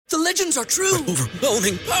The legends are true.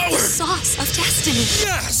 Overwhelming power! Sauce of destiny.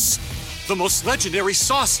 Yes! The most legendary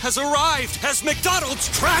sauce has arrived as McDonald's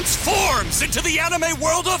transforms into the anime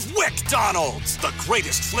world of WickDonald's. The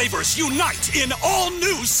greatest flavors unite in all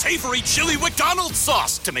new savory chili McDonald's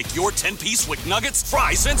sauce to make your 10-piece Wick Nuggets,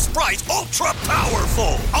 fries, and Sprite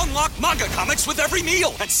ultra-powerful. Unlock manga comics with every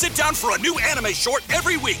meal and sit down for a new anime short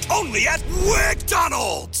every week only at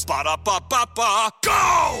WickDonald's. Ba-da-ba-ba-ba,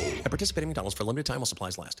 go! At participating McDonald's for a limited time while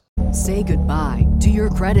supplies last. Say goodbye to your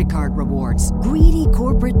credit card rewards. Greedy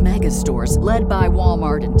corporate mega stores, led by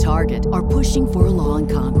Walmart and Target, are pushing for a law in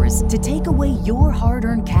Congress to take away your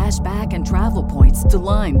hard-earned cash back and travel points to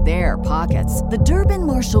line their pockets. The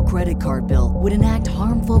Durbin-Marshall credit card bill would enact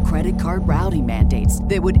harmful credit card routing mandates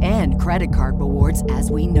that would end credit card rewards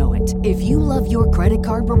as we know it. If you love your credit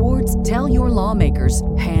card rewards, tell your lawmakers,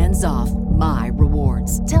 hands off my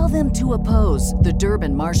rewards. Tell them to oppose the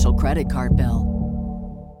Durbin-Marshall credit card bill.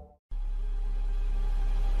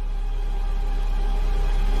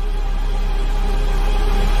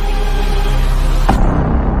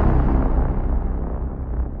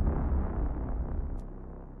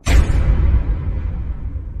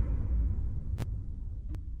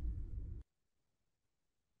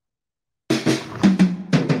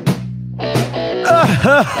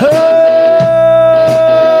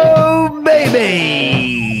 Oh,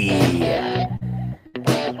 baby.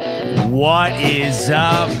 What is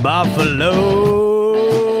up,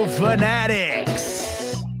 Buffalo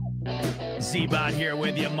Fanatics? Z-Bot here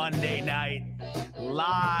with you Monday night,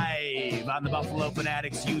 live on the Buffalo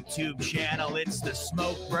Fanatics YouTube channel. It's the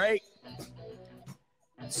Smoke Break.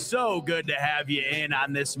 So good to have you in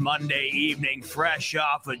on this Monday evening, fresh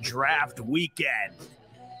off a draft weekend.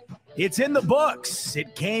 It's in the books.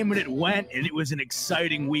 It came and it went, and it was an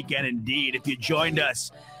exciting weekend indeed. If you joined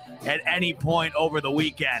us at any point over the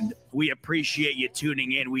weekend, we appreciate you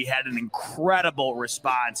tuning in. We had an incredible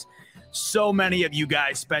response. So many of you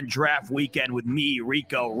guys spent draft weekend with me,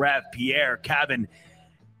 Rico, Rev, Pierre, Kevin,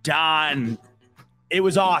 Don. It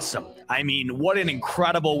was awesome. I mean, what an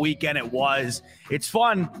incredible weekend it was. It's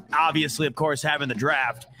fun, obviously, of course, having the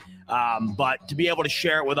draft. But to be able to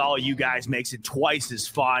share it with all you guys makes it twice as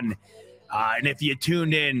fun. And if you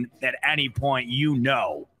tuned in at any point, you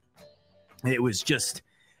know, it was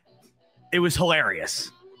hilarious.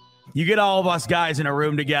 You get all of us guys in a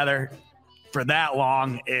room together for that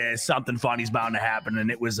long, something funny's bound to happen. And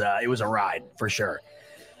it was a ride for sure.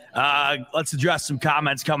 Let's address some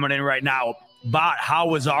comments coming in right now. Bot, how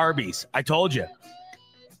was Arby's? I told you.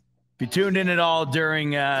 If you tuned in at all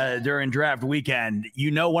during draft weekend, you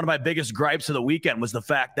know one of my biggest gripes of the weekend was the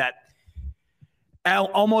fact that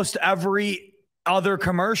almost every other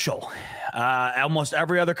commercial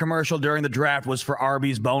during the draft was for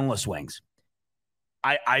Arby's boneless wings.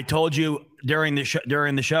 I told you during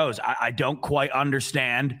the shows, I don't quite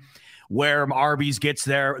understand where Arby's gets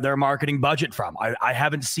their marketing budget from. I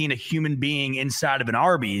haven't seen a human being inside of an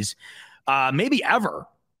Arby's, maybe ever.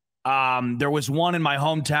 There was one in my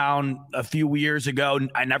hometown a few years ago.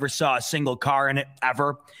 I never saw a single car in it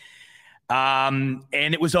ever. And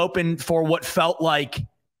it was open for what felt like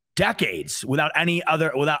decades without any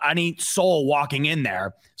soul walking in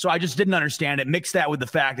there. So I just didn't understand it. Mix that with the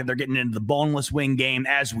fact that they're getting into the boneless wing game.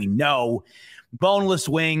 As we know, boneless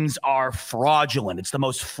wings are fraudulent. It's the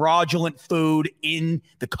most fraudulent food in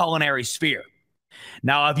the culinary sphere.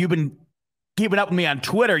 Now, if you've been keeping up with me on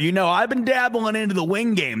Twitter, you know I've been dabbling into the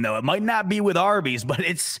wing game, though. It might not be with Arby's, but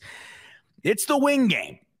it's the wing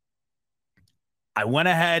game. I went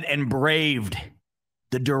ahead and braved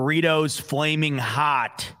the Doritos Flaming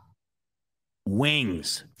Hot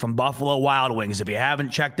wings from Buffalo Wild Wings. If you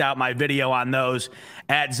haven't checked out my video on those,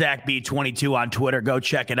 at ZachB22 on Twitter, go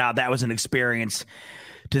check it out. That was an experience,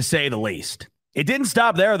 to say the least. It didn't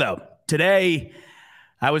stop there, though. Today,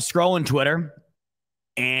 I was scrolling Twitter,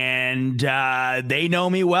 and they know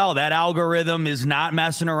me well. That algorithm is not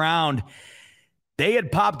messing around. They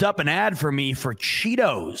had popped up an ad for me for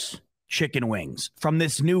Cheetos chicken wings from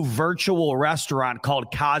this new virtual restaurant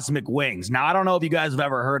called Cosmic Wings. Now, I don't know if you guys have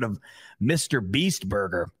ever heard of Mr. Beast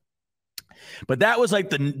Burger, but that was like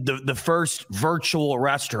the first virtual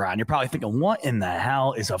restaurant. You're probably thinking, what in the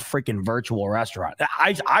hell is a freaking virtual restaurant?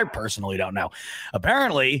 I personally don't know.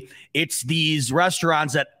 Apparently, it's these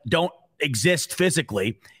restaurants that don't exist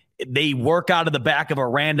physically. They work out of the back of a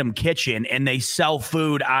random kitchen and they sell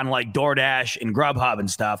food on like DoorDash and Grubhub and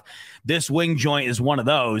stuff. This wing joint is one of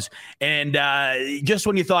those. And just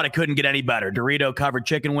when you thought it couldn't get any better, Dorito covered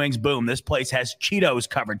chicken wings, boom, this place has Cheetos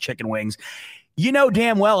covered chicken wings. You know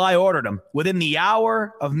damn well I ordered them. Within the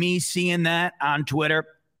hour of me seeing that on Twitter,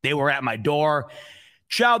 they were at my door.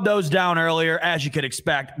 Chowed those down earlier. As you could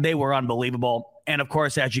expect, they were unbelievable. And of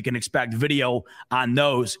course, as you can expect, video on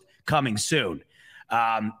those coming soon.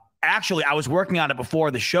 Actually, I was working on it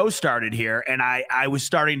before the show started here, and I was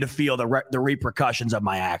starting to feel the repercussions of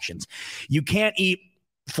my actions. You can't eat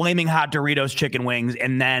flaming hot Doritos chicken wings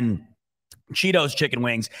and then Cheetos chicken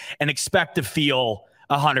wings and expect to feel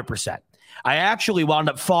 100%. I actually wound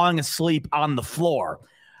up falling asleep on the floor.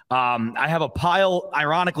 I have a pile,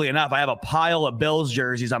 ironically enough, I have a pile of Bills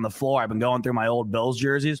jerseys on the floor. I've been going through my old Bills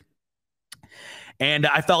jerseys. And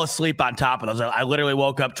I fell asleep on top of those. I literally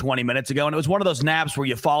woke up 20 minutes ago, and it was one of those naps where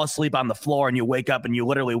you fall asleep on the floor and you wake up and you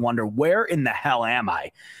literally wonder, where in the hell am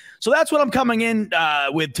I? So that's what I'm coming in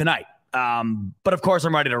with tonight. But of course,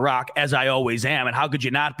 I'm ready to rock, as I always am. And how could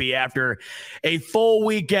you not be after a full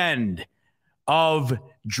weekend of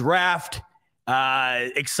draft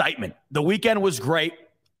excitement? The weekend was great.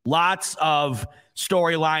 Lots of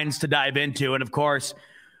storylines to dive into. And of course,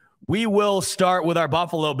 we will start with our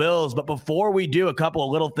Buffalo Bills, but before we do, a couple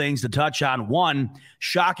of little things to touch on. One,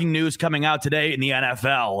 shocking news coming out today in the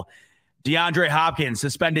NFL. DeAndre Hopkins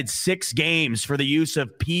suspended 6 games for the use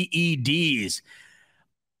of PEDs.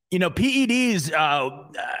 You know, PEDs,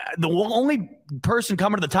 the only person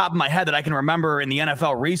coming to the top of my head that I can remember in the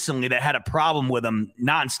NFL recently that had a problem with them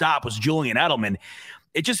nonstop was Julian Edelman.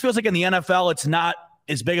 It just feels like in the NFL, it's not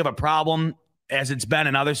as big of a problem as it's been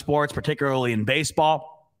in other sports, particularly in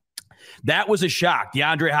baseball. That was a shock.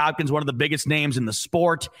 DeAndre Hopkins, one of the biggest names in the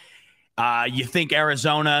sport. You think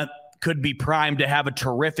Arizona could be primed to have a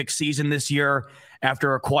terrific season this year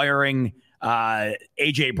after acquiring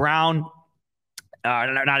A.J. Brown.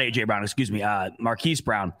 Not A.J. Brown, excuse me, Marquise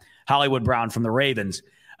Brown, Hollywood Brown from the Ravens.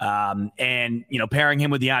 And, you know, pairing him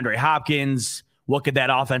with DeAndre Hopkins, what could that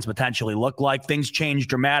offense potentially look like? Things changed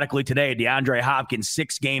dramatically today. DeAndre Hopkins,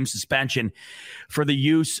 6-game suspension for the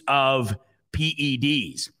use of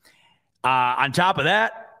PEDs. On top of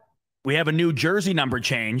that, we have a new jersey number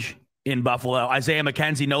change in Buffalo. Isaiah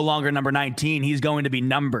McKenzie, no longer number 19. He's going to be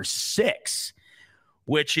number 6,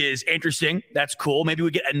 which is interesting. That's cool. Maybe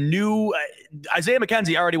we get a new Isaiah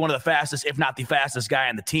McKenzie, already one of the fastest, if not the fastest guy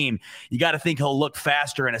on the team. You got to think he'll look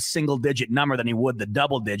faster in a single-digit number than he would the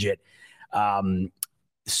double-digit.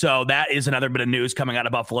 So that is another bit of news coming out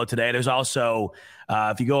of Buffalo today. There's also,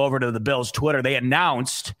 if you go over to the Bills' Twitter, they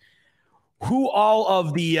announced who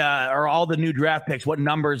all the new draft picks, what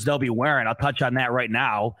numbers they'll be wearing. I'll touch on that right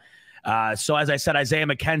now. So as I said, Isaiah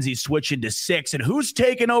McKenzie switching to 6. And who's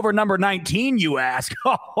taking over number 19, you ask?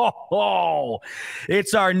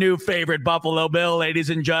 It's our new favorite Buffalo Bill, ladies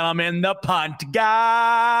and gentlemen, the punt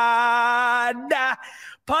god.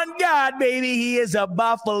 Punt god, baby. He is a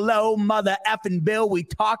Buffalo mother effing Bill. We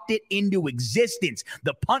talked it into existence.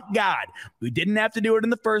 The punt god. We didn't have to do it in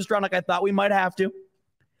the first round like I thought we might have to.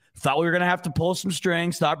 Thought we were going to have to pull some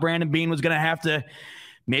strings. Thought Brandon Beane was going to have to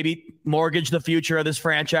maybe mortgage the future of this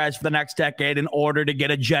franchise for the next decade in order to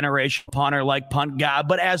get a generational punter like punt god.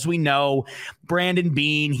 But as we know, Brandon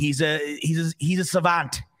Beane, he's a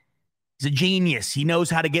savant. He's a genius. He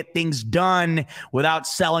knows how to get things done without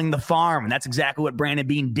selling the farm. And that's exactly what Brandon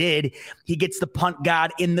Beane did. He gets the punt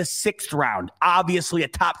god in the 6th round. Obviously a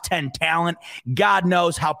top 10 talent. God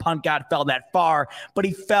knows how punt god fell that far, but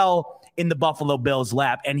he fell in the Buffalo Bills'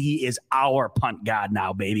 lap, and he is our punt god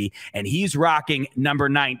now, baby. And he's rocking number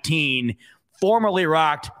 19, formerly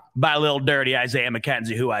rocked by Lil Dirty Isaiah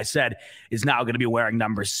McKenzie, who I said is now going to be wearing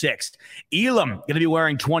number 6. Elam going to be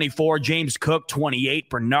wearing 24, James Cook 28,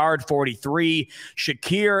 Bernard 43,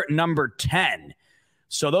 Shakir number 10.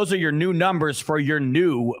 So those are your new numbers for your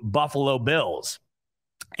new Buffalo Bills.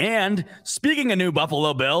 And speaking of new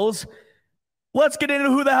Buffalo Bills, let's get into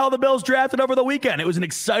who the hell the Bills drafted over the weekend. It was an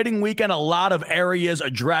exciting weekend. A lot of areas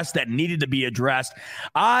addressed that needed to be addressed.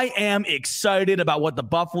 I am excited about what the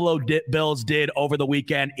Buffalo Bills did over the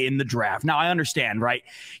weekend in the draft. Now, I understand, right?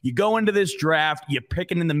 You go into this draft, you're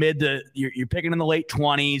picking in the you're picking in the late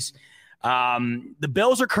 20s. The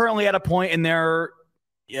Bills are currently at a point in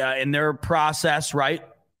their process, right,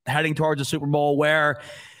 heading towards the Super Bowl, where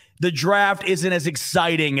the draft isn't as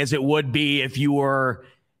exciting as it would be if you were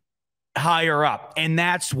higher up. And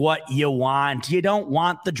that's what you want. You don't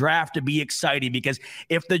want the draft to be exciting, because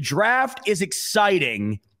if the draft is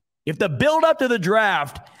exciting, if the build up to the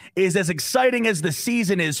draft is as exciting as the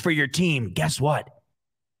season is for your team, guess what?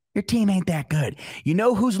 Your team ain't that good. You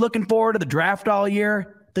know who's looking forward to the draft all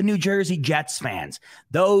year? The New Jersey Jets fans.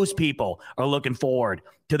 Those people are looking forward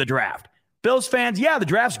to the draft. Bills fans, yeah, the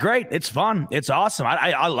draft's great. It's fun. It's awesome.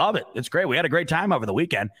 I love it. It's great. We had a great time over the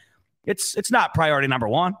weekend. It's not priority number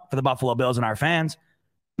 1 for the Buffalo Bills and our fans.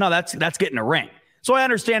 No, that's getting a ring. So I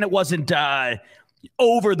understand it wasn't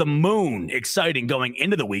over the moon exciting going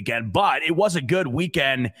into the weekend, but it was a good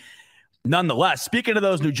weekend nonetheless. Speaking of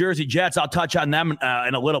those New Jersey Jets, I'll touch on them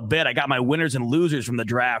in a little bit. I got my winners and losers from the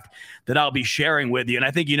draft that I'll be sharing with you, and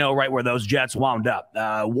I think you know right where those Jets wound up.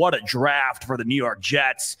 What a draft for the New York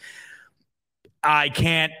Jets. I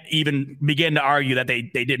can't even begin to argue that they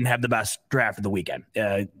didn't have the best draft of the weekend.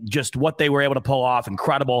 Just what they were able to pull off,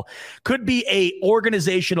 incredible. Could be a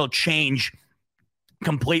organizational change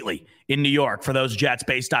completely in New York for those Jets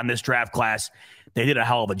based on this draft class. They did a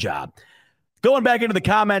hell of a job. Going back into the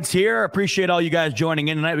comments here, appreciate all you guys joining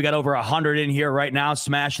in tonight. We got over 100 in here right now.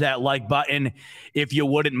 Smash that like button if you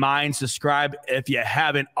wouldn't mind. Subscribe if you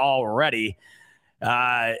haven't already.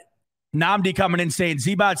 Namdi coming in saying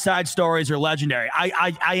Z-Bot side stories are legendary.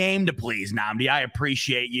 I aim to please, Namdi. I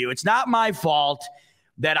appreciate you. It's not my fault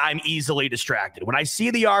that I'm easily distracted. When I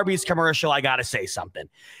see the Arby's commercial, I got to say something.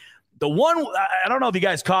 The one, I don't know if you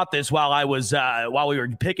guys caught this while we were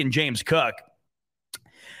picking James Cook,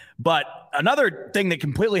 but another thing that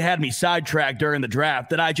completely had me sidetracked during the draft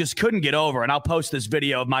that I just couldn't get over, and I'll post this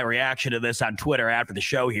video of my reaction to this on Twitter after the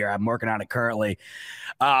show here. I'm working on it currently.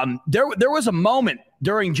 There was a moment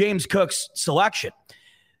during James Cook's selection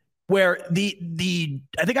where I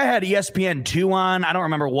think I had ESPN2 on. I don't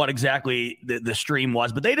remember what exactly the stream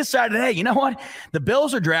was, but they decided, hey, you know what? The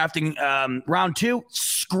Bills are drafting round 2.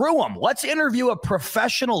 Screw them. Let's interview a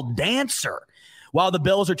professional dancer while the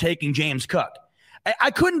Bills are taking James Cook.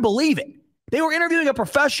 I couldn't believe it. They were interviewing a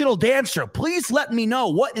professional dancer. Please let me know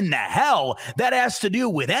what in the hell that has to do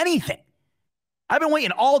with anything. I've been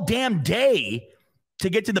waiting all damn day to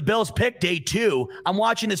get to the Bills pick day 2. I'm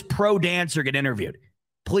watching this pro dancer get interviewed.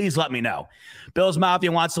 Please let me know. Bills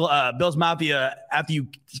Mafia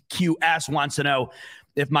FUQS wants to know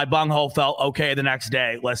if my bunghole felt okay the next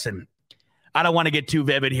day. Listen, I don't want to get too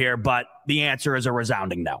vivid here, but the answer is a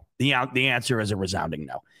resounding no. The answer is a resounding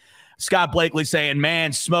no. Scott Blakely saying,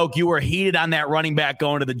 man, Smoke, you were heated on that running back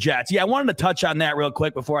going to the Jets. Yeah, I wanted to touch on that real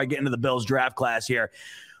quick before I get into the Bills draft class here.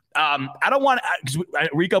 I don't want to,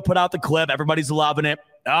 Rico put out the clip. Everybody's loving it.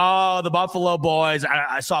 Oh, the Buffalo boys.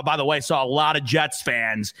 I saw a lot of Jets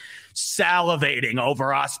fans salivating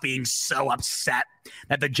over us being so upset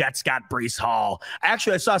that the Jets got Breece Hall.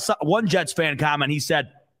 Actually, I saw one Jets fan comment. He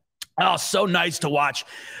said, oh, so nice to watch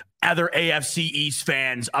other AFC East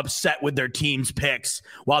fans upset with their team's picks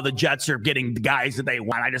while the Jets are getting the guys that they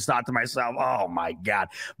want. I just thought to myself, oh, my God.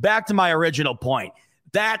 Back to my original point.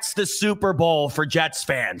 That's the Super Bowl for Jets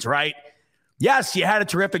fans, right? Yes, you had a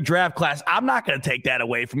terrific draft class. I'm not going to take that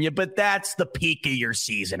away from you, but that's the peak of your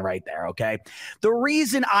season right there, okay? The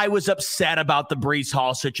reason I was upset about the Breece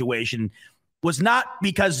Hall situation was not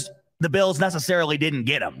because the Bills necessarily didn't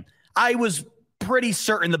get him. I was pretty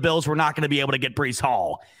certain the Bills were not going to be able to get Breece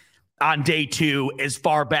Hall on day 2 as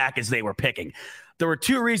far back as they were picking. There were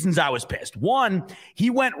 2 reasons I was pissed. One, he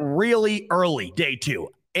went really early, day 2.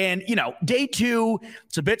 And, day 2,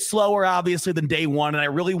 it's a bit slower, obviously, than day 1, and I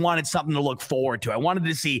really wanted something to look forward to. I wanted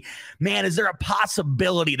to see, man, is there a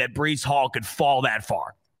possibility that Breece Hall could fall that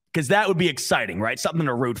far? Because that would be exciting, right? Something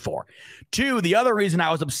to root for. 2, the other reason I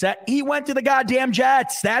was upset, he went to the goddamn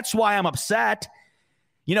Jets. That's why I'm upset.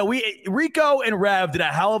 Rico and Rev did a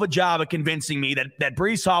hell of a job of convincing me that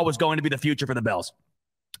Breece Hall was going to be the future for the Bills.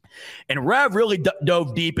 And Rev really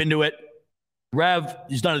dove deep into it. Rev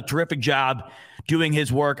has done a terrific job doing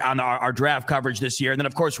his work on our draft coverage this year. And then,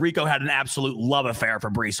 of course, Rico had an absolute love affair for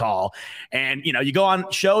Breece Hall. And, you go on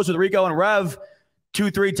shows with Rico and Rev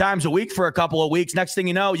 2-3 times a week for a couple of weeks. Next thing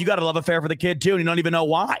you know, you got a love affair for the kid, too, and you don't even know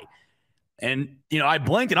why. And, I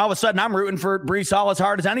blinked, and all of a sudden I'm rooting for Breece Hall as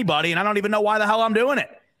hard as anybody, and I don't even know why the hell I'm doing it.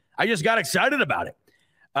 I just got excited about it.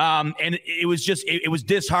 And it was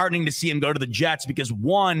disheartening to see him go to the Jets because,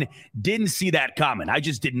 one, didn't see that coming. I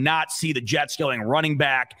just did not see the Jets going running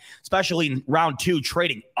back, especially in round 2,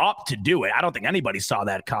 trading up to do it. I don't think anybody saw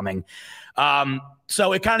that coming.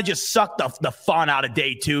 So it kind of just sucked the fun out of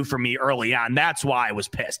day 2 for me early on. That's why I was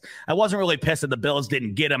pissed. I wasn't really pissed that the Bills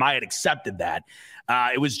didn't get him. I had accepted that.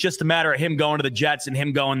 It was just a matter of him going to the Jets and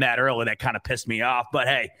him going that early that kind of pissed me off. But,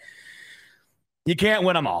 hey, you can't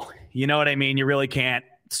win them all. You know what I mean? You really can't.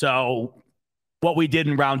 So what we did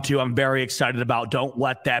in round 2, I'm very excited about. Don't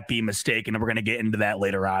let that be mistaken. And we're going to get into that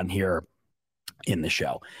later on here in the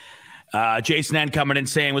show. Jason N coming in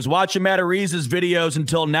saying, was watching Matt Ariza's videos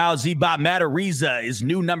until now. Z-Bot, Matt Ariza is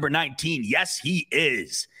new number 19. Yes, he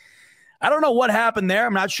is. I don't know what happened there.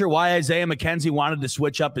 I'm not sure why Isaiah McKenzie wanted to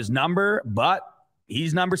switch up his number, but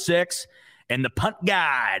he's number 6. And the punt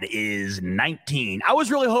god is 19. I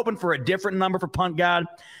was really hoping for a different number for punt god.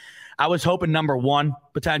 I was hoping number 1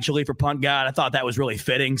 potentially for punt god. I thought that was really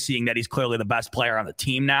fitting, seeing that he's clearly the best player on the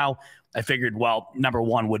team now. I figured, well, number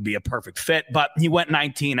 1 would be a perfect fit, but he went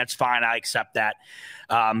 19. That's fine. I accept that.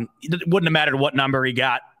 It wouldn't have mattered what number he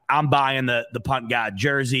got. I'm buying the punt god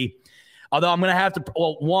jersey. Although I'm going to have to,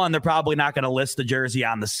 well, one, they're probably not going to list the jersey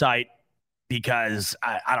on the site because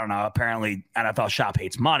I don't know. Apparently NFL Shop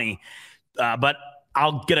hates money, but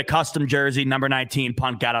I'll get a custom jersey, number 19,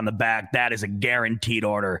 punt god on the back. That is a guaranteed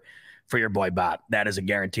order for your boy Bot. That is a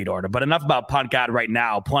guaranteed order. But enough about punt god right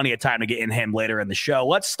now. Plenty of time to get in him later in the show.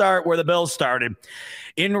 Let's start where the Bills started.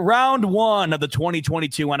 In round 1 of the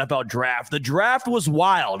 2022 NFL draft, the draft was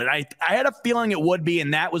wild, and I had a feeling it would be,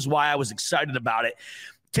 and that was why I was excited about it.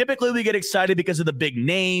 Typically, we get excited because of the big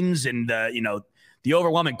names and the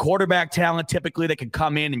overwhelming quarterback talent typically that can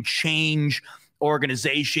come in and change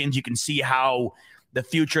organizations. You can see how the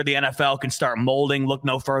future of the NFL can start molding. Look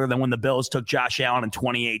no further than when the Bills took Josh Allen in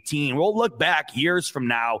 2018. We'll look back years from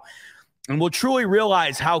now, and we'll truly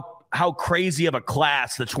realize how crazy of a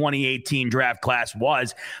class the 2018 draft class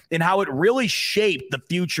was and how it really shaped the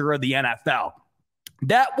future of the NFL.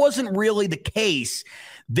 That wasn't really the case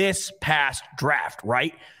this past draft,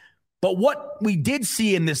 right? But what we did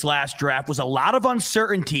see in this last draft was a lot of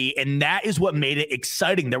uncertainty, and that is what made it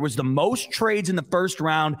exciting. There was the most trades in the first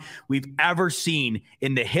round we've ever seen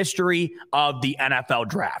in the history of the NFL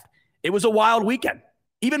draft. It was a wild weekend.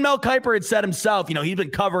 Even Mel Kiper had said himself, he'd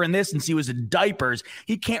been covering this since he was in diapers.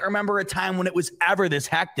 He can't remember a time when it was ever this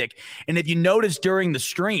hectic. And if you notice during the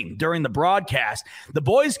stream, during the broadcast, the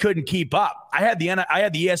boys couldn't keep up. I had the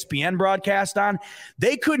ESPN broadcast on.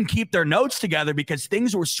 They couldn't keep their notes together because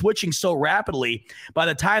things were switching so rapidly. By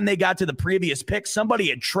the time they got to the previous pick, somebody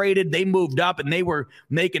had traded, they moved up, and they were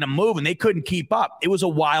making a move, and they couldn't keep up. It was a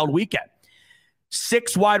wild weekend.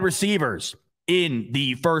 6 wide receivers in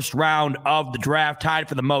the first round of the draft, tied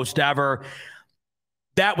for the most ever.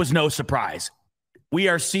 That was no surprise. We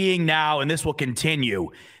are seeing now, and this will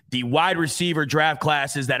continue, the wide receiver draft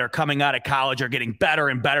classes that are coming out of college are getting better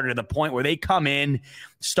and better to the point where they come in,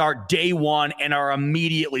 start day 1, and are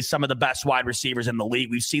immediately some of the best wide receivers in the league.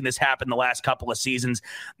 We've seen this happen the last couple of seasons.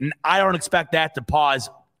 I don't expect that to pause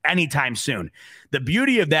anytime soon. The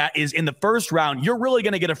beauty of that is in the first round, you're really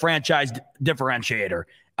going to get a franchise differentiator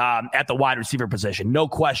at the wide receiver position. No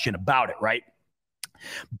question about it, right?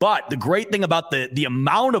 But the great thing about the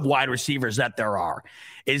amount of wide receivers that there are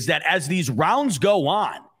is that as these rounds go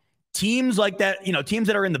on, teams like that, teams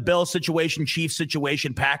that are in the Bills situation, Chiefs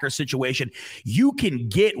situation, Packers situation, you can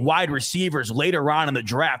get wide receivers later on in the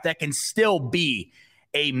draft that can still be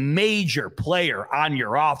a major player on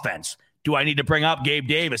your offense. Do I need to bring up Gabe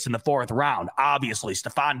Davis in the 4th round? Obviously,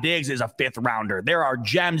 Stephon Diggs is a 5th rounder. There are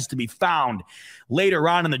gems to be found later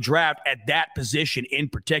on in the draft at that position in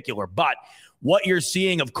particular. But what you're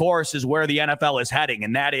seeing, of course, is where the NFL is heading,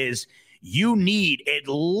 and that is you need at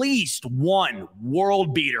least one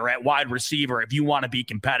world beater at wide receiver if you want to be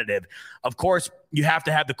competitive. Of course, you have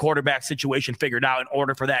to have the quarterback situation figured out in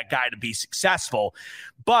order for that guy to be successful.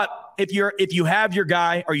 But if you have your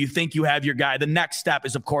guy, or you think you have your guy, the next step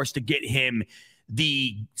is, of course, to get him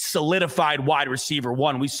the solidified wide receiver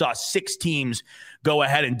 1. We saw 6 teams go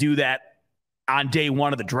ahead and do that on day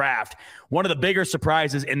 1 of the draft. One of the bigger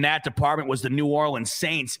surprises in that department was the New Orleans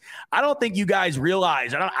Saints. I don't think you guys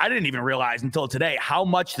realize, I didn't even realize until today, how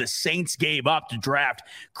much the Saints gave up to draft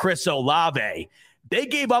Chris Olave. They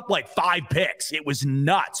gave up like 5 picks. It was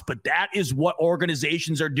nuts, but that is what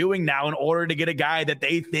organizations are doing now in order to get a guy that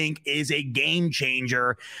they think is a game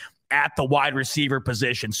changer at the wide receiver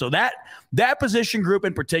position. So that position group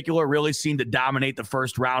in particular really seemed to dominate the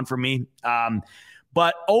first round for me.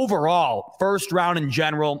 But overall, first round in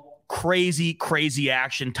general, crazy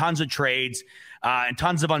action, tons of trades, and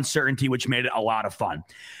tons of uncertainty, which made it a lot of fun.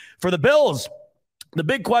 For the Bills, the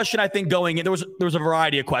big question, I think, going in, there was a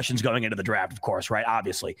variety of questions going into the draft, of course, right?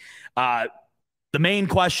 Obviously. The main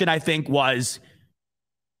question, I think, was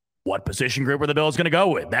what position group were the Bills going to go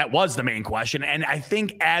with? That was the main question. And I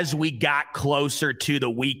think as we got closer to the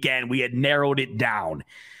weekend, we had narrowed it down.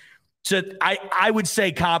 So I would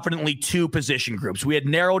say confidently 2 position groups. We had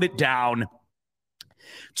narrowed it down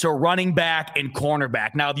to running back and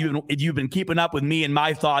cornerback. Now, if you've been keeping up with me and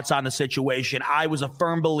my thoughts on the situation, I was a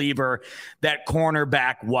firm believer that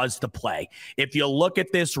cornerback was the play. If you look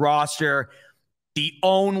at this roster, the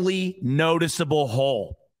only noticeable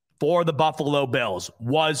hole for the Buffalo Bills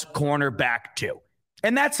was cornerback 2.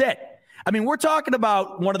 And that's it. I mean, we're talking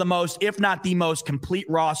about one of the most, if not the most complete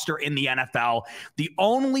roster in the NFL. The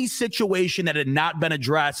only situation that had not been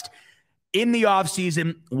addressed in the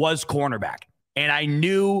offseason was cornerback. And I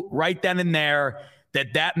knew right then and there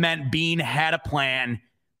that meant Beane had a plan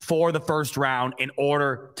for the first round in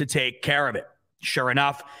order to take care of it. Sure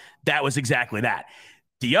enough, that was exactly that.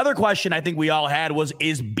 The other question I think we all had was,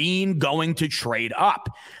 is Beane going to trade up?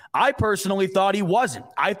 I personally thought he wasn't.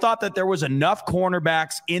 I thought that there was enough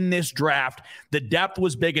cornerbacks in this draft. The depth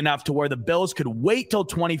was big enough to where the Bills could wait till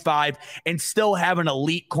 25 and still have an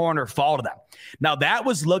elite corner fall to them. Now, that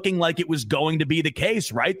was looking like it was going to be the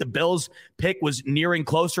case, right? The Bills pick was nearing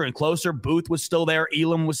closer and closer. Booth was still there.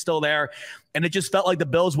 Elam was still there. And it just felt like the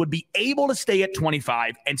Bills would be able to stay at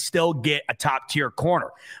 25 and still get a top-tier corner.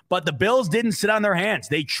 But the Bills didn't sit on their hands.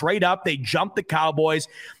 They trade up. They jumped the Cowboys.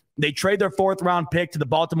 They trade their 4th-round pick to the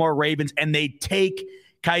Baltimore Ravens, and they take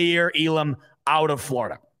Kaiir Elam out of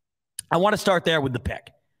Florida. I want to start there with the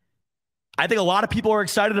pick. I think a lot of people are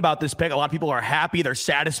excited about this pick. A lot of people are happy. They're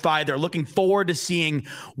satisfied. They're looking forward to seeing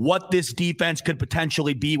what this defense could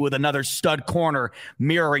potentially be with another stud corner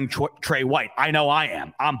mirroring Trey White. I know I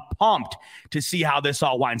am. I'm pumped to see how this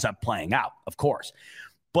all winds up playing out, of course.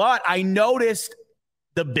 But I noticed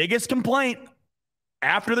the biggest complaint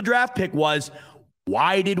after the draft pick was,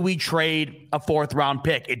 why did we trade a 4th-round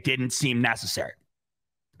pick? It didn't seem necessary.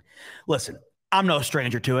 Listen, I'm no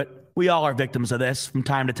stranger to it. We all are victims of this from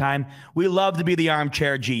time to time. We love to be the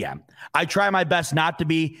armchair GM. I try my best not to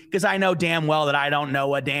be, because I know damn well that I don't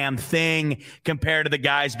know a damn thing compared to the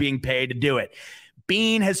guys being paid to do it.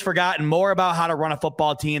 Beane has forgotten more about how to run a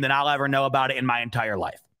football team than I'll ever know about it in my entire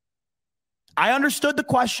life. I understood the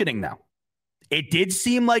questioning, though. It did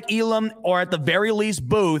seem like Elam, or at the very least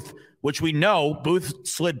Booth, which we know Booth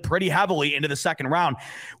slid pretty heavily into the 2nd round.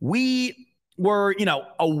 We were,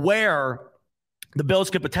 aware the Bills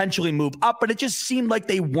could potentially move up, but it just seemed like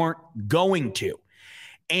they weren't going to.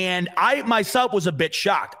 And I myself was a bit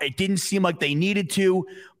shocked. It didn't seem like they needed to,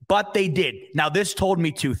 but they did. Now, this told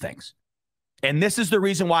me 2 things. And this is the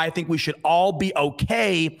reason why I think we should all be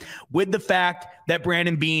okay with the fact that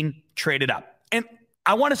Brandon Beane traded up. And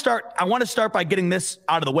I want to start by getting this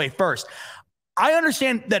out of the way first. I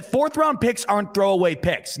understand that 4th-round picks aren't throwaway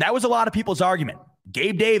picks. That was a lot of people's argument.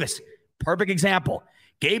 Gabe Davis, perfect example.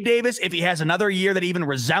 Gabe Davis, if he has another year that even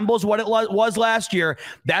resembles what it was last year,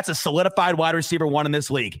 that's a solidified wide receiver 1 in this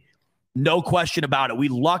league. No question about it. We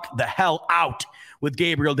lucked the hell out with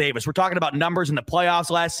Gabriel Davis. We're talking about numbers in the playoffs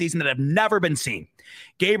last season that have never been seen.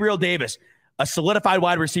 Gabriel Davis, a solidified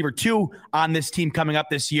wide receiver 2 on this team coming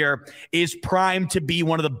up this year, is primed to be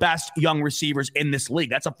one of the best young receivers in this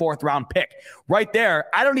league. That's a 4th-round pick. Right there,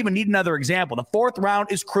 I don't even need another example. The 4th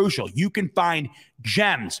round is crucial. You can find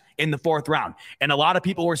gems in the 4th round. And a lot of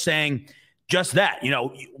people were saying just that.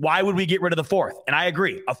 Why would we get rid of the 4th? And I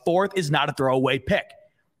agree. A 4th is not a throwaway pick.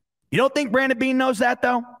 You don't think Brandon Beane knows that,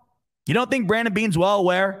 though? You don't think Brandon Beane's well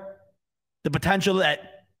aware the potential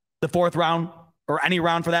that the 4th round, or any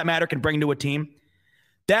round for that matter, can bring to a team?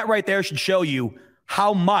 That right there should show you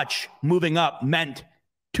how much moving up meant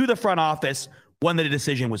to the front office when the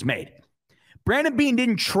decision was made. Brandon Beane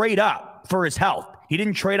didn't trade up for his health. He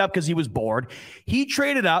didn't trade up because he was bored. He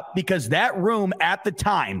traded up because that room at the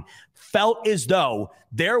time felt as though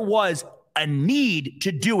there was a need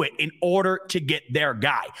to do it in order to get their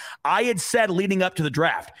guy. I had said leading up to the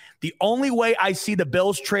draft, the only way I see the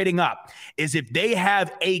Bills trading up is if they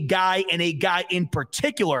have a guy, and a guy in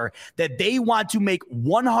particular that they want to make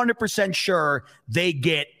 100% sure they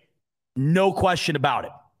get, no question about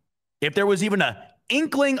it. If there was even an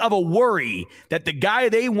inkling of a worry that the guy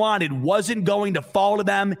they wanted wasn't going to fall to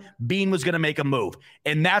them, Beane was going to make a move.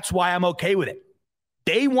 And that's why I'm okay with it.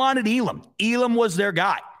 They wanted Elam. Elam was their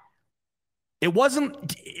guy. It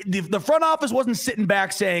wasn't, the front office wasn't sitting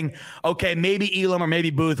back saying, okay, maybe Elam or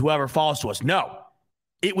maybe Booth, whoever falls to us. No,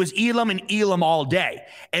 it was Elam and Elam all day.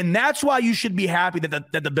 And that's why you should be happy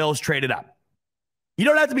that the Bills traded up. You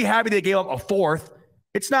don't have to be happy they gave up a 4th.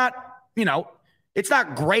 It's not, it's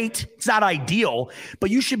not great. It's not ideal,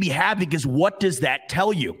 but you should be happy, because what does that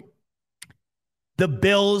tell you? The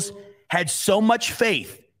Bills had so much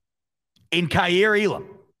faith in Kaiir Elam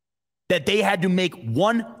that they had to make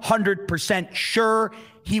 100% sure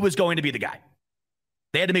he was going to be the guy.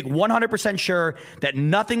 They had to make 100% sure that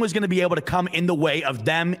nothing was going to be able to come in the way of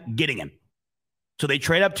them getting him. So they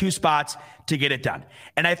trade up 2 spots to get it done.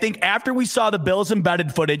 And I think after we saw the Bills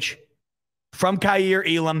embedded footage from Kaiir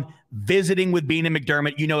Elam visiting with Beane and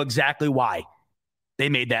McDermott, you know exactly why they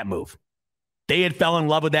made that move. They had fell in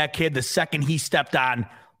love with that kid the second he stepped on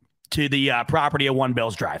to the property of One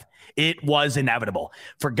Bills Drive. It was inevitable.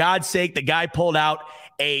 For God's sake, the guy pulled out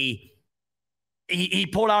he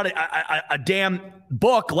pulled out a damn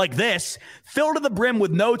book like this, filled to the brim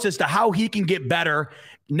with notes as to how he can get better,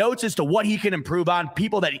 notes as to what he can improve on,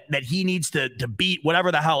 people that he needs to beat, whatever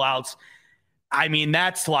the hell else. I mean,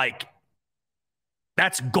 that's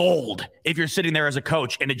gold if you're sitting there as a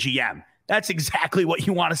coach and a GM. That's exactly what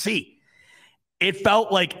you want to see. It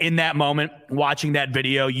felt like in that moment, watching that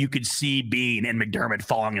video, you could see Beane and McDermott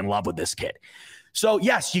falling in love with this kid. So,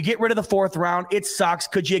 yes, you get rid of the 4th round. It sucks.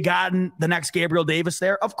 Could you have gotten the next Gabriel Davis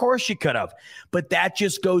there? Of course you could have. But that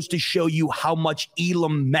just goes to show you how much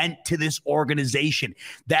Elam meant to this organization.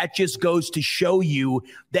 That just goes to show you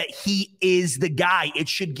that he is the guy. It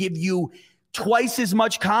should give you twice as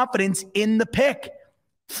much confidence in the pick.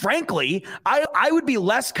 Frankly, I would be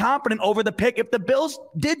less confident over the pick if the Bills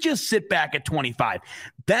did just sit back at 25.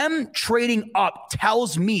 Them trading up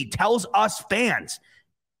tells us fans,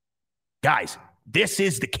 guys, this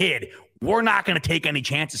is the kid. We're not going to take any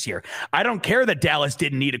chances here. I don't care that Dallas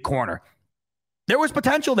didn't need a corner. There was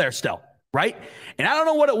potential there still, right? And I don't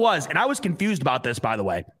know what it was. And I was confused about this, by the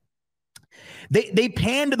way. They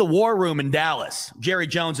panned to the war room in Dallas. Jerry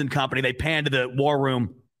Jones and company, they panned to the war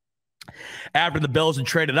room after the Bills had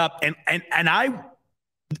traded up.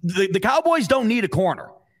 The Cowboys don't need a corner.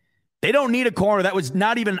 They don't need a corner. That was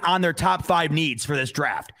not even on their top 5 needs for this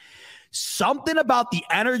draft. Something about the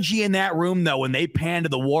energy in that room, though, when they panned to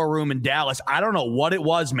the war room in Dallas, I don't know what it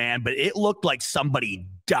was, man, but it looked like somebody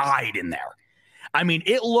died in there. I mean,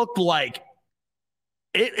 it looked like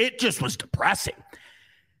it just was depressing.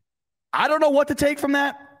 I don't know what to take from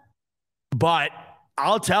that, but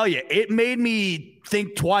I'll tell you, it made me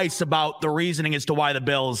think twice about the reasoning as to why the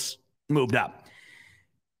Bills moved up.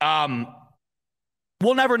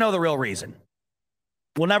 We'll never know the real reason.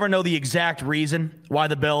 We'll never know the exact reason why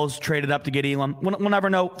the Bills traded up to get Elam. We'll never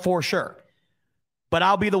know for sure. But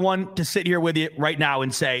I'll be the one to sit here with you right now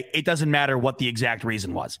and say it doesn't matter what the exact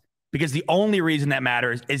reason was. Because the only reason that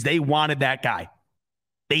matters is they wanted that guy.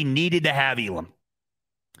 They needed to have Elam.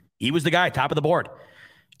 He was the guy, top of the board.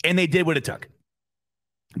 And they did what it took.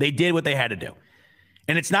 They did what they had to do.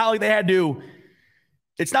 And it's not like they had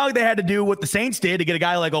to do what the Saints did to get a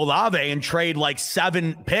guy like Olave and trade like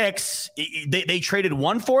 7 picks. They traded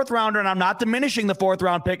 1 4th rounder, and I'm not diminishing the 4th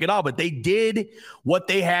round pick at all, but they did what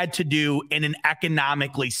they had to do in an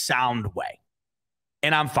economically sound way.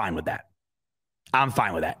 And I'm fine with that.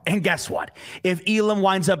 And guess what? If Elam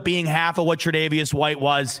winds up being half of what Tre'Davious White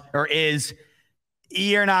was or is,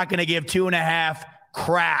 you're not going to give 2.5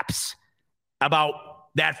 craps about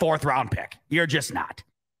that 4th round pick. You're just not.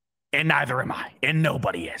 And neither am I. And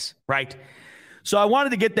nobody is, right? So I wanted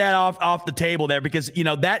to get that off the table there because,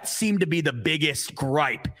 that seemed to be the biggest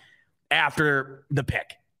gripe after the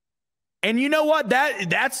pick. And you know what?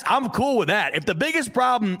 I'm cool with that. If the biggest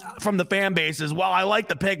problem from the fan base is, well, I like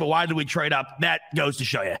the pick, but why did we trade up? That goes to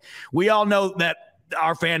show you. We all know that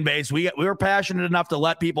our fan base, we were passionate enough to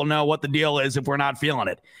let people know what the deal is if we're not feeling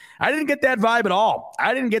it. I didn't get that vibe at all.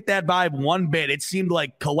 I didn't get that vibe one bit. It seemed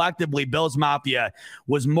like collectively Bills Mafia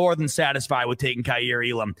was more than satisfied with taking Kaiir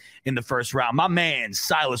Elam in the 1st round. My man,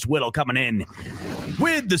 Silas Whittle, coming in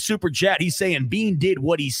with the super chat. He's saying Beane did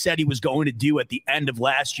what he said he was going to do at the end of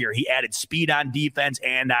last year. He added speed on defense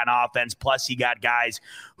and on offense. Plus he got guys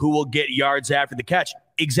who will get yards after the catch.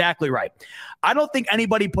 Exactly right. I don't think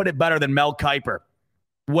anybody put it better than Mel Kiper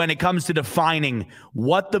when it comes to defining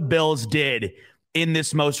what the Bills did in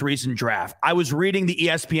this most recent draft. I was reading the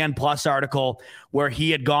ESPN Plus article where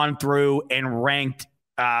he had gone through and ranked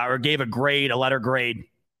or gave a letter grade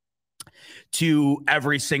to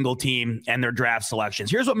every single team and their draft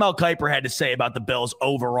selections. Here's what Mel Kiper had to say about the Bills'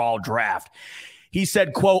 overall draft. He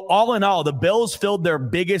said, quote, all in all, the Bills filled their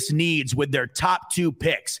biggest needs with their top 2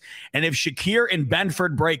 picks. And if Shakir and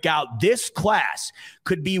Benford break out, this class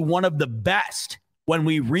could be one of the best when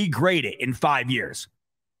we regrade it in 5 years.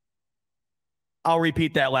 I'll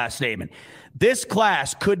repeat that last statement. This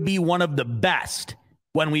class could be one of the best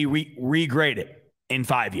when we regrade it in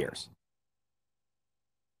 5 years.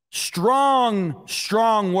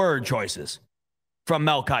 Strong word choices from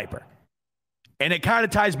Mel Kiper. And it kind of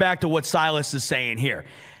ties back to what Silas is saying here.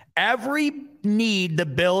 Every need the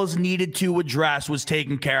Bills needed to address was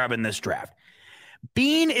taken care of in this draft.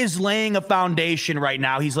 Beane is laying a foundation right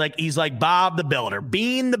now. He's like Bob the Builder,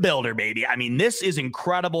 Beane the Builder, baby. I mean, this is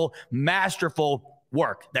incredible, masterful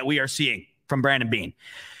work that we are seeing from Brandon Beane.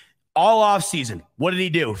 All offseason, what did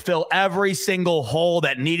he do? Fill every single hole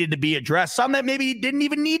that needed to be addressed. Some that maybe didn't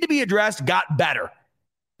even need to be addressed got better.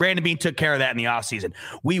 Brandon Beane took care of that in the offseason.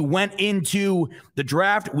 We went into the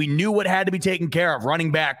draft. We knew what had to be taken care of.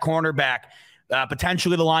 Running back, cornerback,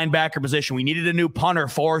 potentially the linebacker position. We needed a new punter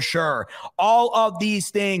for sure. All of these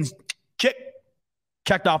things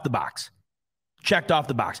checked off the box. Checked off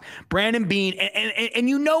the box. Brandon Beane, and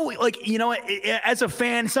as a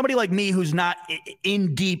fan, somebody like me who's not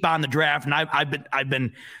in deep on the draft, and I've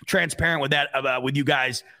been transparent with that with you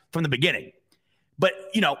guys from the beginning. But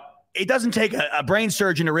it doesn't take a brain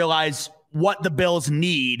surgeon to realize what the Bills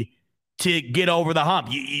need to get over the hump.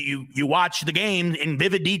 You watch the game in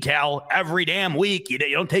vivid detail every damn week. You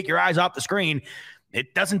don't take your eyes off the screen.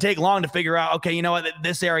 It doesn't take long to figure out, okay, you know what,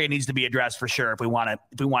 this area needs to be addressed for sure if we want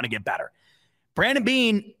to get better. Brandon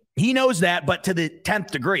Beane, he knows that, but to the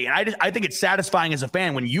 10th degree. And I think it's satisfying as a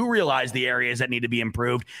fan when you realize the areas that need to be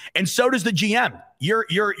improved. And so does the GM.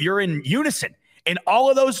 You're in unison. And all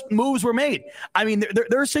of those moves were made. I mean,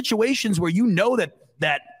 there are situations where you know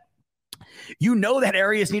that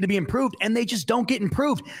areas need to be improved, and they just don't get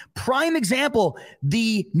improved. Prime example,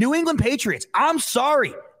 the New England Patriots. I'm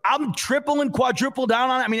sorry. I'm triple and quadruple down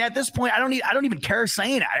on it. I mean, at this point, I don't even care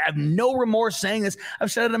saying it. I have no remorse saying this.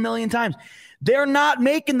 I've said it a million times. They're not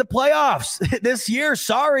making the playoffs this year.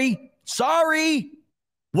 Sorry.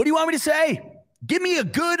 What do you want me to say? Give me a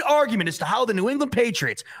good argument as to how the New England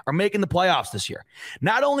Patriots are making the playoffs this year.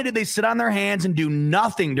 Not only did they sit on their hands and do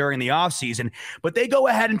nothing during the offseason, but they go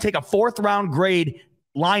ahead and take a 4th-round grade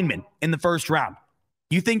lineman in the 1st round.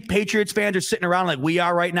 You think Patriots fans are sitting around like we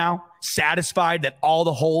are right now, satisfied that all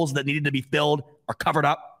the holes that needed to be filled are covered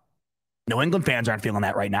up? New England fans aren't feeling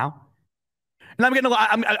that right now. And I'm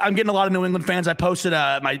getting a lot of New England fans. I posted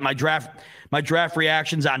my draft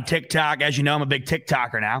reactions on TikTok. As you know, I'm a big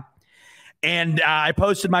TikToker now. And I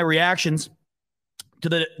posted my reactions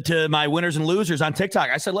to my winners and losers on TikTok.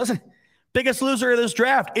 I said, listen, biggest loser of this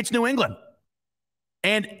draft, it's New England.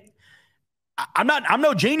 And I'm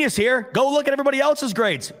no genius here. Go look at everybody else's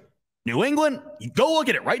grades. New England, go look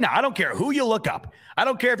at it right now. I don't care who you look up. I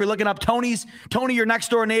don't care if you're looking up Tony, your next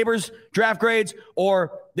door neighbor's draft grades,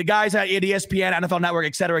 or the guys at ESPN, NFL Network,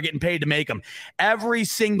 et cetera, getting paid to make them. Every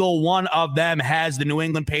single one of them has the New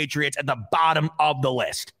England Patriots at the bottom of the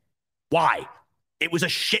list. Why? It was a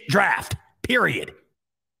shit draft, period.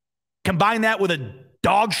 Combine that with a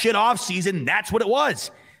dog shit offseason, that's what it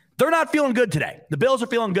was. They're not feeling good today. The Bills are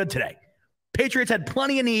feeling good today. Patriots had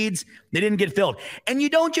plenty of needs. They didn't get filled. And you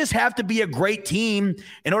don't just have to be a great team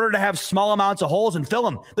in order to have small amounts of holes and fill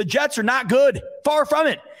them. The Jets are not good. Far from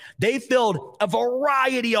it. They filled a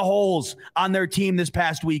variety of holes on their team this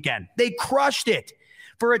past weekend. They crushed it.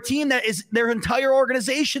 For a team that is their entire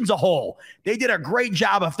organization's a whole, they did a great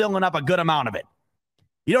job of filling up a good amount of it.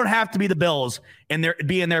 You don't have to be the Bills and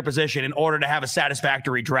be in their position in order to have a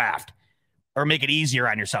satisfactory draft or make it easier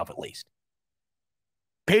on yourself at least.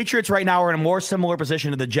 Patriots right now are in a more similar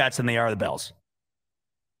position to the Jets than they are the Bills.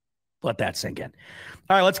 Let that sink in.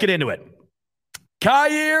 All right, let's get into it.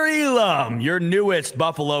 Kaiir Elam, your newest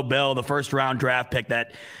Buffalo Bill, the 1st-round draft pick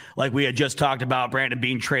that, like we had just talked about, Brandon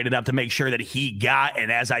Beane traded up to make sure that he got.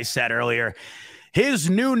 And as I said earlier, his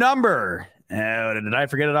new number. Did I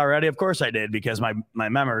forget it already? Of course I did, because my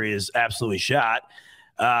memory is absolutely shot.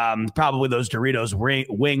 Probably those Doritos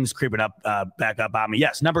wings creeping up back up on me.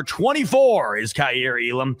 Yes, number 24 is Kaiir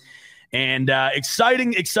Elam. And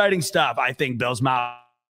exciting stuff, I think, Bill's mouth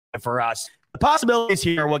for us. The possibilities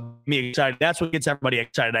here are what gets me excited. That's what gets everybody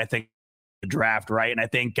excited, I think, the draft, right? And I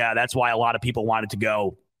think that's why a lot of people wanted to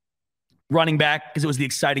go running back, because it was the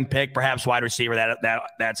exciting pick. Perhaps wide receiver,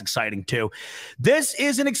 that's exciting too. This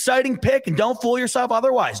is an exciting pick, and don't fool yourself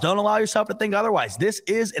otherwise. Don't allow yourself to think otherwise. This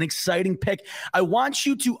is an exciting pick. I want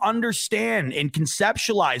you to understand and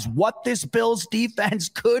conceptualize what this Bills defense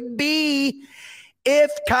could be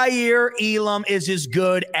if Kaiir Elam is as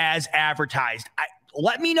good as advertised.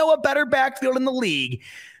 Let me know a better backfield in the league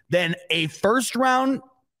than a 1st-round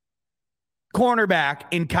cornerback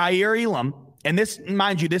in Kaiir Elam. And this,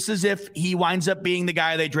 mind you, this is if he winds up being the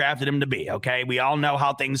guy they drafted him to be, okay? We all know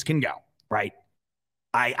how things can go, right?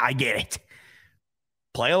 I get it.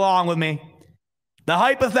 Play along with me. The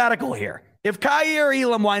hypothetical here. If Kaiir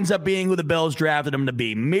Elam winds up being who the Bills drafted him to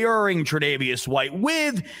be, mirroring Tre'Davious White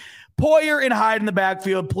with Poyer and Hyde in the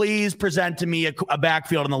backfield, please present to me a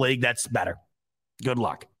backfield in the league that's better. Good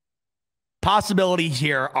luck. Possibilities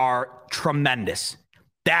here are tremendous.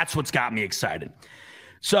 That's what's got me excited.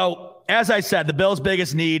 So, as I said, the Bills'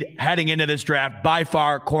 biggest need heading into this draft, by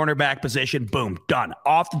far, cornerback position. Boom, done.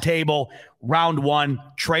 Off the table, round 1,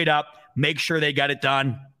 trade up, make sure they got it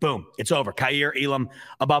done. Boom, it's over. Kaiir Elam,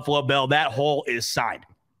 a Buffalo Bill, that hole is signed.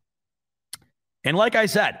 And like I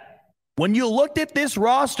said, when you looked at this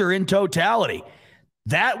roster in totality,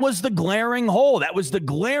 that was the glaring hole. That was the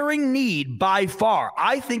glaring need by far.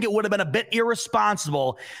 I think it would have been a bit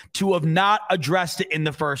irresponsible to have not addressed it in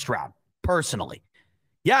the 1st round, personally.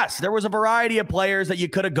 Yes, there was a variety of players that you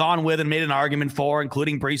could have gone with and made an argument for,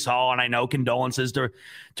 including Breece Hall, and I know condolences to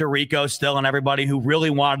Rico still and everybody who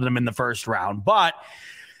really wanted him in the 1st round. But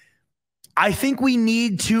I think we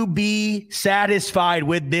need to be satisfied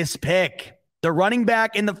with this pick. The running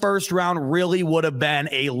back in the first round really would have been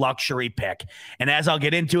a luxury pick. And as I'll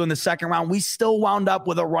get into in the second round, we still wound up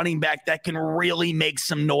with a running back that can really make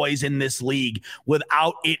some noise in this league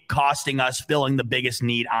without it costing us filling the biggest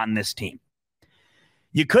need on this team.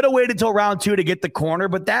 You could have waited till round 2 to get the corner,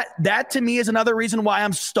 but that to me is another reason why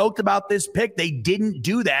I'm stoked about this pick. They didn't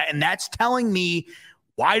do that, and that's telling me,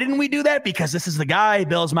 why didn't we do that? Because this is the guy,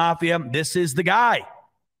 Bills Mafia. This is the guy.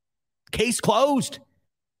 Case closed.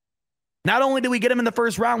 Not only did we get him in the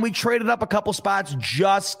first round, we traded up a couple spots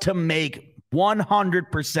just to make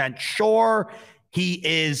 100% sure he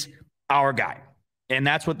is our guy. And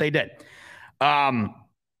that's what they did. That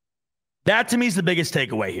to me is the biggest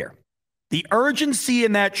takeaway here. The urgency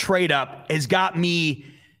in that trade up has got me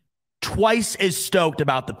twice as stoked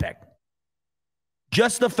about the pick.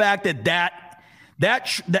 Just the fact that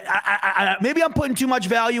maybe I'm putting too much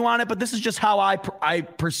value on it, but this is just how I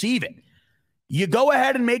perceive it. You go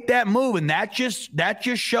ahead and make that move, and that just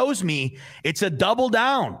shows me it's a double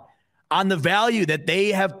down on the value that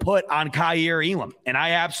they have put on Kaiir Elam. And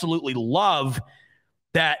I absolutely love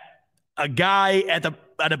that a guy at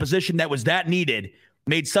a position that was that needed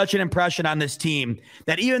made such an impression on this team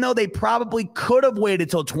that even though they probably could have waited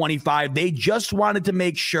till 25, they just wanted to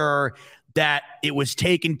make sure that it was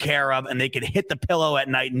taken care of and they could hit the pillow at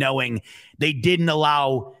night knowing they didn't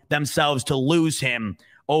allow themselves to lose him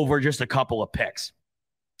over just a couple of picks.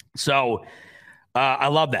 So I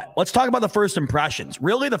love that. Let's talk about the first impressions.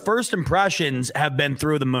 Really, the first impressions have been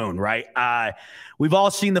through the moon, right? We've all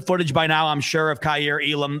seen the footage by now, I'm sure, of Kaiir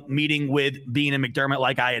Elam meeting with Beane and McDermott,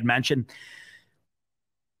 like I had mentioned.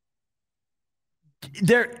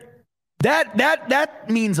 That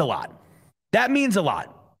means a lot. That means a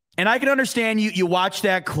lot. And I can understand you watch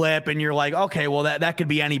that clip and you're like, okay, well, that could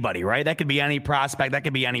be anybody, right? That could be any prospect. That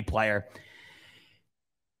could be any player.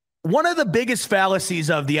 One of the biggest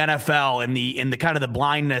fallacies of the NFL and the kind of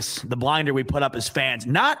the blinder we put up as fans,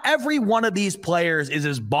 not every one of these players is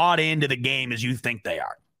as bought into the game as you think they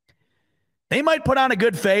are. They might put on a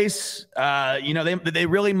good face. They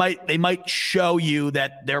really might. They might show you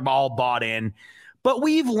that they're all bought in. But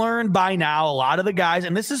we've learned by now, a lot of the guys,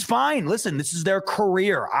 and this is fine. Listen, this is their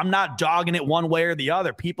career. I'm not dogging it one way or the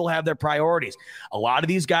other. People have their priorities. A lot of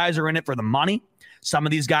these guys are in it for the money. Some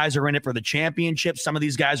of these guys are in it for the championship. Some of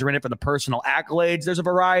these guys are in it for the personal accolades. There's a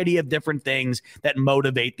variety of different things that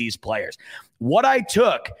motivate these players. What I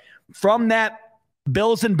took from that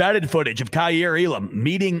Bills embedded footage of Kaiir Elam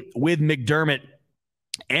meeting with McDermott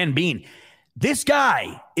and Beane, this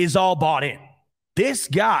guy is all bought in. This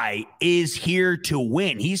guy is here to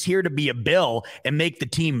win. He's here to be a Bill and make the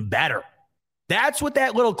team better. That's what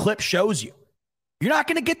that little clip shows you. You're not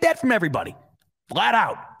going to get that from everybody. Flat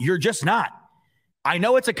out. You're just not. I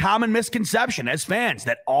know it's a common misconception as fans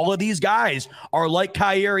that all of these guys are like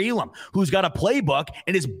Kaiir Elam, who's got a playbook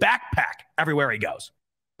in his backpack everywhere he goes.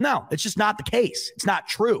 No, it's just not the case. It's not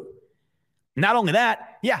true. Not only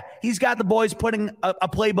that, yeah, he's got the boys putting a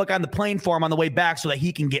playbook on the plane for him on the way back so that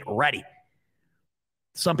he can get ready.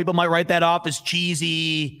 Some people might write that off as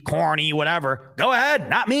cheesy, corny, whatever. Go ahead,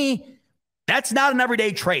 not me. That's not an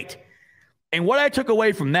everyday trait. And what I took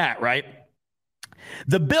away from that, right?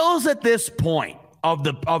 The Bills at this point of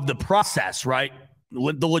the process, right?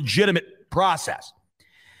 The legitimate process.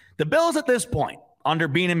 The Bills at this point under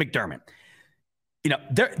Beane and McDermott,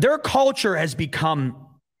 their culture has become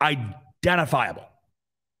identifiable.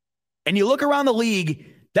 And you look around the league,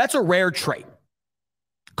 that's a rare trait.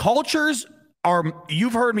 Cultures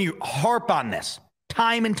you've heard me harp on this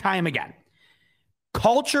time and time again.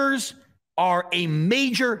 Cultures are a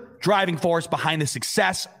major driving force behind the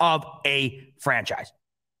success of a franchise.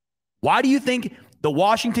 Why do you think the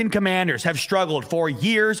Washington Commanders have struggled for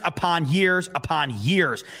years upon years upon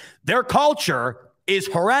years? Their culture is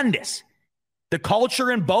horrendous. The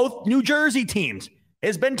culture in both New Jersey teams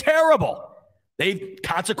has been terrible. They've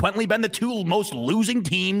consequently been the two most losing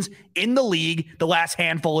teams in the league the last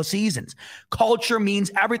handful of seasons. Culture means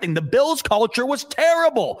everything. The Bills' culture was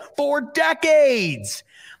terrible for decades.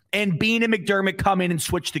 And Beane and McDermott come in and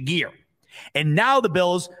switch the gear. And now the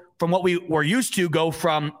Bills, from what we were used to, go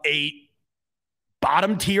from a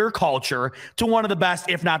bottom-tier culture to one of the best,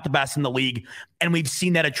 if not the best, in the league. And we've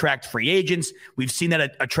seen that attract free agents. We've seen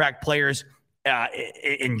that attract players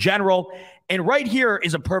in general. And right here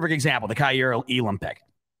is a perfect example, the Kaiir Elam pick.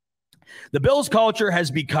 The Bills culture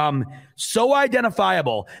has become so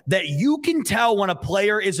identifiable that you can tell when a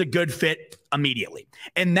player is a good fit immediately.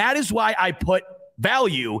 And that is why I put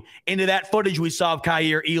value into that footage we saw of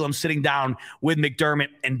Kaiir Elam sitting down with McDermott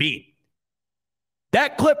and Beane.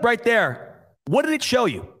 That clip right there, what did it show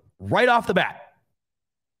you? Right off the bat.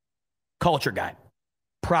 Culture guy.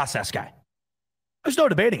 Process guy. There's no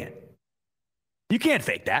debating it. You can't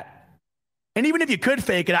fake that. And even if you could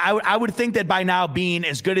fake it, I would think that by now, being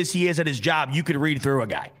as good as he is at his job, you could read through a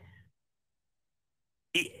guy.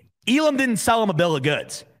 Elam didn't sell him a bill of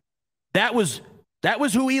goods. That was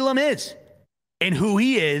who Elam is. And who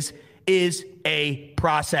he is a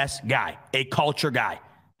process guy, a culture guy.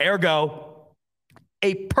 Ergo,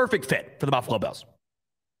 a perfect fit for the Buffalo Bills.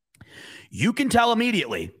 You can tell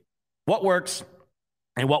immediately what works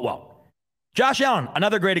and what won't. Josh Allen,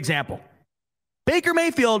 another great example. Baker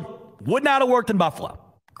Mayfield would not have worked in Buffalo.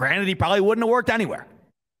 Granted, he probably wouldn't have worked anywhere.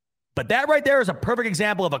 But that right there is a perfect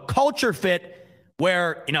example of a culture fit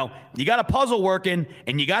where, you got a puzzle working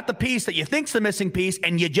and you got the piece that you think's the missing piece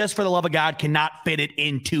and you just, for the love of God, cannot fit it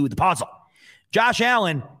into the puzzle. Josh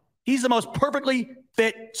Allen, he's the most perfectly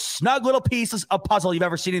fit, snug little pieces of puzzle you've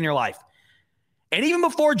ever seen in your life. And even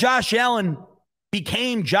before Josh Allen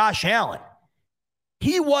became Josh Allen,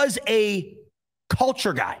 he was a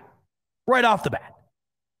culture guy right off the bat.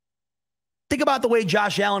 Think about the way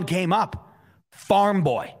Josh Allen came up. Farm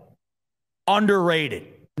boy. Underrated.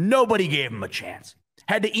 Nobody gave him a chance.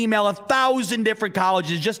 Had to email 1,000 different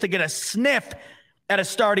colleges just to get a sniff at a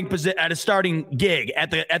starting gig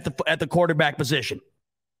at the quarterback position.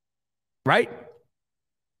 Right?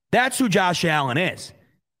 That's who Josh Allen is.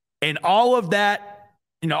 And all of that,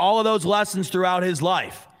 all of those lessons throughout his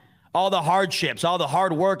life, all the hardships, all the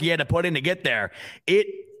hard work he had to put in to get there, it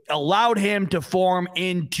allowed him to form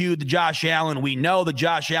into the Josh Allen we know, the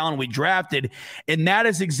Josh Allen we drafted, and that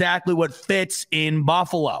is exactly what fits in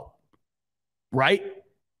Buffalo, right?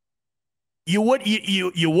 You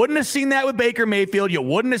wouldn't have seen that with Baker Mayfield. You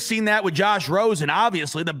wouldn't have seen that with Josh Rosen.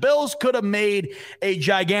 Obviously, the Bills could have made a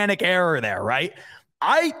gigantic error there, right?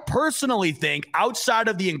 I personally think, outside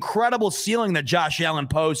of the incredible ceiling that Josh Allen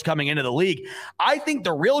posed coming into the league, I think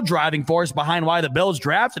the real driving force behind why the Bills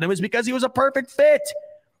drafted him was because he was a perfect fit.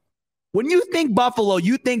 When you think Buffalo,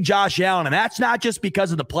 you think Josh Allen, and that's not just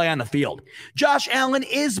because of the play on the field. Josh Allen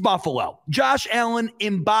is Buffalo. Josh Allen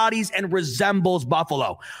embodies and resembles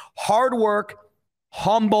Buffalo. Hard work,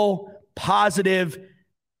 humble, positive,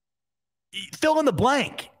 fill in the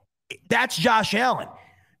blank. That's Josh Allen.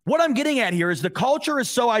 What I'm getting at here is the culture is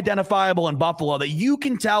so identifiable in Buffalo that you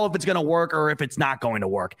can tell if it's going to work or if it's not going to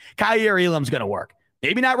work. Kaiir Elam's going to work.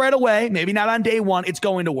 Maybe not right away. Maybe not on day one. It's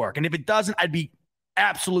going to work. And if it doesn't, I'd be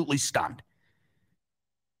absolutely stunned.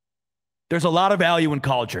 There's a lot of value in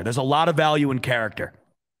culture. There's a lot of value in character.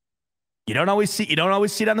 You don't always see it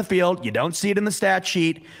on the field. You don't see it in the stat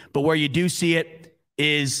sheet, but where you do see it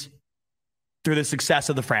is through the success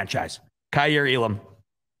of the franchise. Kaiir Elam,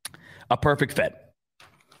 a perfect fit.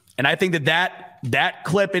 And I think that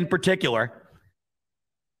clip in particular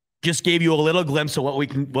just gave you a little glimpse of what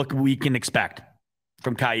we can expect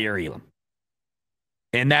from Kaiir Elam.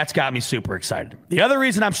 And that's got me super excited. The other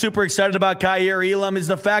reason I'm super excited about Kaiir Elam is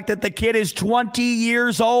the fact that the kid is 20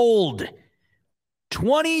 years old.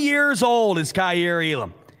 20 years old is Kaiir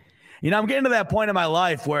Elam. I'm getting to that point in my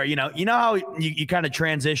life where, you know how you kind of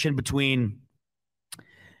transition between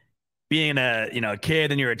being a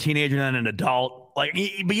kid and you're a teenager and then an adult. But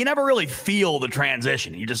you never really feel the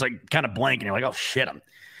transition. You just kind of blink and you're like, oh shit,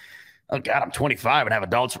 I'm 25 and have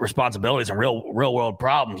adult responsibilities and real world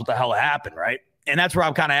problems. What the hell happened, right? And that's where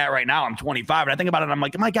I'm kind of at right now. I'm 25, and I think about it, and I'm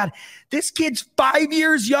like, oh my God, this kid's 5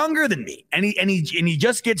 years younger than me, and he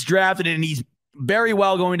just gets drafted, and he's very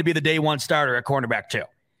well going to be the day one starter at cornerback too.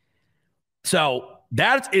 So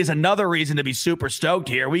that is another reason to be super stoked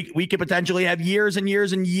here. We could potentially have years and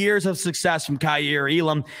years and years of success from Kaiir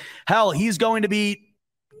Elam. Hell, he's going to be,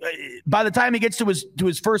 by the time he gets to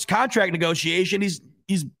his first contract negotiation, he's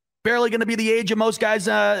barely going to be the age of most guys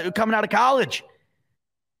coming out of college.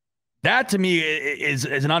 That to me is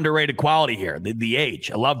an underrated quality here, the age.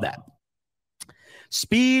 I love that.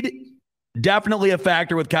 Speed, definitely a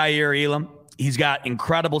factor with Kaiir Elam. He's got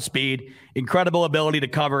incredible speed, incredible ability to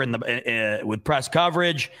cover with press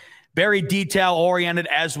coverage, very detail-oriented,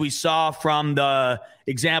 as we saw from the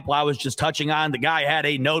example I was just touching on. The guy had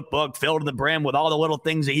a notebook filled to the brim with all the little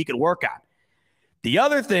things that he could work on. The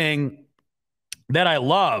other thing that I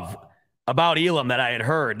love about Elam that I had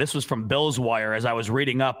heard, this was from Bills Wire as I was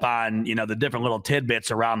reading up on, the different little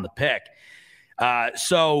tidbits around the pick.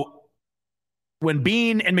 So when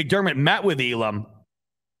Beane and McDermott met with Elam,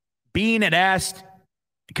 Beane had asked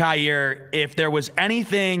Kaiir if there was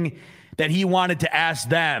anything that he wanted to ask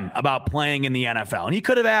them about playing in the NFL. And he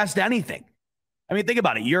could have asked anything. I mean, think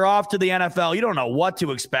about it. You're off to the NFL. You don't know what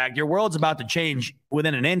to expect. Your world's about to change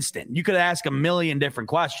within an instant. You could ask a million different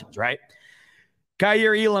questions, right?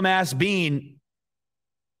 Kaiir Elam asked Beane,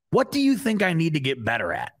 what do you think I need to get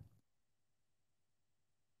better at?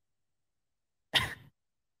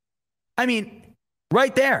 I mean,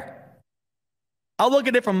 right there. I'll look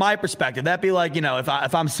at it from my perspective. That'd be like,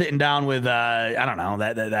 if I'm sitting down with, I don't know,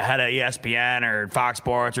 the head of ESPN or Fox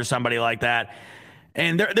Sports or somebody like that,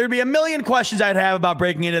 and there'd be a million questions I'd have about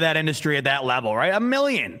breaking into that industry at that level, right? A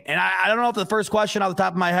million. And I don't know if the first question off the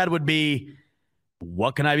top of my head would be,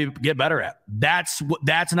 what can I get better at? That's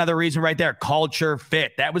another reason right there. Culture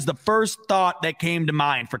fit. That was the first thought that came to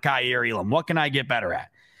mind for Kaiir Elam. What can I get better at?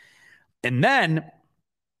 And then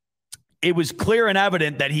it was clear and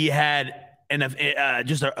evident that he had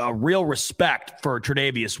just a real respect for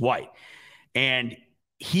Tre'Davious White. And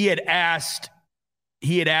he had asked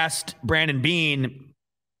Brandon Beane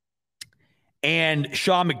and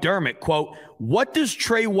Sean McDermott, quote, what does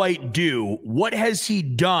Trey White do? What has he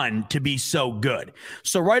done to be so good?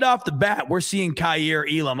 So right off the bat, we're seeing Kaiir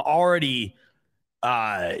Elam already,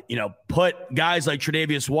 put guys like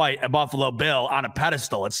Tre'Davious White at Buffalo Bill on a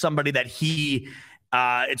pedestal. It's somebody that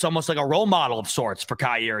it's almost like a role model of sorts for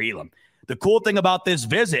Kaiir Elam. The cool thing about this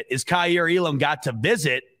visit is Kaiir Elam got to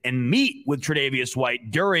visit and meet with Tre'Davious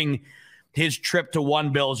White during his trip to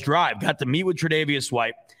One Bills Drive. Got to meet with Tre'Davious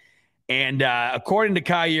White. And according to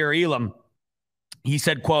Kaiir Elam, he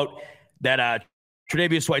said, quote, that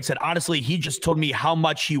Tre'Davious White said, honestly, he just told me how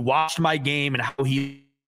much he watched my game and how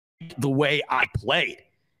the way I played.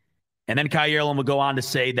 And then Kaiir Elam will go on to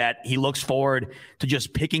say that he looks forward to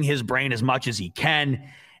just picking his brain as much as he can.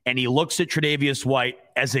 And he looks at Tre'Davious White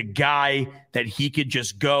as a guy that he could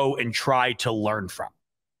just go and try to learn from.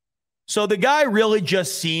 So the guy really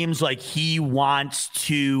just seems like he wants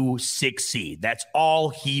to succeed. That's all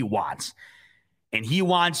he wants. And he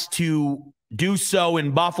wants to do so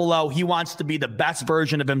in Buffalo. He wants to be the best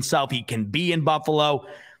version of himself he can be in Buffalo.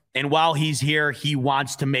 And while he's here, he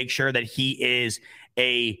wants to make sure that he is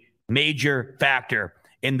a major factor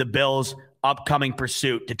in the Bills' upcoming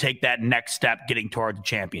pursuit to take that next step getting toward the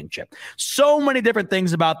championship. So many different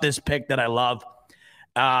things about this pick that I love.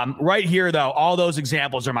 Right here, though, all those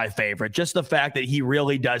examples are my favorite. Just the fact that he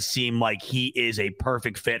really does seem like he is a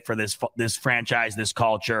perfect fit for this franchise, this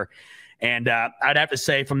culture. And I'd have to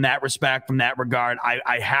say from that respect, from that regard,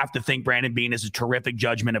 I have to think Brandon Beane is a terrific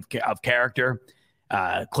judgment of character,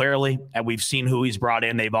 clearly. And we've seen who he's brought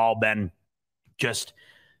in. They've all been just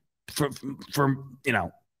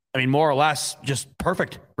more or less just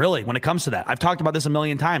perfect, really, when it comes to that. I've talked about this a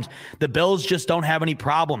million times. The Bills just don't have any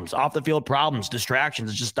problems, off-the-field problems,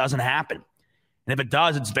 distractions. It just doesn't happen. And if it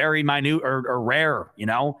does, it's very minute or rare,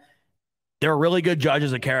 There are really good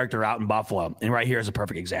judges of character out in Buffalo, and right here is a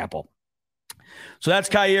perfect example. So that's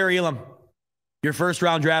Kaiir Elam, your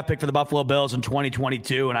first-round draft pick for the Buffalo Bills in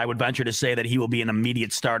 2022, and I would venture to say that he will be an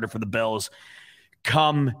immediate starter for the Bills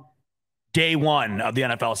come day one of the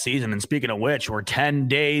NFL season. And speaking of which, we're 10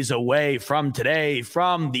 days away from today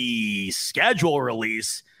from the schedule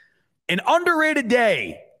release, an underrated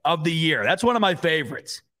day of the year. That's one of my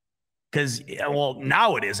favorites because,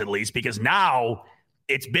 now it is at least because now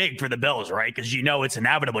it's big for the Bills, right? Because it's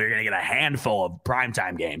inevitable. You're going to get a handful of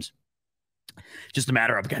primetime games. Just a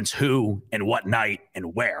matter of against who and what night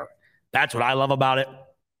and where. That's what I love about it.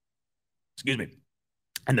 Excuse me.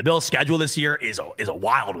 And the Bills' schedule this year is a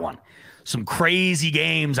wild one. Some crazy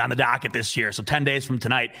games on the docket this year. So 10 days from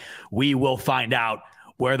tonight, we will find out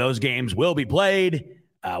where those games will be played,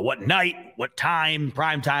 what night, what time,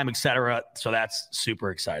 prime time, etc. So that's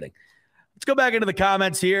super exciting. Let's go back into the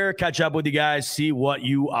comments here, catch up with you guys, see what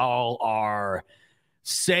you all are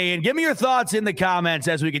saying. Give me your thoughts in the comments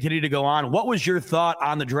as we continue to go on. What was your thought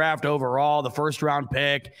on the draft overall, the first round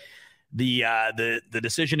pick? The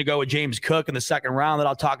decision to go with James Cook in the second round that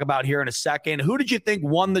I'll talk about here in a second. Who did you think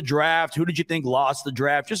won the draft? Who did you think lost the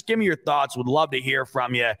draft? Just give me your thoughts. Would love to hear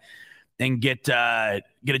from you and get a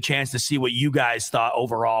chance to see what you guys thought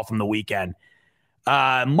overall from the weekend.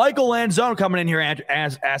 Michael Lanzone coming in here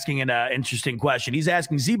asking an interesting question. He's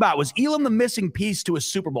asking, Z-Bot, was Elam the missing piece to a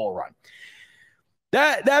Super Bowl run?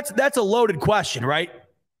 That's a loaded question, right?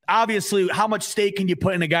 Obviously, how much stake can you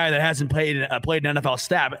put in a guy that hasn't played an NFL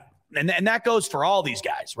stat? And that goes for all these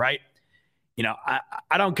guys, right?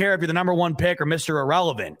 I don't care if you're the number one pick or Mr.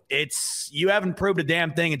 Irrelevant. You haven't proved a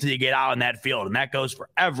damn thing until you get out in that field. And that goes for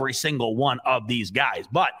every single one of these guys.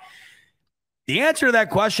 But the answer to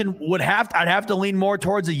that question I'd have to lean more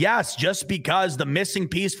towards a yes, just because the missing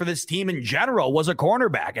piece for this team in general was a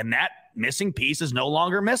cornerback. And that missing piece is no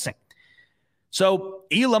longer missing. So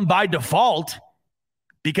Elam by default,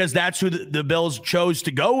 because that's who the Bills chose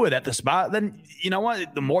to go with at the spot, then you know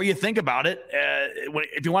what? The more you think about it,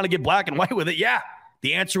 if you want to get black and white with it, yeah,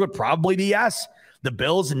 the answer would probably be yes. The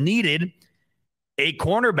Bills needed a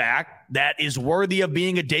cornerback that is worthy of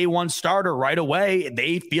being a day one starter right away.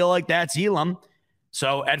 They feel like that's Elam.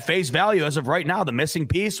 So at face value, as of right now, the missing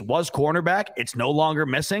piece was cornerback. It's no longer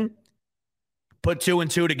missing. Put 2 and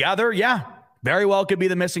 2 together. Yeah, very well could be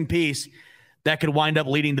the missing piece that could wind up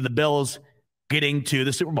leading to the Bills getting to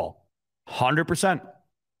the Super Bowl. 100%.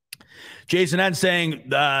 Jason N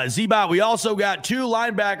saying, Z-Bot, we also got 2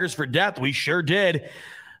 linebackers for depth. We sure did.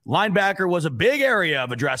 Linebacker was a big area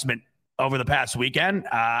of addressment over the past weekend.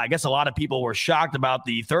 I guess a lot of people were shocked about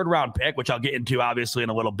the 3rd round pick, which I'll get into obviously in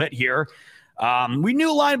a little bit here. We knew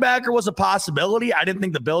linebacker was a possibility. I didn't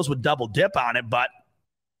think the Bills would double dip on it, but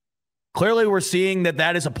clearly we're seeing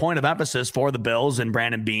that is a point of emphasis for the Bills and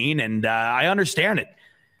Brandon Beane, and I understand it.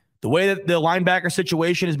 The way that the linebacker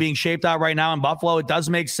situation is being shaped out right now in Buffalo, it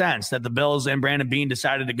does make sense that the Bills and Brandon Beane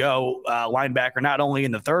decided to go linebacker not only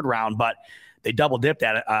in the 3rd round, but they double dipped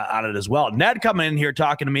on it as well. Ned coming in here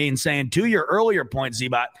talking to me and saying, to your earlier point,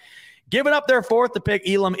 Z-Bot, giving up their 4th to pick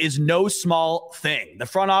Elam is no small thing. The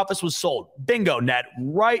front office was sold. Bingo, Ned.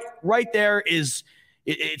 Right there is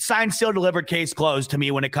it's signed, sealed, delivered, case closed to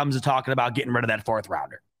me when it comes to talking about getting rid of that 4th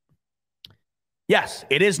rounder. Yes,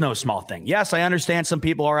 it is no small thing. Yes, I understand some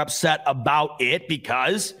people are upset about it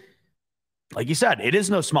because, like you said, it is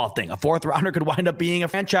no small thing. A 4th rounder could wind up being a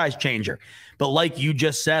franchise changer. But like you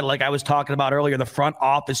just said, like I was talking about earlier, the front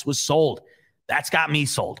office was sold. That's got me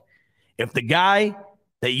sold. If the guy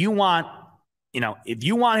that you want, if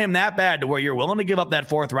you want him that bad to where you're willing to give up that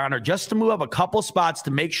 4th rounder just to move up a couple spots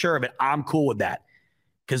to make sure of it, I'm cool with that.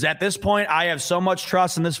 Because at this point, I have so much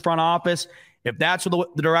trust in this front office. If that's the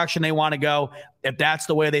direction they want to go, if that's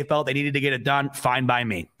the way they felt they needed to get it done, fine by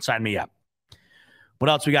me. Sign me up.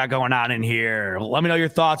 What else we got going on in here? Let me know your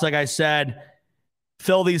thoughts. Like I said,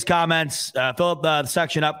 fill these comments, fill up the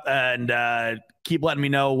section up, and keep letting me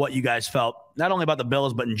know what you guys felt, not only about the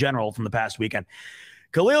Bills, but in general from the past weekend.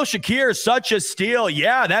 Khalil Shakir, such a steal.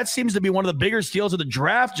 Yeah, that seems to be one of the bigger steals of the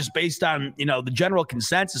draft, just based on, the general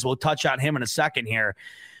consensus. We'll touch on him in a second here.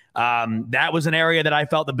 That was an area that I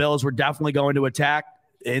felt the Bills were definitely going to attack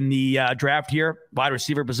in the draft here, wide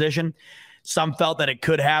receiver position. Some felt that it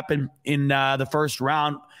could happen in the 1st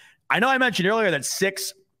round. I know I mentioned earlier that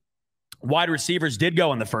 6 wide receivers did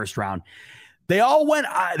go in the 1st round. They all went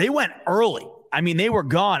early. I mean, they were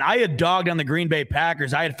gone. I had dogged on the Green Bay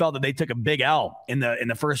Packers. I had felt that they took a big L in the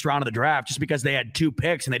 1st round of the draft just because they had 2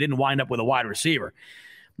 picks and they didn't wind up with a wide receiver.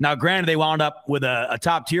 Now, granted, they wound up with a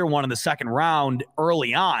top-tier one in the 2nd round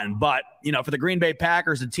early on, but, for the Green Bay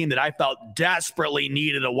Packers, a team that I felt desperately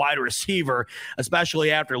needed a wide receiver, especially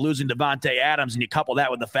after losing Devontae Adams, and you couple that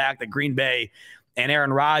with the fact that Green Bay and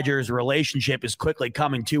Aaron Rodgers' relationship is quickly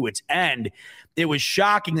coming to its end, it was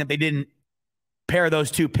shocking that they didn't pair those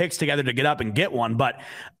 2 picks together to get up and get one. But,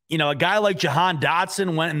 a guy like Jahan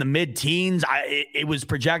Dotson went in the mid-teens. It was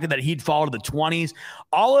projected that he'd fall to the 20s.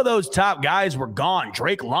 All of those top guys were gone.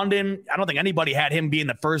 Drake London, I don't think anybody had him being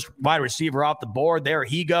the first wide receiver off the board. There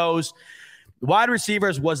he goes. Wide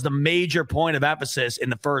receivers was the major point of emphasis in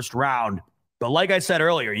the 1st round. But like I said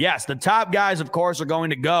earlier, yes, the top guys, of course, are going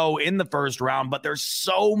to go in the 1st round, but there's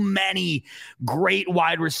so many great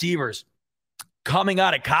wide receivers coming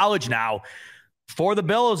out of college now. For the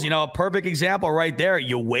Bills, a perfect example right there.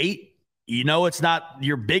 You wait. It's not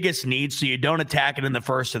your biggest need, so you don't attack it in the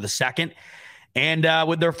 1st or the 2nd. And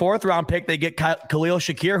with their 4th round pick, they get Khalil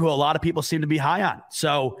Shakir, who a lot of people seem to be high on.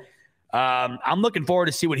 So I'm looking forward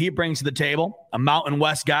to see what he brings to the table. A Mountain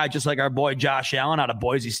West guy, just like our boy Josh Allen out of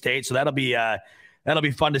Boise State. So that'll be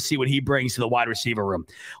fun to see what he brings to the wide receiver room.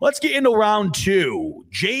 Let's get into round 2.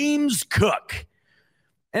 James Cook.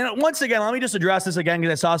 And once again, let me just address this again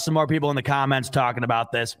because I saw some more people in the comments talking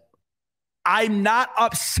about this. I'm not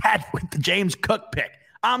upset with the James Cook pick.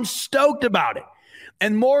 I'm stoked about it.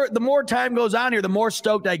 And the more time goes on here, the more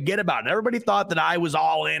stoked I get about it. Everybody thought that I was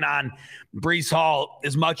all in on Breece Hall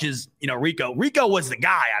as much as, Rico. Rico was the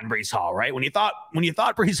guy on Breece Hall, right? When you thought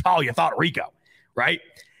Breece Hall, you thought Rico, right?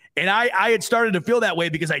 And I had started to feel that way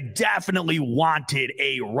because I definitely wanted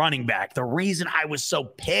a running back. The reason I was so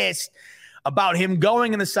pissed about him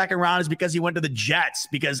going in the 2nd round is because he went to the Jets,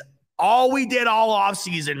 because all we did all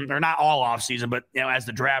offseason, or not all offseason, but as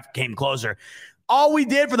the draft came closer, all we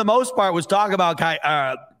did for the most part was talk about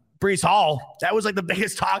Breece Hall. That was like the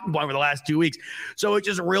biggest talking point for the last 2 weeks. So it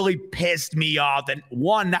just really pissed me off that,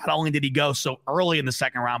 one, not only did he go so early in the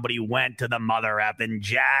 2nd round, but he went to the mother effing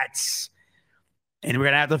Jets. And we're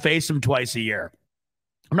going to have to face him twice a year.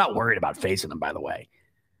 I'm not worried about facing him, by the way.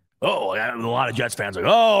 Oh, a lot of Jets fans are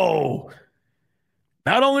like, oh,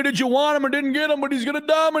 not only did you want him or didn't get him, but he's going to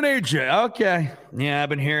dominate you. Okay. Yeah, I've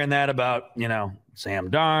been hearing that about, Sam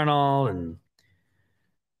Darnold and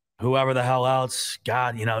whoever the hell else.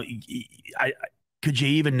 God, Could you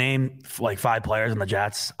even name like 5 players in the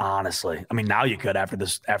Jets? Honestly, I mean, now you could after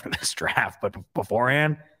this draft, but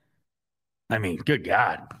beforehand, I mean, good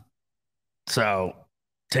God. So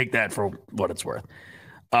take that for what it's worth.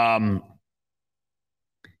 John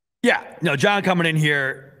coming in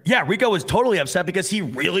here. Yeah, Rico was totally upset because he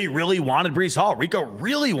really, really wanted Breece Hall. Rico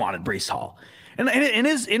really wanted Breece Hall, and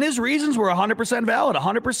his reasons were 100% valid,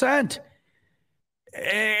 100%.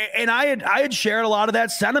 And I had shared a lot of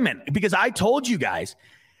that sentiment because I told you guys,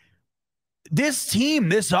 this team,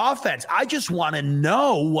 this offense, I just want to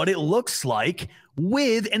know what it looks like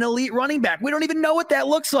with an elite running back. We don't even know what that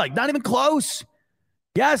looks like. Not even close.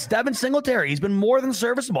 Yes, Devin Singletary. He's been more than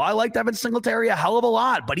serviceable. I like Devin Singletary a hell of a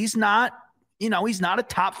lot, but he's not a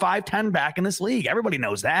top 5-10 back in this league. Everybody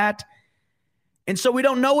knows that. And so we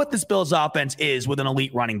don't know what this Bills offense is with an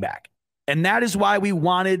elite running back. And that is why we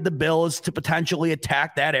wanted the Bills to potentially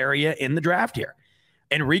attack that area in the draft here.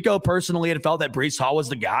 And Rico personally had felt that Breece Hall was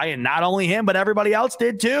the guy, and not only him, but everybody else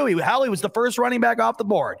did too. He was the first running back off the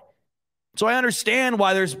board. So I understand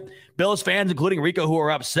why there's Bills fans, including Rico, who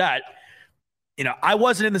are upset. I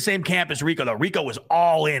wasn't in the same camp as Rico, though. Rico was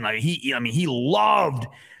all in. He loved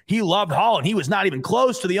Hall, and he was not even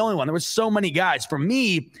close to the only one. There were so many guys. For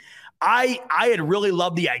me, I had really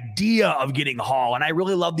loved the idea of getting Hall, and I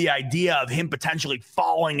really loved the idea of him potentially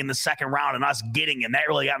falling in the second round and us getting him. That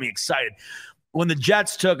really got me excited. When the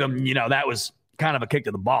Jets took him, that was kind of a kick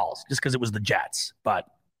to the balls just because it was the Jets. But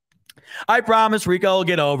I promise Rico will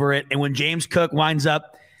get over it. And when James Cook winds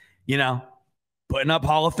up, putting up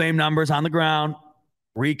Hall of Fame numbers on the ground,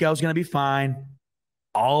 Rico's going to be fine.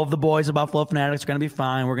 All of the boys of Buffalo Fanatics are going to be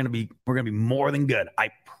fine. We're going to be more than good. I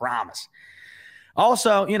promise.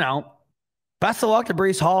 Also, best of luck to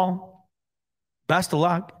Breece Hall. Best of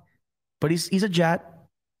luck. But he's a Jet.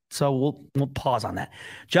 So we'll pause on that.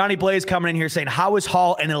 Johnny Blaze coming in here saying, how is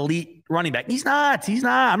Hall an elite running back? He's not.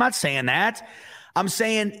 I'm not saying that. I'm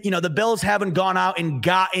saying, the Bills haven't gone out and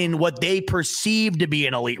gotten what they perceive to be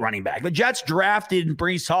an elite running back. The Jets drafted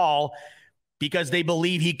Breece Hall because they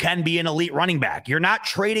believe he can be an elite running back. You're not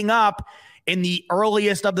trading up in the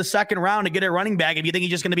earliest of the second round to get a running back if you think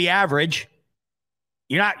he's just going to be average.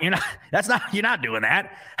 You're not doing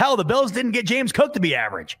that. Hell, the Bills didn't get James Cook to be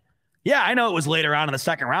average. Yeah, I know it was later on in the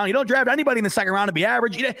second round. You don't draft anybody in the second round to be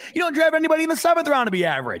average. You don't draft anybody in the 7th round to be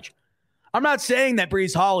average. I'm not saying that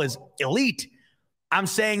Breece Hall is elite. I'm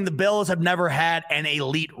saying the Bills have never had an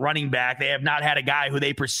elite running back. They have not had a guy who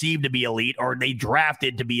they perceive to be elite or they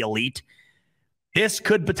drafted to be elite. This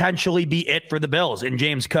could potentially be it for the Bills in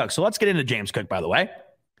James Cook. So let's get into James Cook, by the way.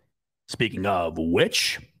 Speaking of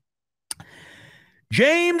which,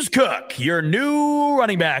 James Cook, your new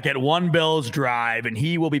running back at One Bills Drive, and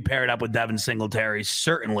he will be paired up with Devin Singletary,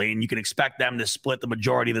 certainly, and you can expect them to split the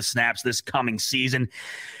majority of the snaps this coming season.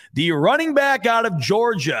 The running back out of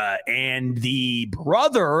Georgia and the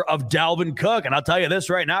brother of Dalvin Cook, and I'll tell you this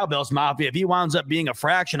right now, Bills Mafia, if he winds up being a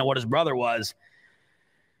fraction of what his brother was,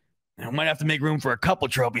 I might have to make room for a couple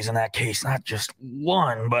trophies in that case, not just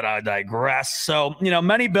one, but I digress. So,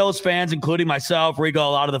 many Bills fans, including myself, Rico, a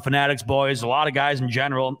lot of the Fanatics boys, a lot of guys in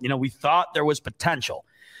general, we thought there was potential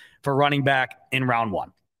for running back in round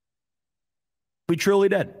 1. We truly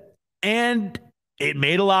did. And it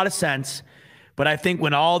made a lot of sense. But I think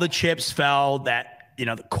when all the chips fell, that,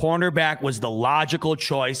 the cornerback was the logical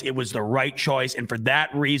choice. It was the right choice. And for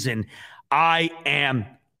that reason, I am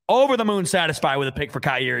over the moon satisfied with a pick for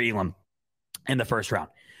Kaiir Elam in the first round.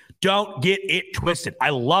 Don't get it twisted. I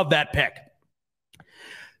love that pick.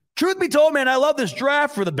 Truth be told, man, I love this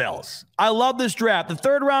draft for the Bills. I love this draft. The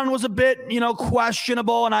third round was a bit,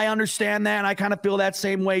 questionable, and I understand that, and I kind of feel that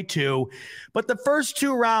same way too. But the first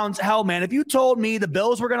 2 rounds, hell, man, if you told me the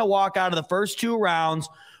Bills were going to walk out of the first 2 rounds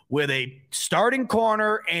with a starting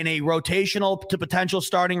corner and a rotational to potential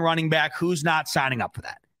starting running back, who's not signing up for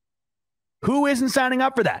that? Who isn't signing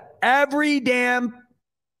up for that? Every damn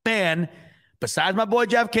fan, besides my boy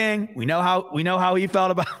Jeff King. We know how he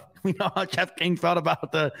felt about. We know how Jeff King felt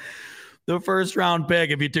about the first round pick.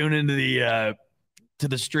 If you tune into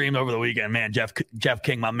the stream over the weekend, man, Jeff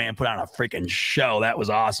King, my man, put on a freaking show. That was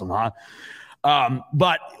awesome, huh?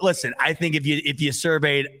 But listen, I think if you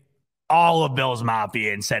surveyed all of Bills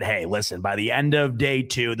Mafia and said, hey, listen, by the end of day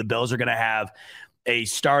 2, the Bills are going to have a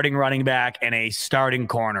starting running back and a starting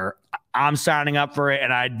corner, I'm signing up for it,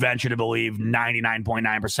 and I'd venture to believe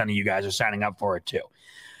 99.9% of you guys are signing up for it too.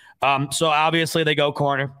 So obviously they go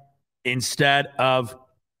corner instead of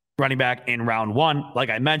running back in round 1. Like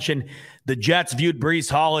I mentioned, the Jets viewed Breece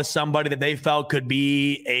Hall as somebody that they felt could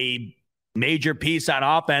be a major piece on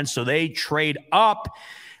offense, so they trade up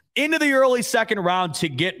into the early second round to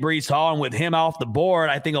get Breece Hall, and with him off the board,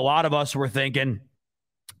 I think a lot of us were thinking,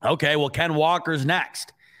 Okay, well, Ken Walker's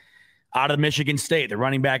next out of Michigan State, the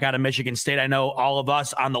running back out of Michigan State. I know all of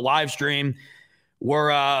us on the live stream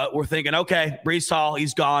we're thinking, okay, Breece Hall,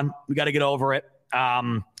 he's gone. We got to get over it.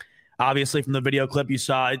 Obviously, from the video clip you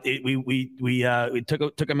saw, we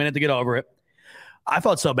took a minute to get over it. I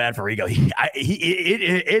felt so bad for Rico.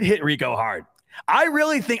 It hit Rico hard. I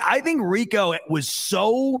think Rico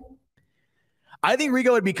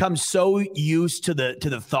had become so used to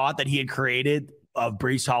the thought that he had created of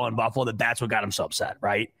Breece Hall in Buffalo that's what got him so upset,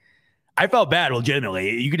 right? I felt bad,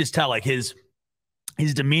 legitimately. You could just tell like his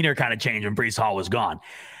demeanor kind of changed when Breece Hall was gone.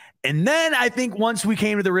 And then I think once we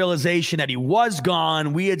came to the realization that he was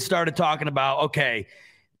gone, we had started talking about, okay,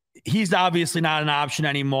 he's obviously not an option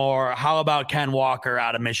anymore. How about Ken Walker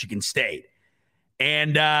out of Michigan State?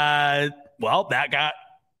 And, well, that got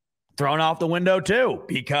thrown off the window too,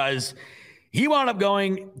 because he wound up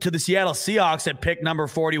going to the Seattle Seahawks at pick number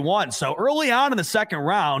 41. So early on in the second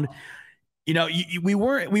round, you know, we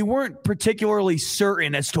weren't particularly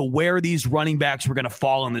certain as to where these running backs were going to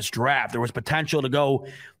fall in this draft. There was potential to go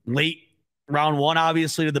late round one,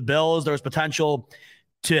 obviously, to the Bills. There was potential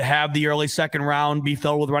to have the early second round be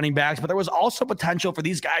filled with running backs, but there was also potential for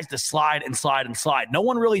these guys to slide and slide and slide. No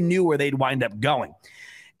one really knew where they'd wind up going.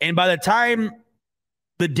 And by the time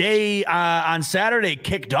the day on Saturday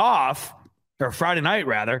kicked off, or Friday night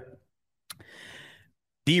rather,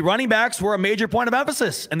 the running backs were a major point of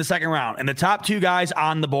emphasis in the second round, and the top two guys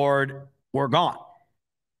on the board were gone.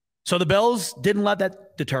 So the Bills didn't let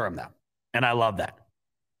that deter them, though, and I love that.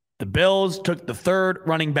 The Bills took the third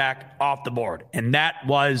running back off the board, and that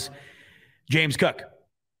was James Cook.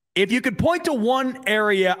 If you could point to one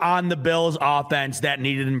area on the Bills offense that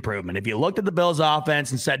needed improvement, if you looked at the Bills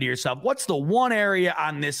offense and said to yourself, what's the one area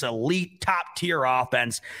on this elite top-tier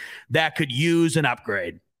offense that could use an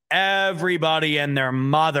upgrade? Everybody and their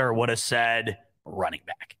mother would have said running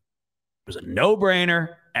back. It was a no-brainer.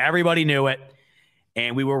 Everybody knew it.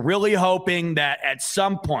 And we were really hoping that at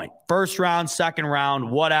some point, first round, second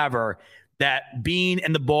round, whatever, that Bean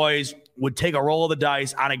and the boys would take a roll of the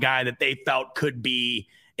dice on a guy that they felt could be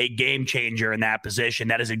a game changer in that position.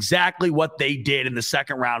 That is exactly what they did in the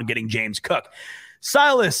second round, getting James Cook.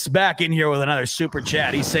 Silas back in here with another super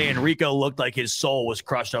chat. He's saying Rico looked like his soul was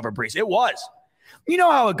crushed over Breece. It was. You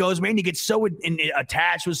know how it goes, man. You get so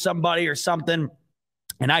attached with somebody or something,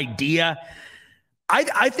 an idea.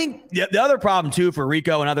 I think the other problem, too, for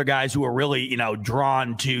Rico and other guys who are really,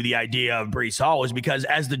 drawn to the idea of Breece Hall was because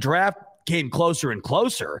as the draft came closer and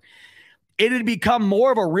closer, it had become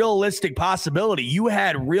more of a realistic possibility. You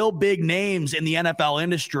had real big names in the NFL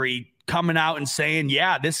industry coming out and saying,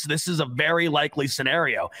 yeah, this is a very likely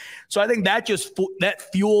scenario. So I think that that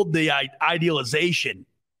fueled the idealization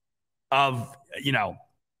of,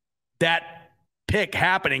 that pick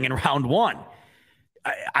happening in round one.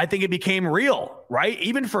 I think it became real, right?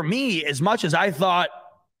 Even for me, as much as I thought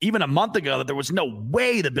even a month ago that there was no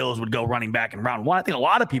way the Bills would go running back in round one, I think a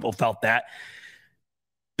lot of people felt that.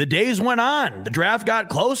 The days went on, the draft got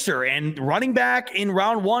closer, and running back in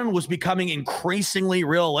round one was becoming increasingly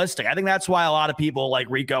realistic. I think that's why a lot of people like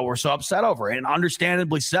Rico were so upset over it, and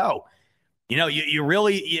understandably so. You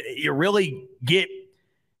really get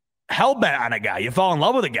hell-bent on a guy. You fall in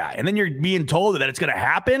love with a guy, and then you're being told that it's going to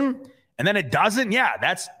happen, and then it doesn't. Yeah,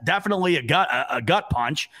 that's definitely a gut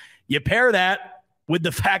punch. You pair that with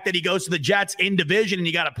the fact that he goes to the Jets in division and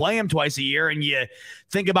you got to play him twice a year, and you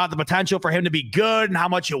think about the potential for him to be good and how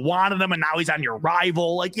much you wanted him, and now he's on your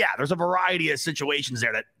rival. Like, yeah, there's a variety of situations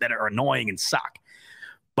there that are annoying and suck.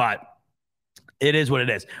 But it is what it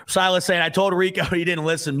is. Silas saying, I told Rico he didn't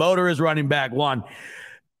listen. Motor is running back one.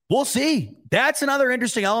 We'll see. That's another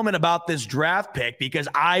interesting element about this draft pick, because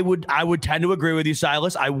I would tend to agree with you,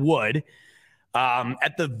 Silas. I would.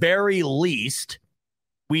 At the very least,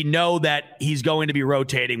 we know that he's going to be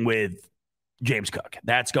rotating with James Cook.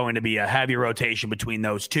 That's going to be a heavy rotation between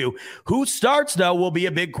those two. Who starts, though, will be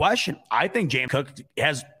a big question. I think James Cook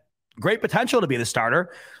has great potential to be the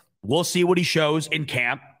starter. We'll see what he shows in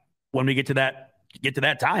camp when we get to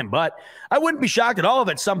that time. But I wouldn't be shocked at all if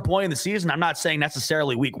at some point in the season, I'm not saying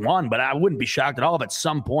necessarily week one, but I wouldn't be shocked at all if at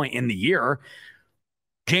some point in the year,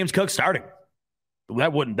 James Cook starting.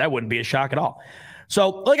 That wouldn't be a shock at all. So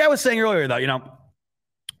like I was saying earlier, though,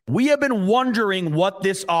 we have been wondering what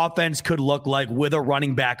this offense could look like with a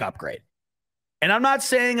running back upgrade. And I'm not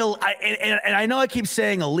saying, and I know I keep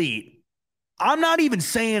saying elite. I'm not even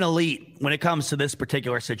saying elite when it comes to this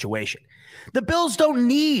particular situation. The Bills don't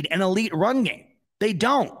need an elite run game. They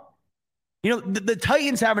don't. The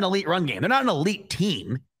Titans have an elite run game. They're not an elite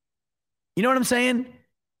team. You know what I'm saying?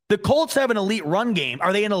 The Colts have an elite run game.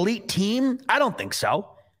 Are they an elite team? I don't think so.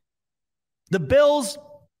 The Bills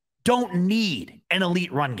don't need an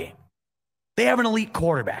elite run game. They have an elite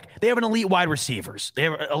quarterback. They have an elite wide receivers. They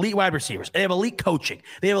have elite wide receivers. They have elite coaching.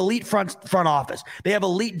 They have elite front office. They have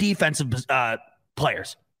elite defensive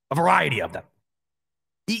players, a variety of them.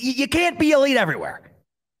 You can't be elite everywhere.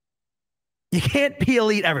 You can't be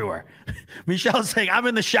elite everywhere. Michelle's saying, I'm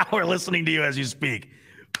in the shower listening to you as you speak.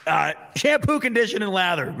 Shampoo, condition, and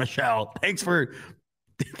lather, Michelle. Thanks for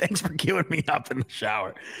queuing me up in the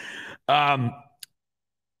shower. Not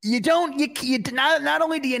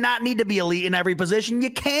only do you not need to be elite in every position,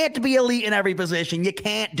 you can't be elite in every position. You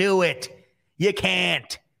can't do it. You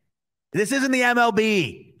can't. This isn't the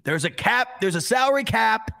MLB. There's a cap, there's a salary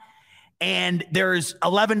cap, and there's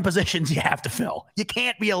 11 positions you have to fill. You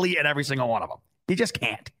can't be elite at every single one of them. You just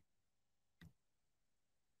can't.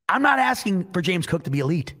 I'm not asking for James Cook to be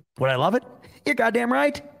elite. Would I love it? You're goddamn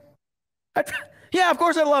right. Yeah, of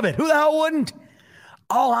course I love it. Who the hell wouldn't?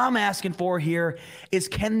 All I'm asking for here is,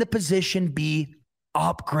 can the position be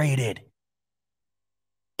upgraded?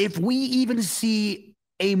 If we even see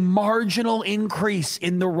a marginal increase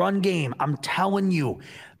in the run game, I'm telling you,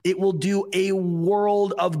 it will do a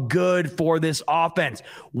world of good for this offense.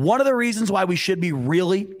 One of the reasons why we should be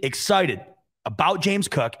really excited about James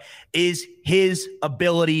Cook is his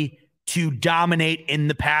ability to dominate in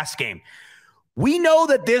the pass game. We know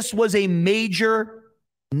that this was a major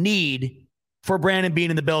need for Brandon Beane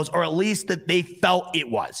and the Bills, or at least that they felt it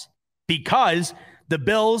was, because the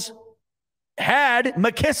Bills had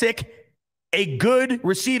McKissick, a good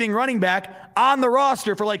receiving running back, on the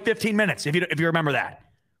roster for like 15 minutes, if you remember that,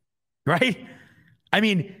 right? I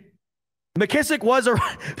mean, McKissick,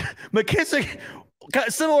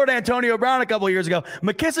 similar to Antonio Brown a couple of years ago,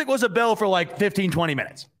 McKissick was a Bill for like 15, 20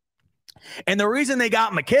 minutes. And the reason they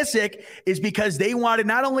got McKissick is because they wanted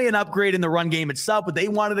not only an upgrade in the run game itself, but they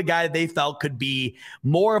wanted a guy that they felt could be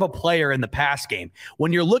more of a player in the pass game.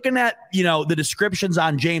 When you're looking at, the descriptions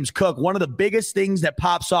on James Cook, one of the biggest things that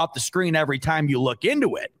pops off the screen every time you look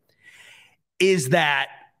into it is that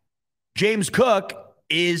James Cook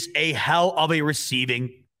is a hell of a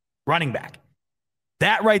receiving running back.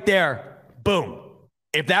 That right there, boom.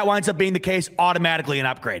 If that winds up being the case, automatically an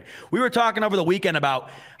upgrade. We were talking over the weekend about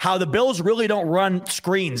how the Bills really don't run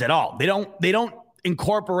screens at all. They don't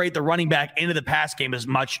incorporate the running back into the pass game as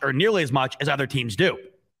much or nearly as much as other teams do.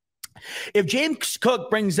 If James Cook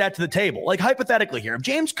brings that to the table, like hypothetically here, if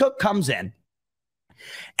James Cook comes in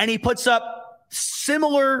and he puts up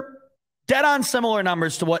dead on similar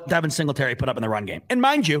numbers to what Devin Singletary put up in the run game. And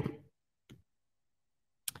mind you,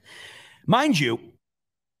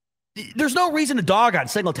 there's no reason to dog on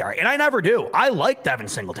Singletary, and I never do. I like Devin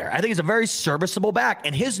Singletary. I think he's a very serviceable back,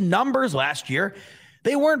 and his numbers last year,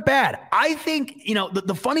 they weren't bad. I think,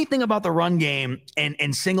 the funny thing about the run game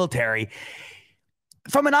and Singletary,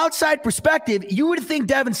 from an outside perspective, you would think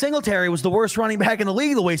Devin Singletary was the worst running back in the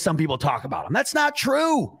league the way some people talk about him. That's not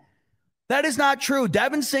true. That is not true.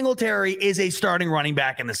 Devin Singletary is a starting running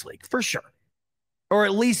back in this league, for sure, or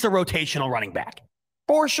at least a rotational running back.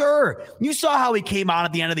 For sure. You saw how he came on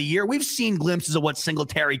at the end of the year. We've seen glimpses of what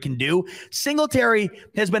Singletary can do. Singletary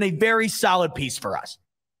has been a very solid piece for us.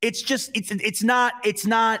 It's just, it's not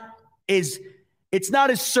as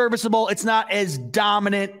serviceable. It's not as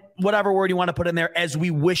dominant, whatever word you want to put in there, as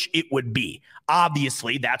we wish it would be.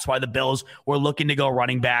 Obviously, that's why the Bills were looking to go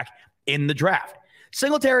running back in the draft.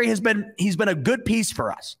 Singletary he's been a good piece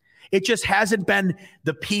for us. It just hasn't been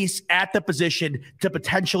the piece at the position to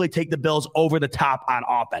potentially take the Bills over the top on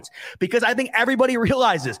offense. Because I think everybody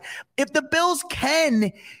realizes if the Bills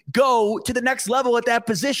can go to the next level at that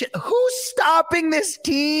position, who's stopping this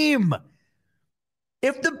team?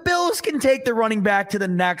 If the Bills can take the running back to the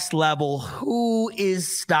next level, who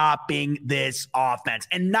is stopping this offense?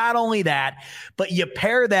 And not only that, but you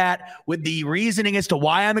pair that with the reasoning as to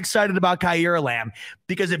why I'm excited about Kaiir Elam.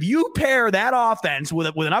 Because if you pair that offense with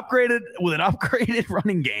an upgraded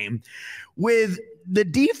running game, with the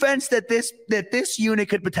defense that this unit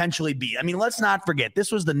could potentially be. I mean, let's not forget,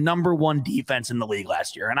 this was the number one defense in the league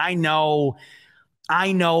last year. And I know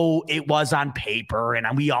it was on paper,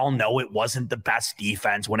 and we all know it wasn't the best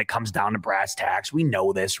defense when it comes down to brass tacks. We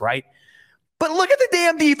know this, right? But look at the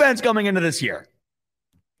damn defense coming into this year.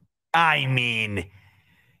 I mean,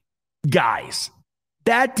 guys,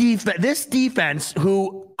 this defense,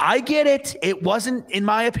 who I get it wasn't, in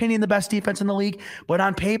my opinion, the best defense in the league, but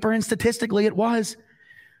on paper and statistically it was.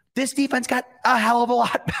 This defense got a hell of a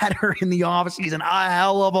lot better in the offseason, a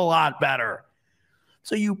hell of a lot better.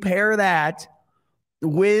 So you pair that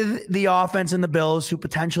with the offense and the Bills, who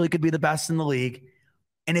potentially could be the best in the league.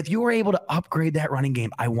 And if you were able to upgrade that running game,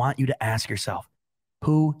 I want you to ask yourself,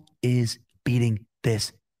 who is beating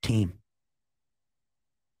this team?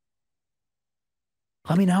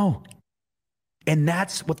 Let me know. And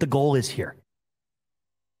that's what the goal is here.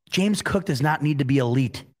 James Cook does not need to be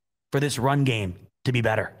elite for this run game to be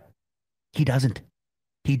better. He doesn't.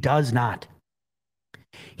 He does not.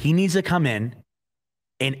 He needs to come in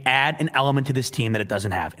and add an element to this team that it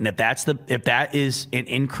doesn't have. And if that is an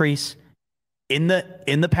increase in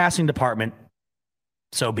the passing department,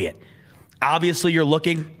 so be it. Obviously, you're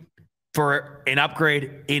looking for an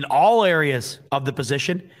upgrade in all areas of the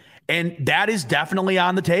position, and that is definitely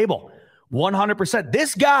on the table. 100%.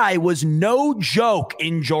 This guy was no joke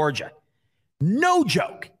in Georgia. No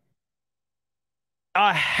joke.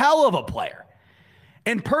 A hell of a player.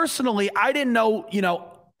 And personally, I didn't know,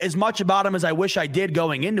 as much about him as I wish I did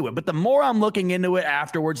going into it. But the more I'm looking into it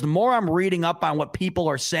afterwards, the more I'm reading up on what people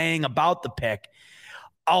are saying about the pick.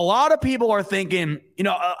 A lot of people are thinking,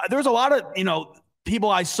 there's a lot of, people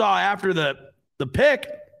I saw after the pick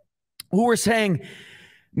who were saying,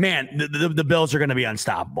 man, the Bills are going to be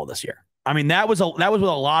unstoppable this year. I mean, that was what a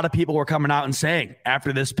lot of people were coming out and saying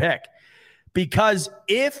after this pick. Because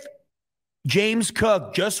if James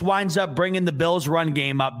Cook just winds up bringing the Bills' run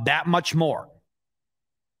game up that much more,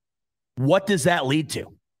 what does that lead to?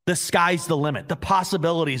 The sky's the limit. The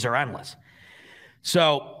possibilities are endless.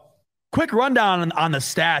 So, quick rundown on the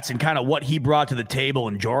stats and kind of what he brought to the table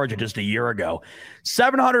in Georgia just a year ago.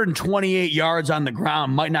 728 yards on the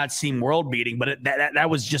ground might not seem world-beating, but that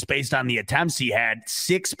was just based on the attempts he had.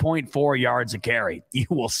 6.4 yards a carry. You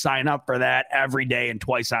will sign up for that every day and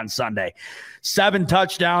twice on Sunday. 7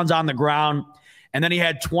 touchdowns on the ground, and then he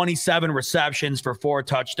had 27 receptions for 4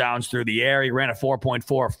 touchdowns through the air. He ran a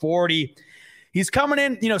 4.440. He's coming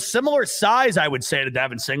in, similar size, I would say, to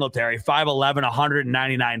Devin Singletary, 5'11",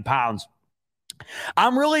 199 pounds.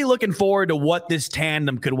 I'm really looking forward to what this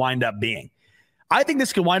tandem could wind up being. I think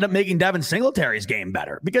this could wind up making Devin Singletary's game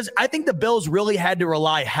better because I think the Bills really had to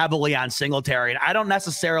rely heavily on Singletary, and I don't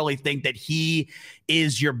necessarily think that he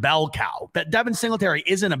is your bell cow. But Devin Singletary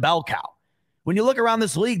isn't a bell cow. When you look around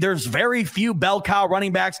this league, there's very few bell cow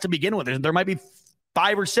running backs to begin with. There might be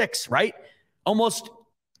 5 or 6, right? Almost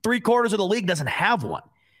 3/4 of the league doesn't have one.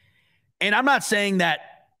 And I'm not saying that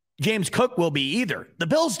James Cook will be either. The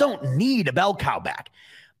Bills don't need a bell cow back.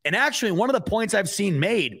 And actually, one of the points I've seen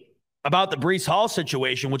made about the Breece Hall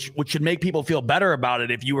situation, which should make people feel better about it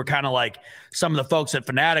if you were kind of like some of the folks at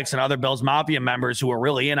Fanatics and other Bills Mafia members who are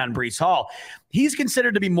really in on Breece Hall, he's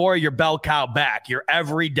considered to be more your bell cow back, your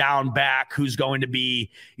every down back who's going to be,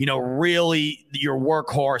 really your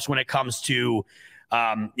workhorse when it comes to,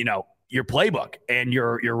 your playbook and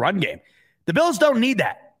your run game. The Bills don't need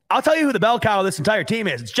that. I'll tell you who the bell cow of this entire team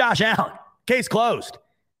is. It's Josh Allen. Case closed.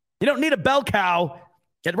 You don't need a bell cow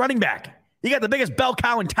at running back. You got the biggest bell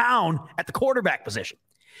cow in town at the quarterback position.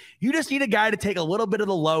 You just need a guy to take a little bit of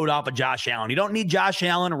the load off of Josh Allen. You don't need Josh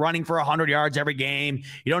Allen running for 100 yards every game.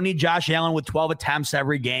 You don't need Josh Allen with 12 attempts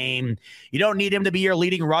every game. You don't need him to be your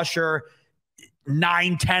leading rusher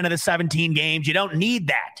 9, 10 of the 17 games. You don't need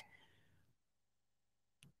that.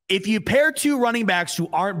 If you pair 2 running backs who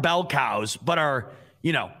aren't bell cows, but are,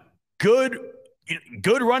 good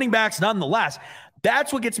running backs nonetheless,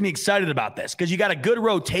 that's what gets me excited about this because you got a good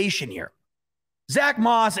rotation here. Zach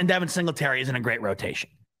Moss and Devin Singletary isn't a great rotation.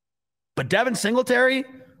 But Devin Singletary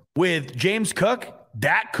with James Cook,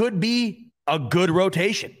 that could be a good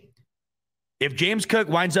rotation. If James Cook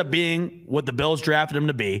winds up being what the Bills drafted him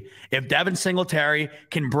to be, if Devin Singletary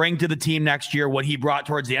can bring to the team next year what he brought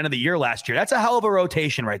towards the end of the year last year, that's a hell of a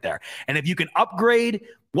rotation right there. And if you can upgrade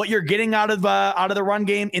what you're getting out of the run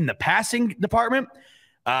game in the passing department,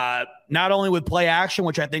 not only with play action,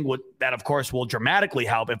 which I think that of course will dramatically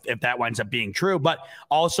help if that winds up being true, but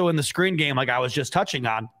also in the screen game, like I was just touching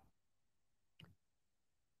on,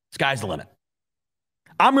 sky's the limit.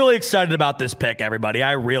 I'm really excited about this pick, everybody.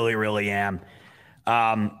 I really, really am.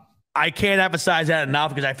 I can't emphasize that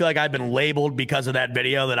enough because I feel like I've been labeled because of that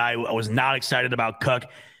video that I was not excited about Cook.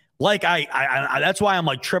 Like that's why I'm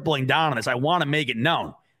like tripling down on this. I want to make it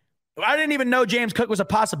known. I didn't even know James Cook was a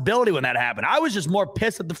possibility when that happened. I was just more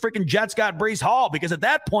pissed that the freaking Jets got Breece Hall because at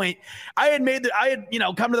that point I had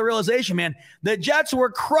come to the realization, man, the Jets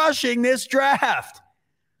were crushing this draft.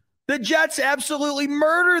 The Jets absolutely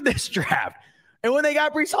murdered this draft. And when they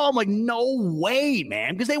got Breece Hall, I'm like, no way,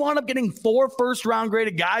 man, because they wound up getting 4 first-round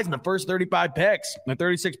graded guys in the first 35 picks, the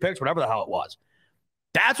 36 picks, whatever the hell it was.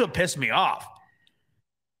 That's what pissed me off.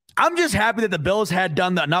 I'm just happy that the Bills had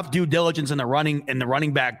done enough due diligence in the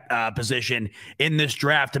running back position in this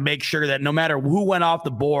draft to make sure that no matter who went off the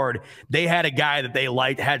board, they had a guy that they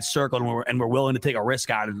liked, had circled, and were willing to take a risk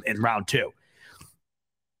on in round 2.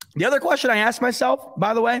 The other question I asked myself,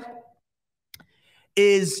 by the way,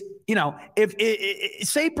 is, if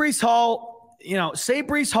say Breece Hall say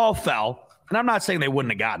Breece Hall fell, and I'm not saying they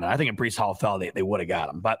wouldn't have gotten it. I think if Breece Hall fell, they would have got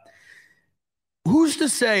him. But who's to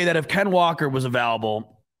say that if Ken Walker was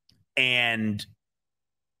available and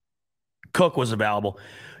Cook was available,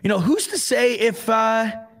 who's to say if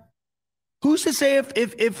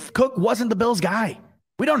Cook wasn't the Bills guy?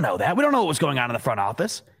 We don't know that. We don't know what was going on in the front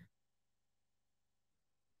office.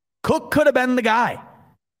 Cook could have been the guy.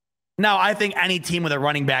 Now, I think any team with a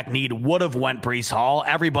running back need would have went Breece Hall.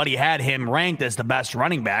 Everybody had him ranked as the best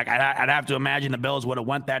running back. I'd have to imagine the Bills would have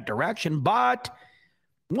went that direction, but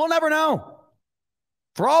we'll never know.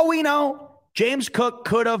 For all we know, James Cook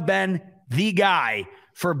could have been the guy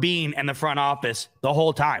for being in the front office the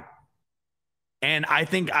whole time. And I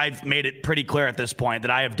think I've made it pretty clear at this point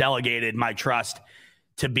that I have delegated my trust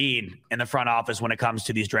to being in the front office when it comes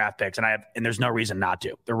to these draft picks. And there's no reason not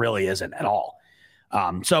to. There really isn't at all.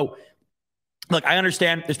 So look, I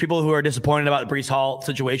understand there's people who are disappointed about the Breece Hall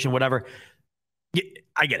situation, whatever.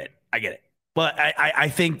 I get it. But I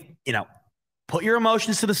think, put your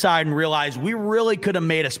emotions to the side and realize we really could have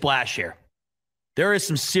made a splash here. There is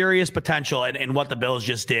some serious potential in what the Bills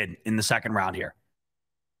just did in the second round here.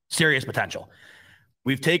 Serious potential.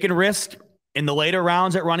 We've taken risk in the later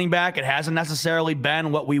rounds at running back. It hasn't necessarily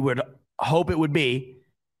been what we would hope it would be.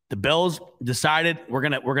 The Bills decided we're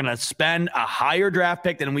gonna spend a higher draft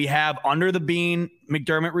pick than we have under the Beane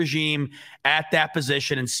McDermott regime at that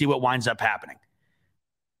position and see what winds up happening.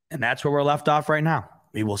 And that's where we're left off right now.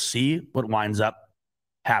 We will see what winds up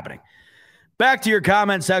happening. Back to your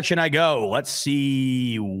comment section I go. Let's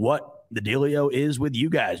see what the dealio is with you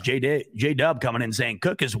guys. J-Dub coming in saying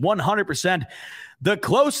Cook is 100% the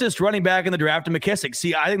closest running back in the draft to McKissick.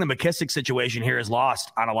 See, I think the McKissick situation here is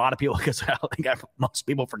lost on a lot of people because I think most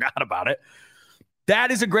people forgot about it.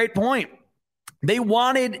 That is a great point. They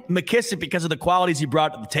wanted McKissick because of the qualities he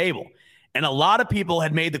brought to the table. And a lot of people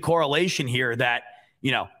had made the correlation here that,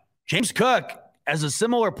 James Cook has a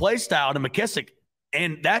similar play style to McKissick.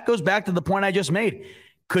 And that goes back to the point I just made.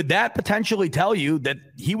 Could that potentially tell you that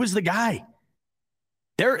he was the guy?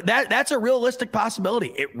 That's a realistic possibility.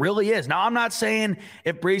 It really is. Now, I'm not saying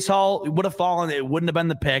if Breece Hall would have fallen, it wouldn't have been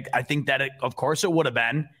the pick. I think that, of course, it would have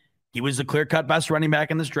been. He was the clear-cut best running back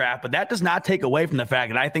in this draft. But that does not take away from the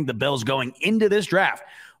fact that I think the Bills going into this draft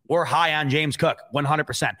were high on James Cook,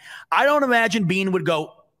 100%. I don't imagine Beane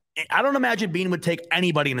would take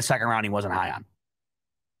anybody in the second round he wasn't high on.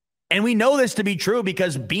 And we know this to be true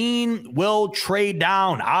because Beane will trade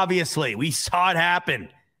down. Obviously, we saw it happen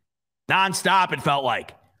nonstop. It felt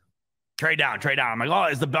like trade down. I'm like,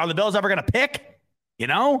 are the Bills ever going to pick?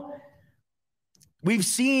 We've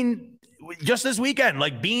seen just this weekend,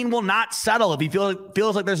 like Beane will not settle if he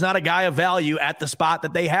feels like there's not a guy of value at the spot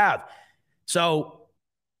that they have. So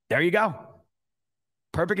there you go.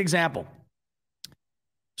 Perfect example.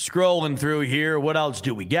 Scrolling through here. What else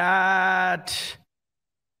do we got?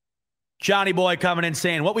 Johnny Boy coming in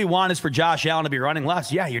saying, what we want is for Josh Allen to be running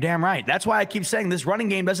less. Yeah, you're damn right. That's why I keep saying this running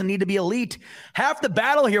game doesn't need to be elite. Half the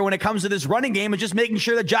battle here when it comes to this running game is just making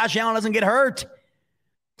sure that Josh Allen doesn't get hurt.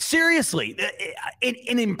 Seriously,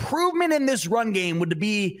 an improvement in this run game would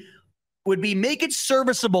be make it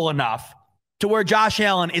serviceable enough to where Josh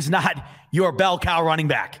Allen is not your bell cow running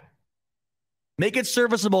back. Make it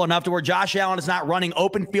serviceable enough to where Josh Allen is not running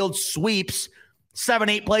open field sweeps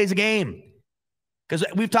 7-8 plays a game. Because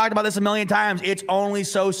we've talked about this a million times. It's only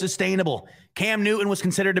so sustainable. Cam Newton was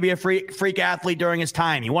considered to be a freak athlete during his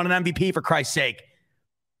time. He won an MVP for Christ's sake.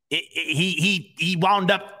 He wound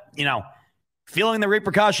up, feeling the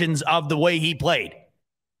repercussions of the way he played.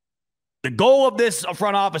 The goal of this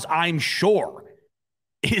front office, I'm sure,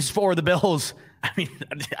 is for the Bills. I mean,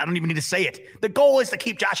 I don't even need to say it. The goal is to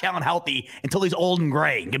keep Josh Allen healthy until he's old and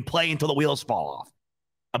gray and can play until the wheels fall off.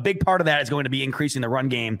 A big part of that is going to be increasing the run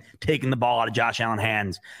game, taking the ball out of Josh Allen's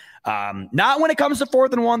hands. Not when it comes to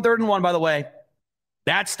 4th and 1, 3rd and 1, by the way.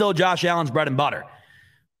 That's still Josh Allen's bread and butter.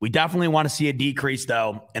 We definitely want to see a decrease,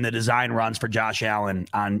 though, in the design runs for Josh Allen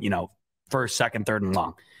on, 1st, 2nd, 3rd, and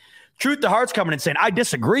long. Truth to Heart's coming and saying, I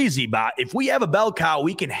disagree, Z-Bot. If we have a bell cow,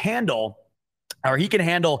 he can handle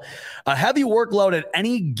a heavy workload at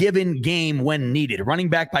any given game when needed. Running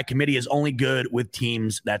back by committee is only good with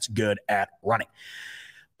teams that's good at running.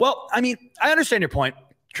 Well, I mean, I understand your point.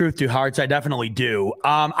 Truth to Hearts, I definitely do.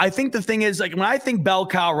 I think the thing is, like, when I think bell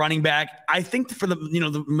cow running back, I think for the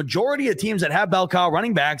majority of teams that have bell cow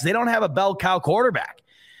running backs, they don't have a bell cow quarterback.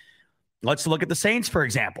 Let's look at the Saints, for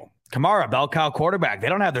example. Kamara, bell cow quarterback. They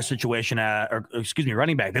don't have their situation,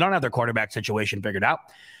 running back. They don't have their quarterback situation figured out.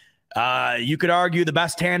 You could argue the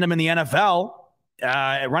best tandem in the NFL,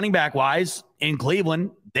 running back wise, in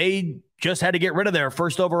Cleveland, they just had to get rid of their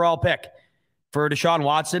first overall pick. for Deshaun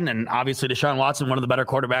Watson, and obviously Deshaun Watson, one of the better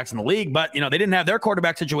quarterbacks in the league, but, they didn't have their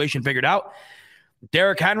quarterback situation figured out.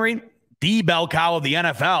 Derrick Henry, the bell cow of the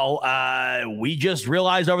NFL. We just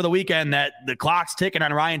realized over the weekend that the clock's ticking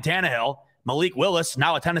on Ryan Tannehill. Malik Willis,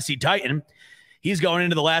 now a Tennessee Titan. He's going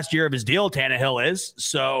into the last year of his deal, Tannehill is.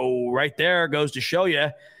 So right there goes to show you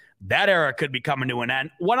that era could be coming to an end.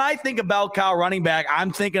 When I think of bell cow running back,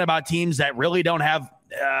 I'm thinking about teams that really don't have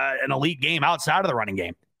an elite game outside of the running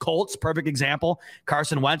game. Colts, perfect example.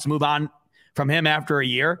 Carson Wentz, move on from him after a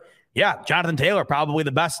year. Yeah, Jonathan Taylor, probably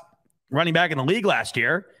the best running back in the league last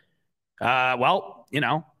year.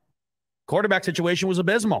 Quarterback situation was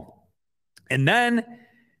abysmal. And then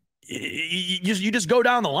you just go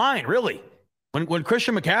down the line, really. When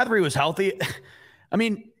Christian McCaffrey was healthy, I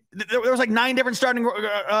mean, there was like 9 different starting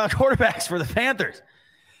quarterbacks for the Panthers.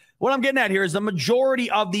 What I'm getting at here is the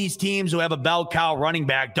majority of these teams who have a bell cow running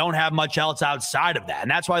back don't have much else outside of that.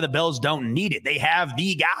 And that's why the Bills don't need it. They have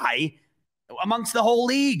the guy amongst the whole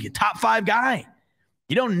league, top 5 guy.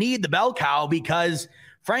 You don't need the bell cow because,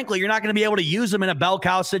 frankly, you're not going to be able to use them in a bell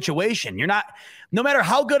cow situation. No matter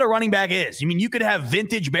how good a running back is. I mean, you could have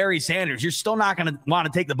vintage Barry Sanders. You're still not going to want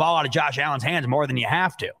to take the ball out of Josh Allen's hands more than you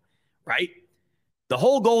have to, right? The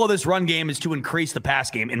whole goal of this run game is to increase the pass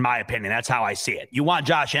game, in my opinion. That's how I see it. You want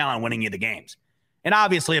Josh Allen winning you the games. And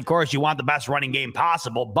obviously, of course, you want the best running game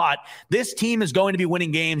possible, but this team is going to be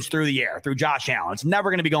winning games through the air, through Josh Allen. It's never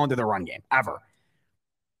going to be going through the run game, ever.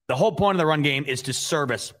 The whole point of the run game is to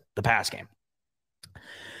service the pass game.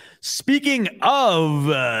 Speaking of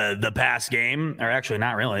the pass game, or actually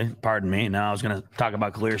not really, pardon me. No, I was going to talk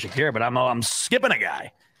about Khalil Shakir, but I'm skipping a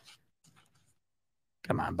guy.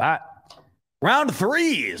 Come on, bot. Round 3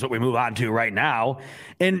 is what we move on to right now.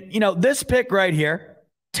 And, this pick right here,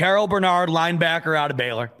 Terrell Bernard, linebacker out of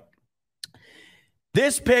Baylor.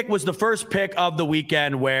 This pick was the first pick of the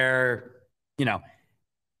weekend where,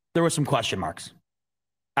 there were some question marks.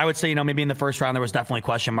 I would say, maybe in the first round, there was definitely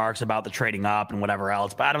question marks about the trading up and whatever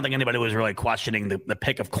else. But I don't think anybody was really questioning the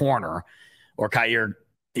pick of corner or Kaiir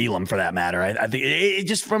Elam for that matter. I think it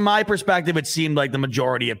just from my perspective, it seemed like the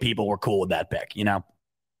majority of people were cool with that pick,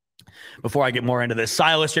 Before I get more into this,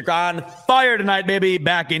 Silas, you're on fire tonight, baby.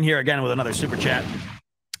 Back in here again with another super chat.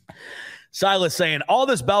 Silas saying, all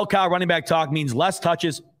this bell cow running back talk means less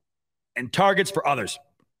touches and targets for others.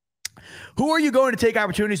 Who are you going to take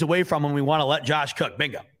opportunities away from when we want to let Josh cook?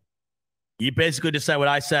 Bingo. You basically just said what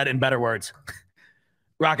I said in better words.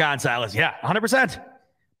 Rock on, Silas. Yeah, 100%.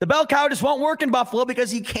 The bell cow just won't work in Buffalo because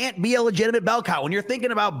he can't be a legitimate bell cow. When you're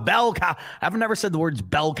thinking about bell cow, I've never said the words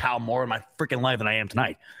bell cow more in my freaking life than I am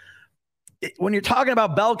tonight. When you're talking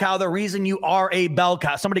about bell cow, the reason you are a bell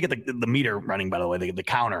cow, somebody get the meter running, by the way, the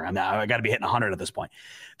counter. I got to be hitting 100 at this point.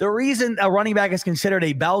 The reason a running back is considered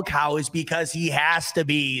a bell cow is because he has to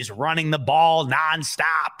be. He's running the ball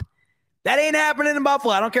nonstop. That ain't happening in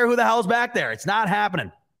Buffalo. I don't care who the hell's back there. It's not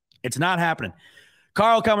happening. It's not happening.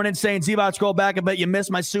 Carl coming in saying, Z-Bot, scroll back a bit. You missed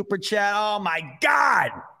my super chat. Oh, my God.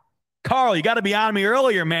 Carl, you got to be on me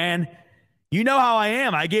earlier, man. You know how I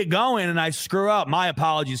am. I get going and I screw up. My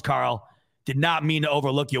apologies, Carl. Did not mean to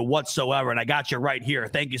overlook you whatsoever, and I got you right here.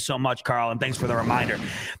 Thank you so much, Carl, and thanks for the reminder.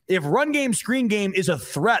 If run game, screen game is a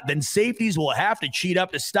threat, then safeties will have to cheat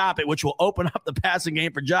up to stop it, which will open up the passing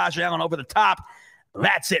game for Josh Allen over the top.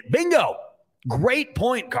 That's it. Bingo. Great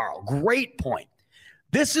point, Carl. Great point.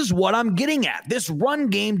 This is what I'm getting at. This run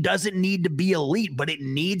game doesn't need to be elite, but it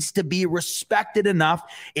needs to be respected enough.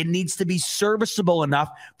 It needs to be serviceable enough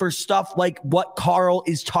for stuff like what Carl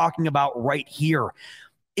is talking about right here.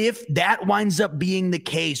 If that winds up being the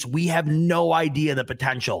case, we have no idea the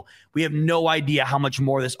potential. We have no idea how much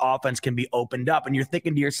more this offense can be opened up. And you're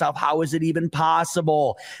thinking to yourself, how is it even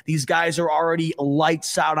possible? These guys are already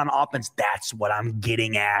lights out on offense. That's what I'm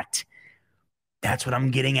getting at. That's what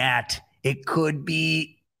I'm getting at. It could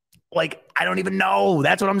be like, I don't even know.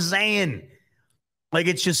 That's what I'm saying. Like,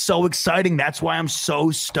 it's just so exciting. That's why I'm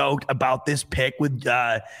so stoked about this pick with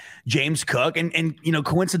James Cook. And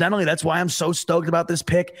coincidentally, that's why I'm so stoked about this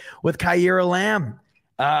pick with Kaiir Elam.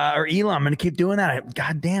 Or Elam. I'm going to keep doing that.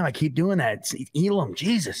 God damn, I keep doing that. It's Elam.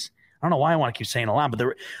 Jesus. I don't know why I want to keep saying Elam, but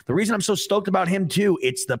the reason I'm so stoked about him too,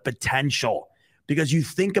 it's the potential. Because you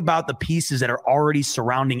think about the pieces that are already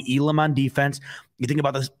surrounding Elam on defense. You think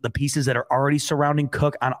about the pieces that are already surrounding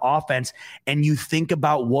Cook on offense. And you think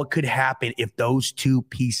about what could happen if those two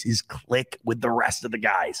pieces click with the rest of the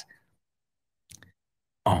guys.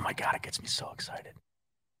 Oh, my God, it gets me so excited.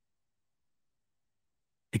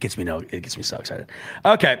 It gets me so excited.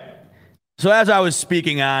 Okay. So as I was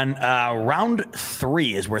speaking on, round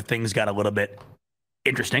 3 is where things got a little bit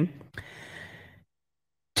interesting.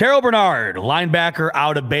 Terrell Bernard, linebacker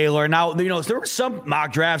out of Baylor. Now, there were some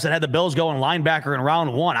mock drafts that had the Bills going linebacker in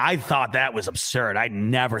round 1. I thought that was absurd. I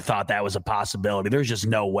never thought that was a possibility. There's just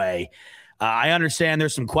no way. I understand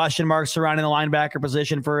there's some question marks surrounding the linebacker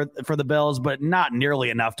position for the Bills, but not nearly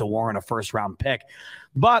enough to warrant a first-round pick.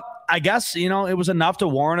 But I guess, it was enough to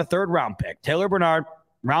warrant a third-round pick. Taylor Bernard,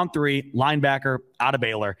 round 3, linebacker out of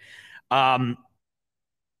Baylor.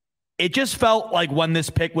 It just felt like when this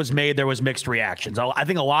pick was made, there was mixed reactions. I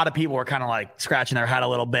think a lot of people were kind of like scratching their head a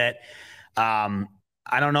little bit. I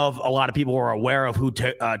don't know if a lot of people were aware of who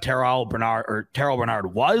Terrell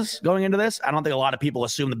Bernard was going into this. I don't think a lot of people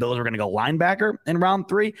assumed the Bills were going to go linebacker in round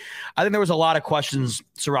 3. I think there was a lot of questions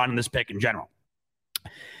surrounding this pick in general.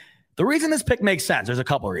 The reason this pick makes sense, there's a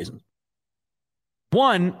couple of reasons.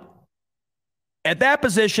 One, at that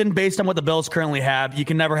position, based on what the Bills currently have, you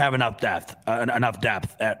can never have enough depth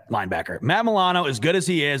at linebacker. Matt Milano, as good as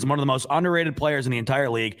he is, one of the most underrated players in the entire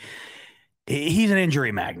league, he's an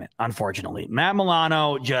injury magnet, unfortunately. Matt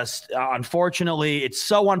Milano unfortunately, it's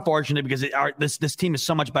so unfortunate because this team is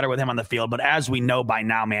so much better with him on the field. But as we know by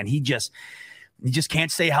now, man, he just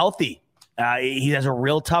can't stay healthy. He has a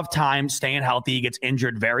real tough time staying healthy. He gets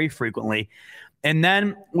injured very frequently. And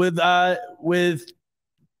then with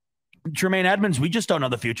Tremaine Edmunds, we just don't know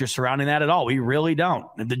the future surrounding that at all. We really don't.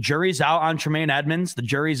 The jury's out on Tremaine Edmunds. The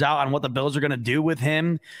jury's out on what the Bills are going to do with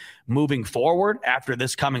him moving forward after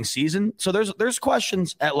this coming season. So there's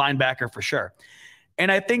questions at linebacker for sure.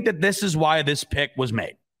 And I think that this is why this pick was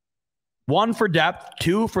made. 1, for depth.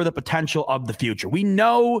 2, for the potential of the future. We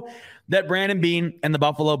know that Brandon Beane and the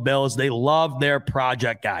Buffalo Bills, they love their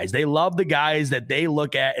project guys. They love the guys that they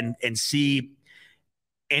look at and see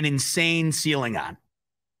an insane ceiling on.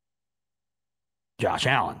 Josh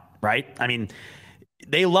Allen, right? I mean,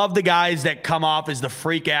 they love the guys that come off as the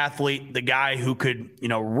freak athlete, the guy who could,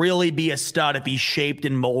 really be a stud if he's shaped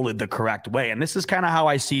and molded the correct way. And this is kind of how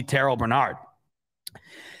I see Terrell Bernard.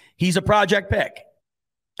 He's a project pick.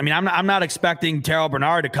 I mean, I'm not expecting Terrell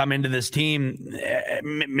Bernard to come into this team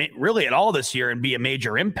really at all this year and be a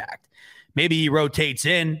major impact. Maybe he rotates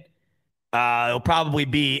in. He'll probably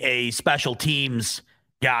be a special teams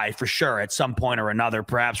guy for sure at some point or another,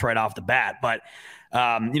 perhaps right off the bat. But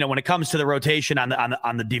when it comes to the rotation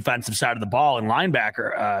on the defensive side of the ball and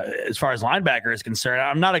linebacker, as far as linebacker is concerned,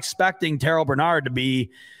 I'm not expecting Terrell Bernard to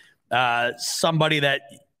be somebody that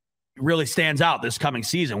really stands out this coming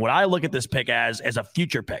season. What I look at this pick as a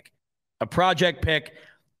future pick, a project pick,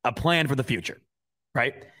 a plan for the future,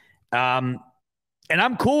 right? And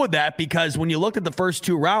I'm cool with that because when you look at the first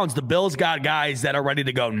 2 rounds, the Bills got guys that are ready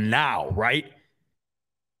to go now, right?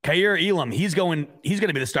 Kaiir Elam, he's going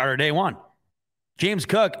to be the starter day 1. James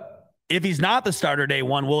Cook, if he's not the starter day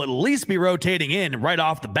 1, will at least be rotating in right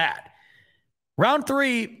off the bat. Round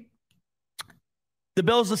 3, the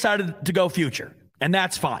Bills decided to go future, and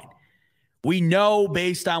that's fine. We know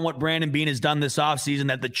based on what Brandon Beane has done this offseason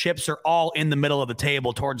that the chips are all in the middle of the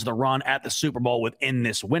table towards the run at the Super Bowl within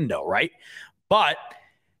this window, right? But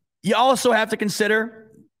you also have to consider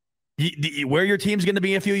where your team's going to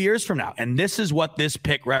be a few years from now. And this is what this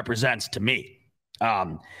pick represents to me.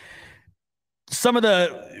 Some of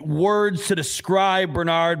the words to describe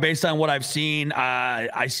Bernard based on what I've seen,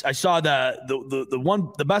 I saw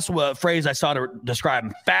the best phrase I saw to describe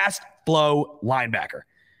him: fast flow linebacker,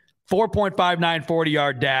 4.59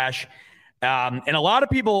 40-yard dash. And a lot of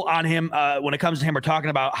people on him, when it comes to him, are talking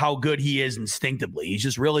about how good he is instinctively. He's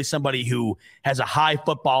just really somebody who has a high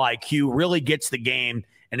football IQ, really gets the game,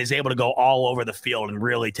 and is able to go all over the field and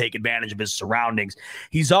really take advantage of his surroundings.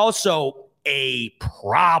 He's also a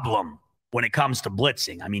problem when it comes to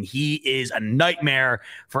blitzing. I mean, he is a nightmare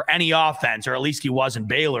for any offense, or at least he was in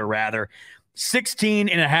Baylor, rather. 16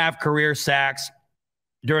 and a half career sacks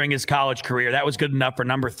during his college career. That was good enough for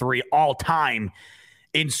number 3 all time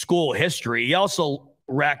in school history. He also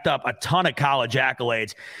racked up a ton of college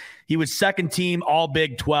accolades. He was second team All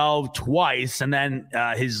Big 12 twice. And then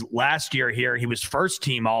his last year here, he was first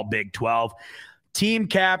team All Big 12. Team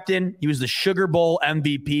captain. He was the Sugar Bowl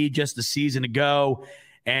MVP just a season ago.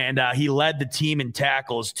 And he led the team in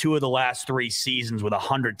tackles 2 of the last 3 seasons with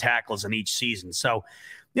 100 tackles in each season. So,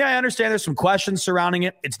 yeah, I understand there's some questions surrounding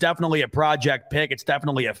it. It's definitely a project pick. It's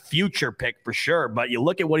definitely a future pick for sure. But you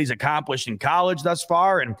look at what he's accomplished in college thus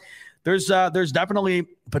far, and there's definitely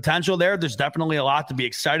potential there. There's definitely a lot to be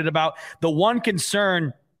excited about. The one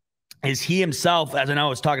concern is he himself, as I know I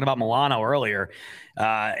was talking about Milano earlier,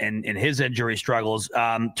 and his injury struggles.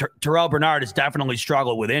 Terrell Bernard has definitely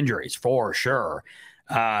struggled with injuries for sure.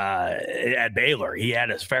 At Baylor, he had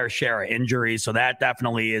his fair share of injuries, so that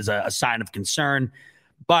definitely is a sign of concern.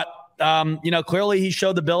 But clearly he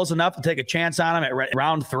showed the Bills enough to take a chance on him at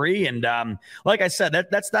round 3. And like I said,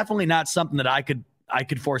 that's definitely not something that I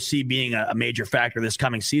could foresee being a major factor this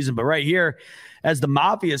coming season. But right here, as the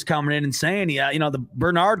Mafia is coming in and saying, the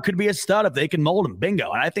Bernard could be a stud if they can mold him.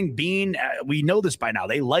 Bingo. And I think Bean, we know this by now.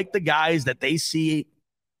 They like the guys that they see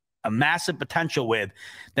a massive potential with,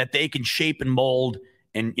 that they can shape and mold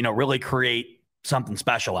and, really create something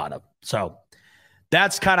special out of. So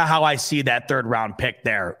that's kind of how I see that 3rd round pick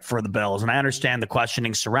there for the Bills. And I understand the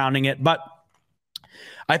questioning surrounding it, but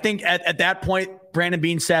I think at that point, Brandon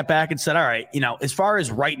Beane sat back and said, all right, as far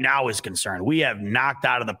as right now is concerned, we have knocked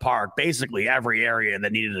out of the park basically every area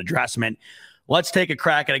that needed addressment. Let's take a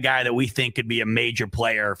crack at a guy that we think could be a major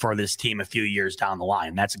player for this team a few years down the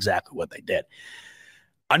line. That's exactly what they did.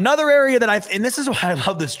 Another area that and this is why I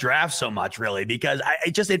love this draft so much, really, because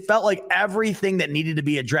it felt like everything that needed to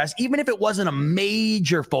be addressed, even if it wasn't a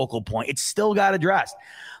major focal point, it still got addressed.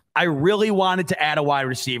 I really wanted to add a wide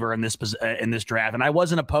receiver in this draft, and I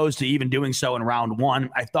wasn't opposed to even doing so in round 1.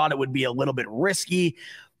 I thought it would be a little bit risky.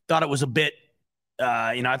 Thought it was a bit,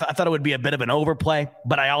 I thought it would be a bit of an overplay,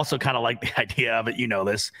 but I also kind of like the idea of it.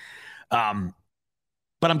 This.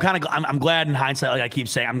 But I'm glad in hindsight, like I keep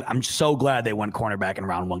saying, I'm so glad they went cornerback in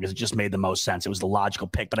round 1 because it just made the most sense. It was the logical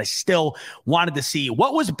pick, but I still wanted to see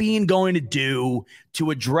what was Beane going to do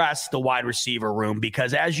to address the wide receiver room,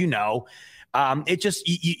 because as you know, it just,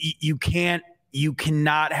 you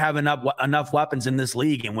cannot have enough weapons in this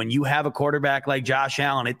league. And when you have a quarterback like Josh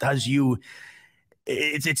Allen,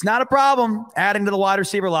 it's not a problem adding to the wide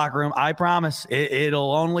receiver locker room. I promise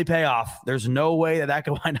it'll only pay off. There's no way that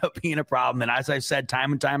could wind up being a problem. And as I've said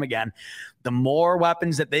time and time again, the more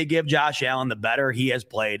weapons that they give Josh Allen, the better he has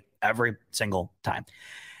played every single time.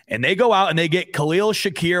 And they go out and they get Khalil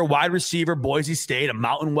Shakir, wide receiver, Boise State, a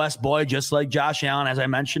Mountain West boy, just like Josh Allen, as I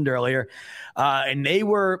mentioned earlier. And they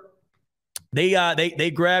grabbed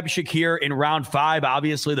Shakir in round 5.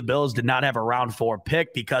 Obviously, the Bills did not have a round 4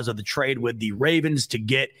 pick because of the trade with the Ravens to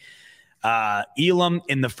get Elam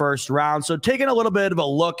in the 1st round. So taking a little bit of a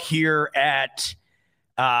look here at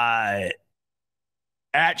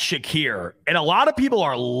Shakir, and a lot of people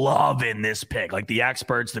are loving this pick, like the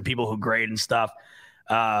experts, the people who grade and stuff.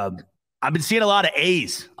 I've been seeing a lot of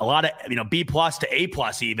A's, a lot of B+ to A+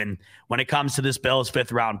 even when it comes to this Bills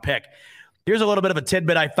 5th round pick. Here's a little bit of a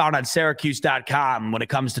tidbit I found on Syracuse.com when it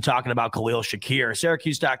comes to talking about Khalil Shakir.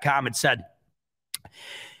 Syracuse.com had said,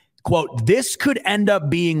 quote, "This could end up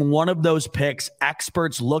being one of those picks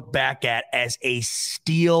experts look back at as a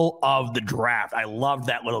steal of the draft." I love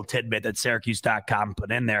that little tidbit that Syracuse.com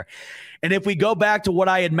put in there. And if we go back to what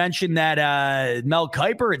I had mentioned that Mel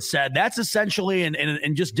Kiper had said, that's essentially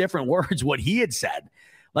in just different words what he had said.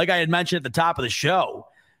 Like I had mentioned at the top of the show,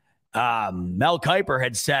 Mel Kiper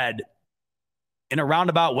had said, in a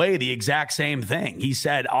roundabout way, the exact same thing. He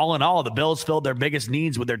said, all in all, the Bills filled their biggest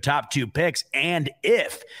needs with their top 2 picks. And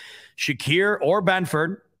if Shakir or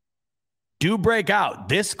Benford do break out,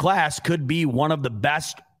 this class could be one of the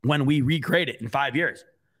best when we recreate it in 5 years.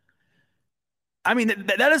 I mean,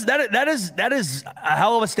 that is a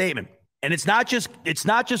hell of a statement. And it's not just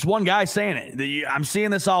one guy saying it. I'm seeing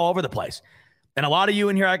this all over the place. And a lot of you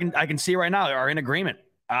in here I can see right now are in agreement.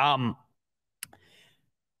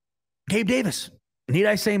 Gabe Davis. Need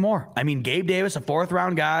I say more? I mean, Gabe Davis, a 4th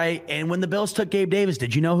round guy. And when the Bills took Gabe Davis,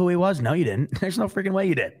 did you know who he was? No, you didn't. There's no freaking way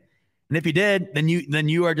you did. And if you did, then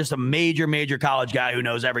you are just a major college guy who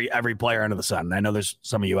knows every player under the sun. And I know there's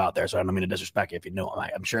some of you out there, so I don't mean to disrespect you if you know him.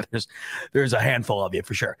 I'm sure there's a handful of you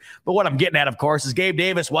for sure. But what I'm getting at, of course, is Gabe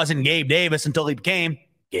Davis wasn't Gabe Davis until he became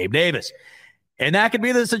Gabe Davis. And that could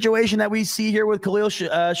be the situation that we see here with Khalil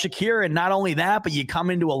Shakir. And not only that, but you come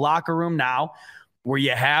into a locker room now where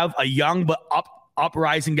you have a young but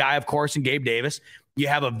uprising guy, of course, in Gabe Davis. You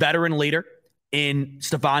have a veteran leader in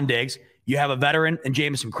Stephon Diggs. You have a veteran in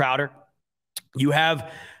Jamison Crowder. You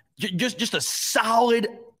have just a solid,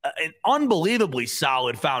 an unbelievably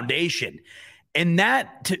solid foundation. And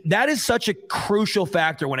that is such a crucial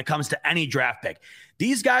factor when it comes to any draft pick.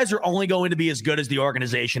 These guys are only going to be as good as the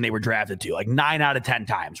organization they were drafted to, like 9 out of 10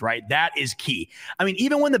 times, right? That is key. I mean,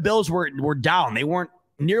 even when the Bills were down, they weren't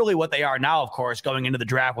nearly what they are now, of course, going into the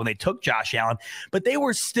draft when they took Josh Allen, but they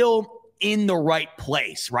were still in the right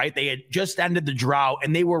place, right? They had just ended the drought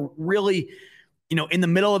and they were really, in the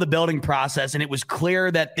middle of the building process, and it was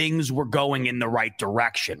clear that things were going in the right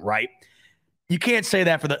direction, right? You can't say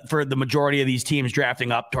that for the majority of these teams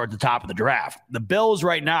drafting up towards the top of the draft. The Bills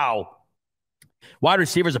right now, wide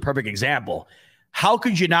receiver is a perfect example. How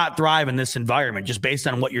could you not thrive in this environment just based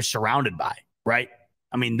on what you're surrounded by, right?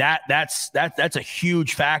 I mean, that's a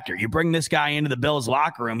huge factor. You bring this guy into the Bills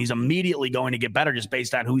locker room, he's immediately going to get better just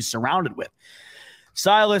based on who he's surrounded with.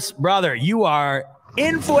 Silas, brother, you are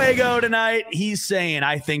in fuego tonight. He's saying,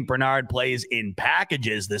 I think Bernard plays in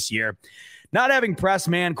packages this year. Not having press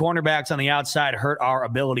man cornerbacks on the outside hurt our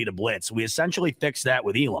ability to blitz. We essentially fixed that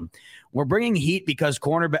with Elam. We're bringing heat because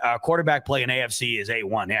quarterback play in AFC is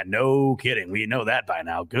A1. Yeah, no kidding. We know that by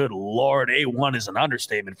now. Good Lord, A1 is an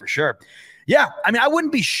understatement for sure. Yeah, I mean, I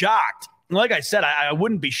wouldn't be shocked. Like I said, I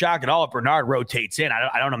wouldn't be shocked at all if Bernard rotates in.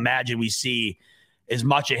 I don't imagine we see as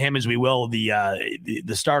much of him as we will the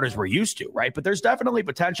starters we're used to, right? But there's definitely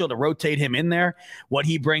potential to rotate him in there, what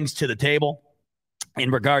he brings to the table in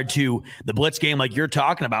regard to the blitz game like you're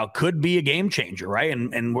talking about could be a game changer, right?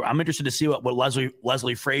 And I'm interested to see what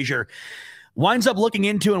Leslie Frazier winds up looking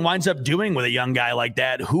into and winds up doing with a young guy like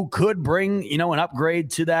that who could bring, an upgrade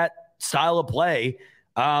to that style of play.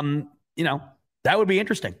 That would be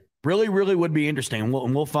interesting. Really, really would be interesting. And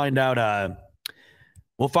we'll find out.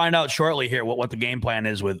 We'll find out shortly here what the game plan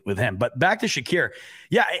is with him. But back to Shakir.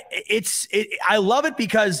 Yeah, I love it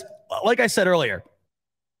because, like I said earlier,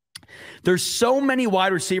 there's so many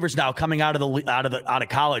wide receivers now coming out of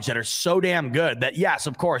college that are so damn good that, yes,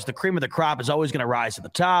 of course, the cream of the crop is always going to rise to the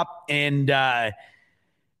top, and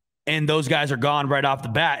those guys are gone right off the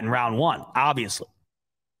bat in round one, obviously.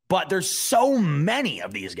 But there's so many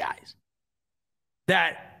of these guys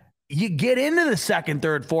that you get into the second,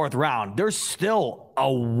 third, fourth round, there's still a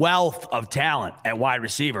wealth of talent at wide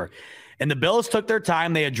receiver. And the Bills took their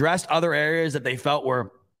time. They addressed other areas that they felt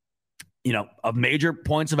were, of major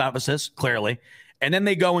points of emphasis, clearly. And then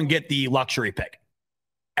they go and get the luxury pick.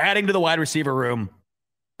 Adding to the wide receiver room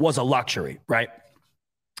was a luxury, right?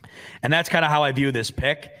 And that's kind of how I view this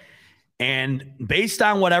pick. And based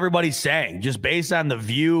on what everybody's saying, just based on the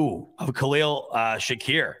view of Khalil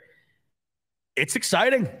Shakir, it's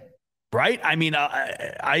exciting. Right? I mean,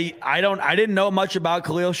 I didn't know much about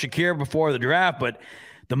Khalil Shakir before the draft, but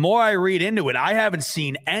the more I read into it, I haven't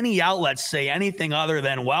seen any outlets say anything other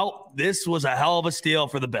than, well, this was a hell of a steal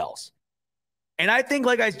for the Bills. And I think,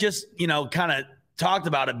 like I just, kind of talked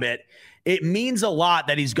about a bit, it means a lot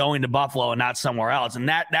that he's going to Buffalo and not somewhere else. And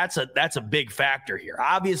that's a big factor here.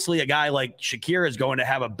 Obviously, a guy like Shakir is going to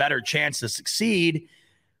have a better chance to succeed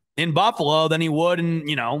in Buffalo than he would in,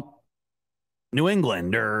 New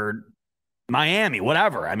England or Miami,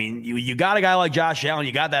 whatever. I mean, you got a guy like Josh Allen,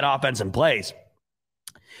 you got that offense in place,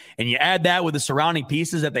 and you add that with the surrounding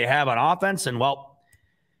pieces that they have on offense, and well,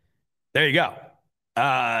 there you go.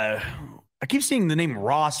 I keep seeing the name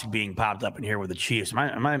Ross being popped up in here with the Chiefs.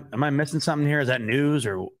 Am I missing something here? Is that news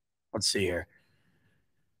or let's see here?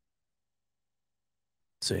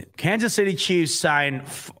 Let's see. Kansas City Chiefs signed.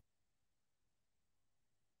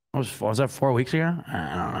 Was that 4 weeks ago?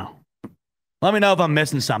 I don't know. Let me know if I'm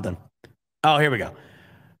missing something. Oh, here we go.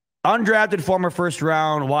 Undrafted former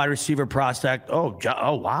first-round wide receiver prospect. Oh,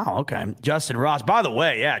 wow. Okay. Justin Ross. By the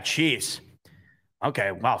way, yeah, Chiefs.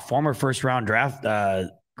 Okay. Wow. Former first-round draft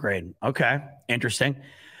grade. Okay. Interesting.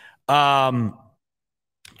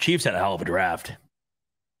 Chiefs had a hell of a draft.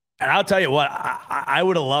 And I'll tell you what, I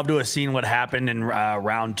would have loved to have seen what happened in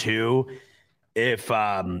round two if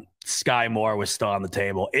Sky Moore was still on the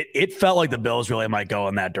table. It felt like the Bills really might go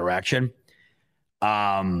in that direction.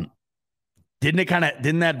 Didn't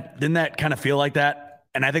that kind of feel like that?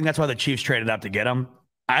 And I think that's why the Chiefs traded up to get him.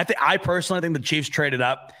 I personally think the Chiefs traded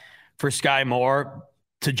up for Sky Moore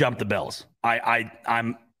to jump the Bills.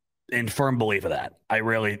 I'm in firm belief of that. I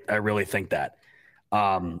really think that.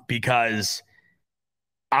 Because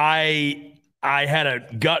I had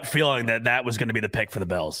a gut feeling that was going to be the pick for the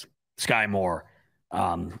Bills. Sky Moore.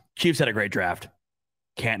 Chiefs had a great draft.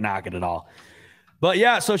 Can't knock it at all. But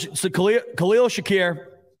yeah, so Khalil Shakir,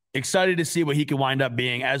 excited to see what he can wind up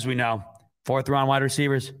being. As we know, fourth round wide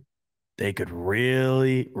receivers, they could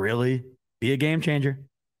really, really be a game changer,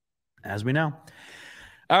 as we know.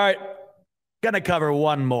 All right, going to cover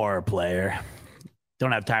one more player.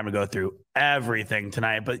 Don't have time to go through everything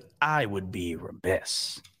tonight, but I would be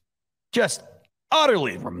remiss, just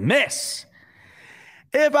utterly remiss,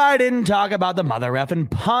 if I didn't talk about the mother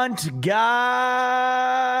effing punt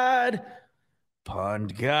god.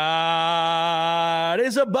 Punt God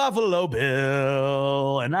is a Buffalo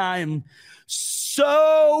Bill, and I'm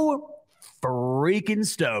so freaking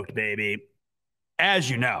stoked, baby. As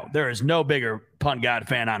you know, there is no bigger Punt God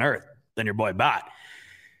fan on earth than your boy Bot.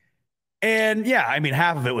 And yeah, I mean,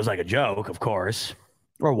 half of it was like a joke, of course.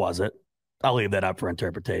 Or was it? I'll leave that up for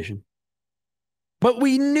interpretation. But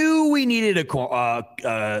we knew we needed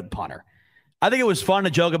a punter. I think it was fun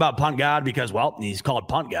to joke about Punt God because, well, he's called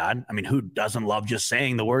Punt God. I mean, who doesn't love just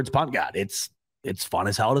saying the words Punt God? It's it's fun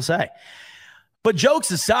as hell to say. But jokes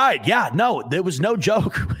aside, no, there was no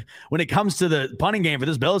joke when it comes to the punting game for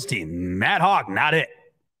this Bills team. Matt Haack, not it.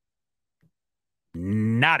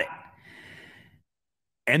 Not it.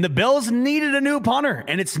 And the Bills needed a new punter.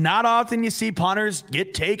 And it's not often you see punters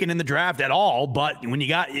get taken in the draft at all. But when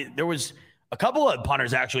there was a couple of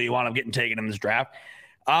punters actually you wound up getting taken in this draft.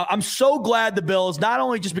 I'm so glad the Bills, not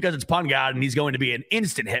only just because it's Punt God and he's going to be an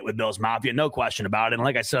instant hit with Bills Mafia, no question about it. And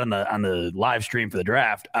like I said on the live stream for the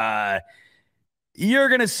draft, you're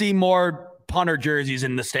going to see more punter jerseys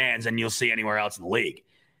in the stands than you'll see anywhere else in the league.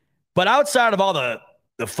 But outside of all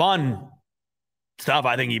the fun stuff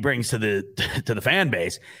I think he brings to the fan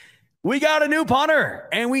base, we got a new punter,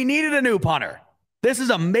 and we needed a new punter. This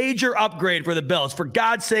is a major upgrade for the Bills. For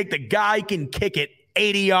God's sake, the guy can kick it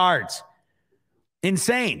 80 yards.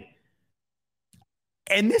 Insane.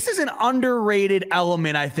 And this is an underrated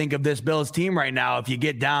element, I think, of this Bills team right now. If you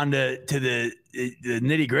get down to the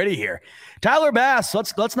nitty gritty here, Tyler Bass.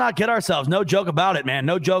 Let's not kid ourselves. No joke about it, man.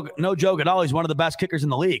 No joke at all. He's one of the best kickers in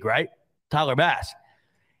the league, right? Tyler Bass.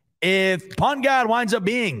 If Punt God winds up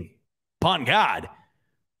being Punt God,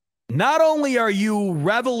 not only are you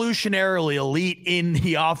revolutionarily elite in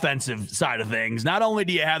the offensive side of things, not only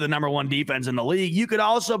do you have the number one defense in the league, you could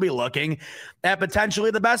also be looking at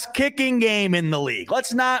potentially the best kicking game in the league.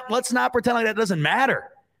 Let's not pretend like that doesn't matter.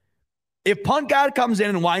 If Punt God comes in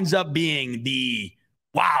and winds up being the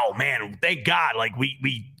wow, man, thank God, like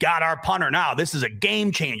we got our punter now. This is a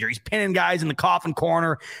game changer. He's pinning guys in the coffin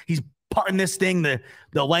corner. He's putting this thing the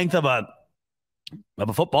length of a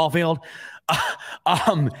football field.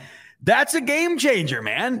 That's a game changer,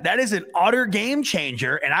 man. That is an utter game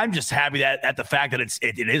changer. And I'm just happy that at the fact that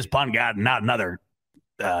it is Punt God and not another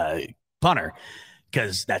punter,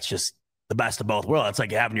 because that's just the best of both worlds. It's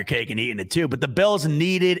like having your cake and eating it too. But the Bills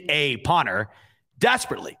needed a punter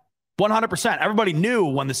desperately, 100%. Everybody knew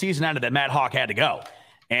when the season ended that Matt Haack had to go.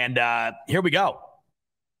 And here we go.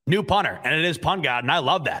 New punter. And it is Punt God. And I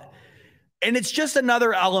love that. And it's just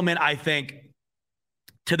another element, I think,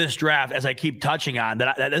 to this draft, as I keep touching on,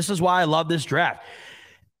 that this is why I love this draft.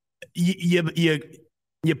 You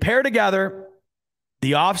pair together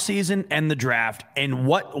the offseason and the draft, and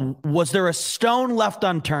what was there a stone left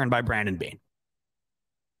unturned by Brandon Beane?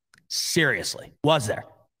 Seriously, was there?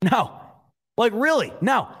 No. Like, really?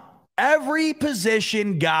 No. Every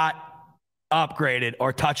position got upgraded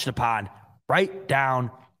or touched upon, right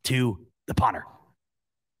down to the punter.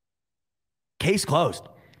 Case closed.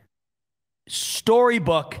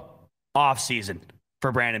 Storybook offseason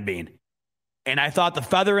for Brandon Beane. And I thought the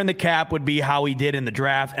feather in the cap would be how he did in the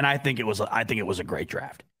draft. And I think it was a great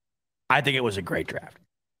draft. I think it was a great draft.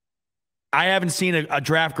 I haven't seen a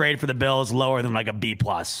draft grade for the Bills lower than like a B+,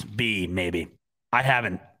 B maybe. I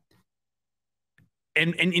haven't.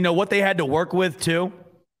 And you know what they had to work with too?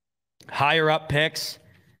 Higher up picks.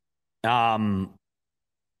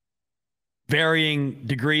 Varying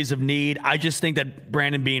degrees of need. I just think that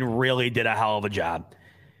Brandon Beane really did a hell of a job.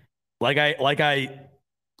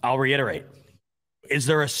 I'll reiterate. Is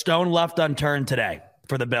there a stone left unturned today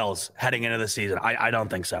for the Bills heading into the season? I don't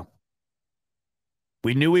think so.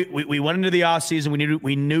 We knew we went into the offseason.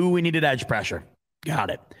 We knew we needed edge pressure. Got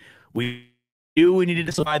it. We knew we needed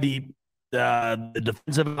to survive the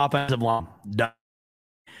defensive and offensive line. Done.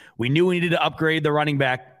 We knew we needed to upgrade the running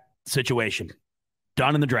back situation.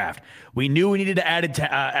 Done in the draft. We knew we needed to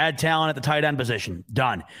add talent at the tight end position.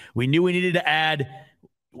 Done. We knew we needed to add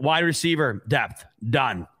wide receiver depth.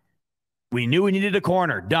 Done. We knew we needed a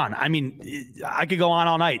corner. Done. I mean, I could go on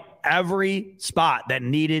all night. Every spot that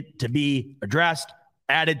needed to be addressed,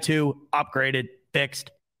 added to, upgraded,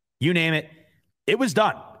 fixed, you name it, it was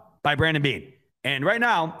done by Brandon Beane. And right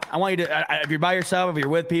now, I want you to, if you're by yourself, if you're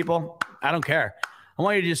with people, I don't care. I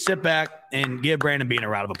want you to just sit back and give Brandon Beane a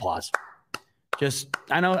round of applause.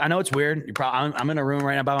 I know it's weird. I'm in a room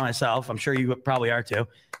right now by myself. I'm sure you probably are too.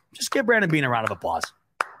 Just give Brandon Beane a round of applause,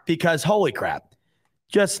 because holy crap,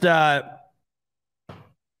 just hats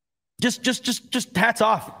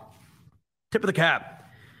off, tip of the cap.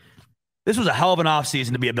 This was a hell of an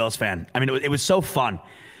offseason to be a Bills fan. I mean, it was so fun.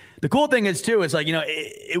 The cool thing is too, is like, you know,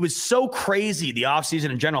 it was so crazy, the offseason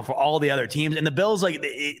in general for all the other teams, and the Bills, like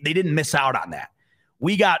they didn't miss out on that.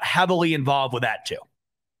 We got heavily involved with that too.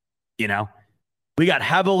 You know, we got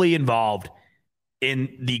heavily involved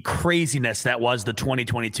in the craziness that was the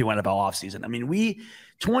 2022 NFL offseason. I mean,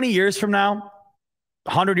 20 years from now,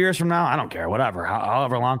 100 years from now, I don't care, whatever,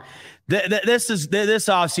 however long, this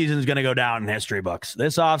offseason is going to go down in history books.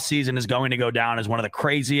 This offseason is going to go down as one of the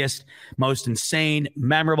craziest, most insane,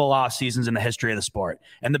 memorable offseasons in the history of the sport.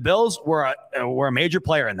 And the Bills were a major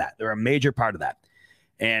player in that. They're a major part of that.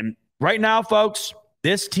 And Right now, folks,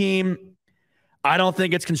 this team, I don't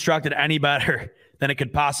think it's constructed any better than it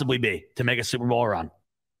could possibly be to make a Super Bowl run.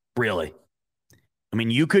 Really. I mean,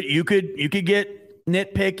 you could get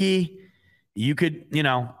nitpicky. You could,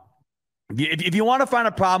 if you want to find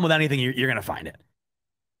a problem with anything, you're going to find it.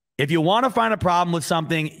 If you want to find a problem with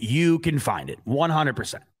something, you can find it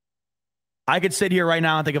 100%. I could sit here right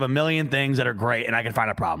now and think of a million things that are great, and I can find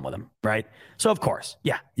a problem with them, right? So, of course,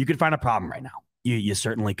 yeah, you could find a problem right now. You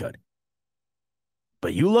certainly could.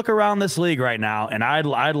 But you look around this league right now, and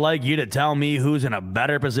I'd like you to tell me who's in a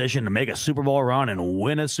better position to make a Super Bowl run and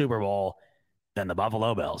win a Super Bowl than the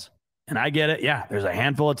Buffalo Bills. And I get it. Yeah, there's a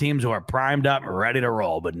handful of teams who are primed up and ready to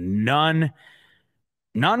roll, but none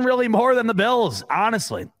really more than the Bills,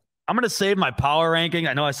 honestly. I'm going to save my power ranking.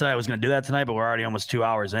 I know I said I was going to do that tonight, but we're already almost 2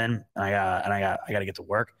 hours in. I got to get to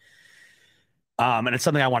work. And it's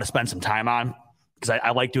something I want to spend some time on, because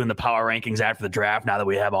I like doing the power rankings after the draft now that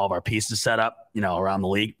we have all of our pieces set up, around the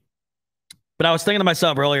league. But I was thinking to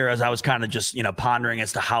myself earlier as I was kind of just, pondering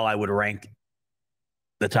as to how I would rank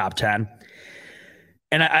the top 10.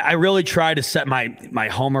 And I really tried to set my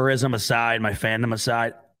homerism aside, my fandom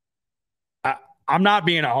aside. I'm not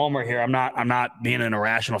being a homer here. I'm not being an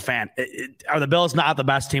irrational fan. Are the Bills not the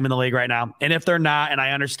best team in the league right now? And if they're not, and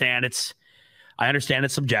I understand it's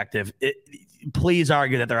subjective, please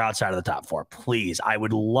argue that they're outside of the top 4. Please. I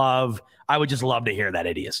would just love to hear that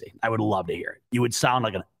idiocy. I would love to hear it. You would sound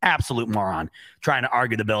like an absolute moron trying to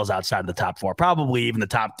argue the Bills outside of the top 4, probably even the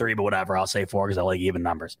top 3, but whatever. I'll say 4 because I like even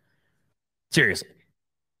numbers. Seriously.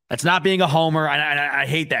 That's not being a homer. I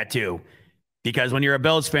hate that too, because when you're a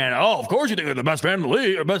Bills fan, of course you think they're the best fan in the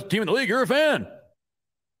league, or best team in the league. You're a fan.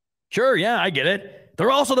 Sure. Yeah, I get it.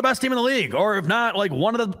 They're also the best team in the league, or if not, like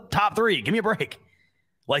one of the top 3. Give me a break.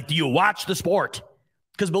 Like, do you watch the sport?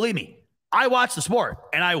 Because believe me, I watch the sport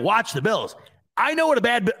and I watch the Bills. I know what a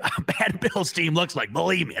bad Bills team looks like.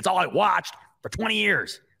 Believe me, it's all I watched for 20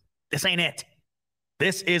 years. This ain't it.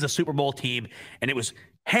 This is a Super Bowl team, and it was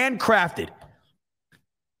handcrafted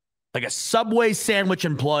like a Subway sandwich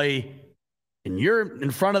employee, and you're in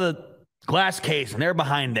front of the glass case and they're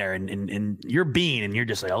behind there, and you're bean, and you're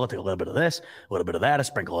just like, I'll take a little bit of this, a little bit of that, a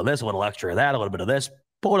sprinkle of this, a little extra of that, a little bit of this,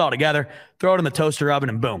 pull it all together, throw it in the toaster oven,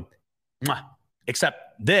 and boom. Mwah.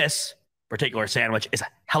 Except this particular sandwich is a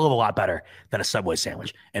hell of a lot better than a Subway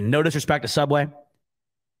sandwich. And no disrespect to Subway,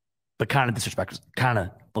 but kind of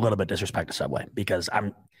a little bit disrespect to Subway, because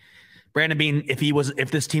Brandon Beane,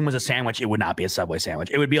 if this team was a sandwich, it would not be a Subway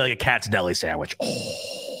sandwich. It would be like a Cat's Deli sandwich.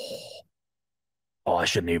 Oh, I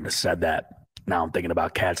shouldn't even have said that. Now I'm thinking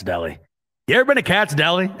about Cat's Deli. You ever been to Cat's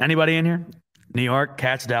Deli? Anybody in here? New York,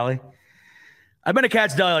 Cat's Deli? I've been to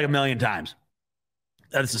Cat's Deli like a million times.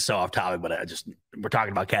 This is so off topic, but we're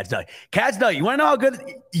talking about Cat's Deli. Cat's Deli, you want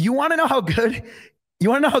to know how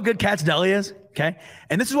good Cat's Deli is? Okay.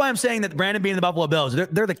 And this is why I'm saying that Brandon Beane and the Buffalo Bills,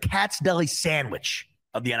 they're the Cat's Deli sandwich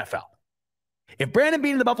of the NFL. If Brandon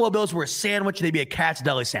Beane and the Buffalo Bills were a sandwich, they'd be a Cat's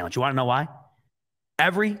Deli sandwich. You want to know why?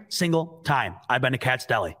 Every single time I've been to Cat's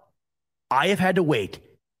Deli, I have had to wait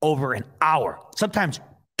over an hour, sometimes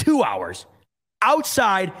 2 hours,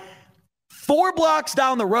 outside 4 blocks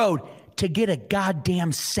down the road to get a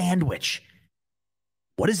goddamn sandwich.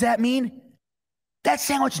 What does that mean? That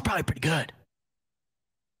sandwich is probably pretty good.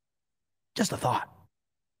 Just a thought.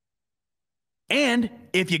 And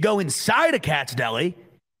if you go inside a Cat's Deli,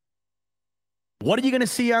 what are you going to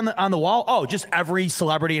see on the wall? Oh, just every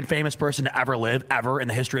celebrity and famous person to ever live, ever in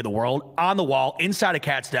the history of the world, on the wall, inside a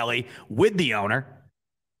Cat's Deli, with the owner.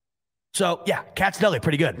 So, yeah, Cat's Deli,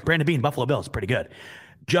 pretty good. Brandon Beane, Buffalo Bills, pretty good.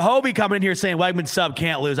 Jahobi coming in here saying Wegman sub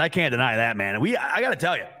can't lose. I can't deny that, man. I got to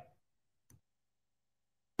tell you,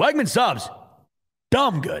 Wegman subs,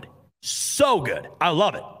 dumb good. So good. I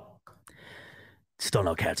love it. Still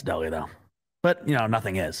no Cat's Deli, though. But,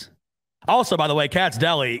 nothing is. Also, by the way, Cat's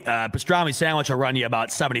Deli, pastrami sandwich will run you about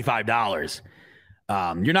 $75.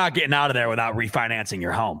 You're not getting out of there without refinancing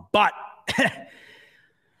your home. But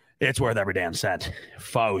it's worth every damn cent.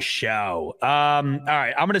 Faux show. All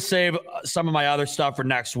right, I'm going to save some of my other stuff for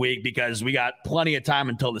next week because we got plenty of time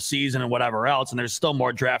until the season and whatever else, and there's still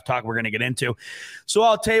more draft talk we're going to get into. So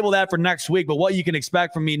I'll table that for next week. But what you can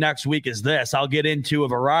expect from me next week is this. I'll get into a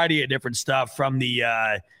variety of different stuff from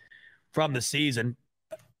the season.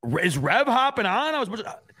 Is Rev hopping on?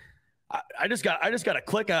 I just got a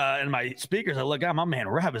click in my speakers. I look out, my man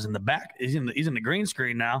Rev is in the back. He's in the green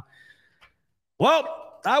screen now.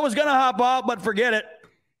 Well, I was gonna hop off, but forget it.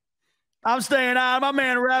 I'm staying on. My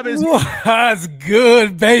man Rev is. What's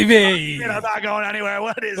good, baby? I'm not going anywhere.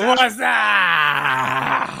 What is What's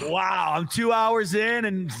that? that? Wow, I'm 2 hours in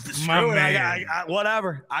and screw it. I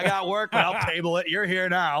whatever. I got work, but I'll table it. You're here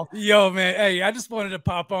now. Yo, man. Hey, I just wanted to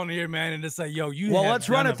pop on here, man, and just say, yo, let's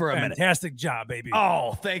run it for a minute. Fantastic job, baby.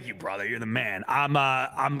 Oh, thank you, brother. You're the man.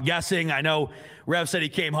 I'm guessing. I know Rev said he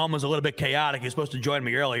came home, was a little bit chaotic. He was supposed to join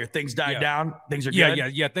me earlier. Things died down. Things are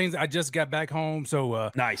good. Yeah. Things. I just got back home,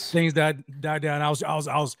 so nice. Things died down. I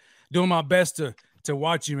was doing my best to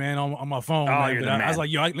watch you, man, on my phone. Oh, man. you're the man. I was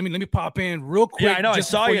like, yo, let me pop in real quick. Yeah, I know. I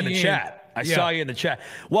saw you in the chat. I saw you in the chat.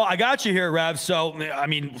 Well, I got you here, Rev. So, I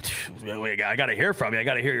mean, I got to hear from you. I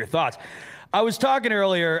got to hear your thoughts. I was talking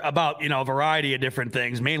earlier about, a variety of different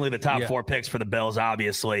things, mainly the top 4 picks for the Bills,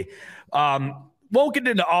 obviously. Won't get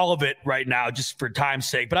into all of it right now just for time's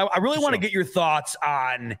sake, but I really want to get your thoughts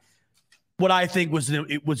on what I think was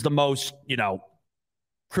the most,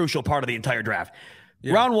 crucial part of the entire draft.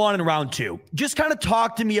 Yeah. Round 1 and round 2. Just kind of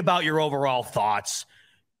talk to me about your overall thoughts.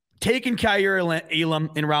 Taking Kaiir Elam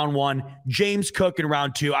in round 1, James Cook in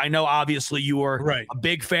round 2. I know obviously you were a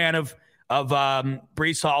big fan of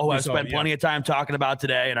Breece Hall, who I've spent plenty of time talking about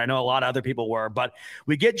today, and I know a lot of other people were. But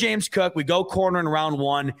we get James Cook. We go corner in round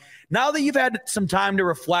 1. Now that you've had some time to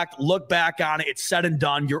reflect, look back on it, it's said and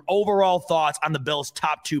done. Your overall thoughts on the Bills'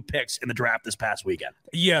 top 2 picks in the draft this past weekend?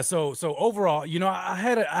 Yeah. So overall, I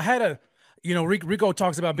had a Rico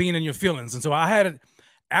talks about being in your feelings, and so I had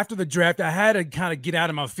after the draft, I had to kind of get out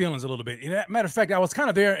of my feelings a little bit. Matter of fact, I was kind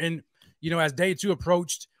of there, and as day 2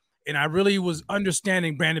 approached. And I really was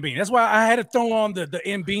understanding Brandon Beane. That's why I had to throw on the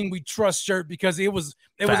In Beane We Trust shirt, because it was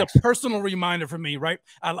a personal reminder for me, right?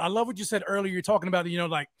 I love what you said earlier. You're talking about,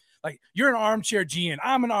 like you're an armchair GM.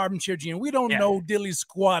 I'm an armchair GM. We don't know dilly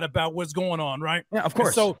squat about what's going on, right? Yeah, of course.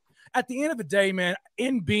 And so at the end of the day, man,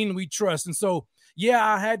 In Beane We Trust. And so,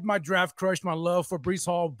 I had my draft crush, my love for Breece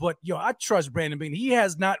Hall, but I trust Brandon Beane. He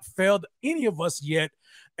has not failed any of us yet.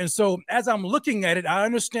 And so as I'm looking at it, I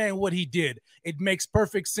understand what he did. It makes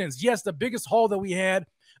perfect sense. Yes, the biggest hole that we had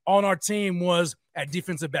on our team was at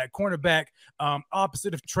defensive back, cornerback,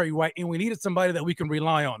 opposite of Trey White, and we needed somebody that we can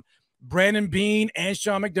rely on. Brandon Beane and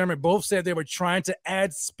Sean McDermott both said they were trying to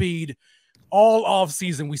add speed all off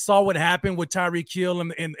season. We saw what happened with Tyreek Hill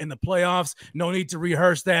in the playoffs. No need to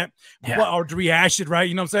rehearse that or to rehash it, right?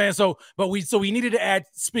 You know what I'm saying? So we needed to add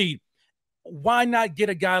speed. Why not get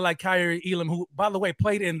a guy like Kaiir Elam, who, by the way,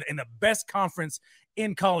 played in the best conference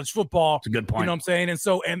in college football? It's a good point. You know what I'm saying? And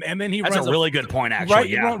so, and then he That's runs a really good point, actually. Right?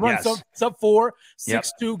 Yeah. He runs sub 4,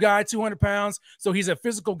 6'2" guy, 200 pounds. So he's a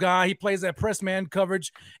physical guy. He plays that press man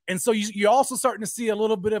coverage. And so you're also starting to see a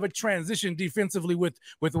little bit of a transition defensively with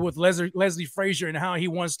Leslie Frazier and how he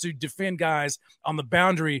wants to defend guys on the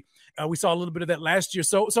boundary. We saw a little bit of that last year.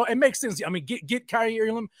 So it makes sense. I mean, get Kaiir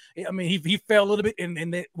Elam. I mean, he fell a little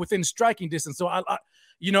bit within striking distance. So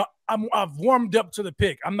I've warmed up to the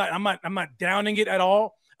pick. I'm not downing it at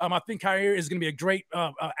all. I think Kaiir is going to be a great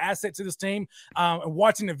asset to this team.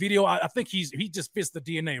 Watching the video, I think he just fits the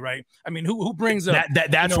DNA, right? I mean, who brings a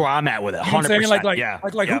that's where I'm at with it.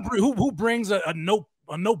 100%. Who brings a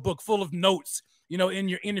notebook full of notes, in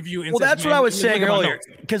your interview? And well, that's what I was saying earlier,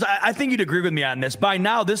 because I think you'd agree with me on this. By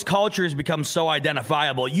now, this culture has become so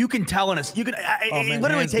identifiable. You can tell it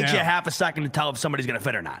literally takes you a half a second to tell if somebody's going to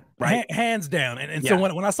fit or not, right? Hands down. And so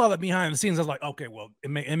when I saw that behind the scenes, I was like, okay, well, it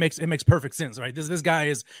makes perfect sense, right? This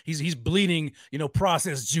guy he's bleeding,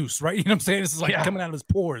 processed juice, right? You know what I'm saying? This is like coming out of his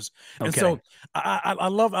pores. Okay. And so I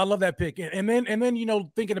love that pick. And then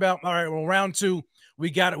thinking about, all right, well, round 2, we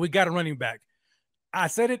got a running back. I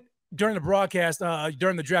said it during the broadcast,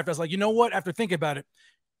 during the draft. I was like, you know what? After thinking about it,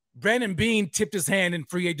 Brandon Beane tipped his hand in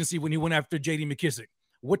free agency when he went after J.D. McKissick.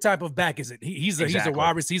 What type of back is it? He's a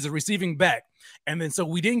wide receiver, he's a receiving back. And then so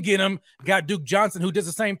we didn't get him. Got Duke Johnson, who does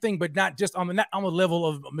the same thing, but not on the level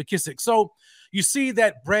of McKissick. So you see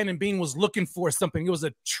that Brandon Beane was looking for something. It was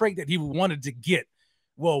a trait that he wanted to get.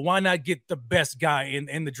 Well, why not get the best guy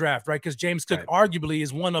in the draft, right? Because James Cook arguably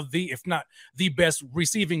is one of the, if not the best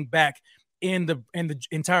receiving back in the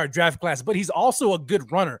entire draft class, but he's also a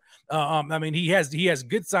good runner. I mean, he has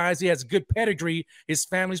good size, he has good pedigree. His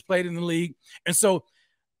family's played in the league, and so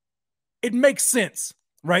it makes sense,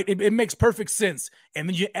 right? It makes perfect sense. And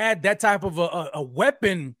then you add that type of a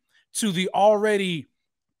weapon to the already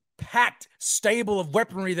packed stable of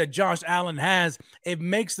weaponry that Josh Allen has, it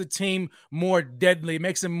makes the team more deadly. It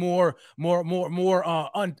makes him more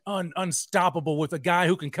unstoppable with a guy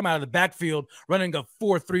who can come out of the backfield running a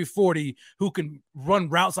 4.3 40, who can run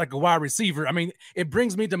routes like a wide receiver. I mean, it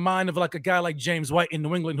brings me to mind of like a guy like James White in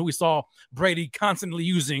New England, who we saw Brady constantly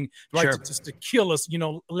using, right, just to kill us,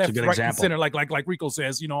 left, right, and center, like Rico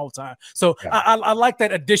says, all the time. So I like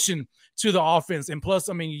that addition to the offense. And plus,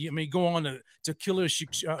 I mean, go on to Killer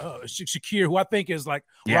Shakir, who I think is like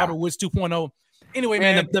Robert Woods 2.0. Anyway,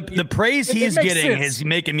 man, the praise he's getting is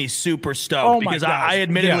making me super stoked, because I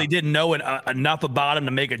admittedly didn't know enough about him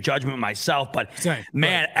to make a judgment myself. But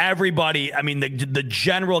everybody, I mean, the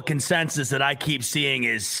general consensus that I keep seeing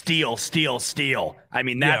is steal. I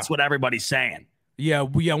mean, that's what everybody's saying. Yeah,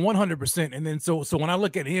 100%. And then so when I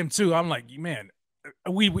look at him too, I'm like, man,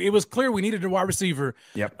 it was clear we needed a wide receiver.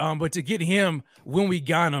 Yep. But to get him when we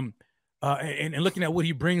got him, and looking at what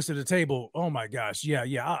he brings to the table, oh my gosh,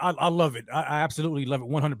 I love it. I absolutely love it,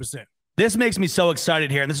 100%. This makes me so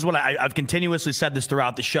excited here, and this is what I've continuously said this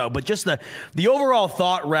throughout the show, but just the overall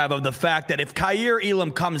thought, Rev, of the fact that if Kaiir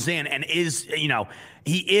Elam comes in and is,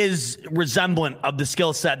 he is resemblant of the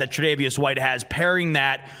skill set that Tre'Davious White has, pairing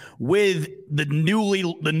that with the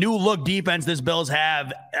new look defense this Bills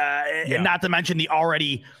have, and not to mention the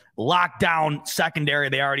already lockdown secondary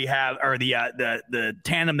they already have, or the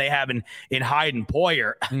tandem they have in Hyde and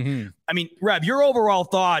Poyer. Mm-hmm. I mean, Rev, your overall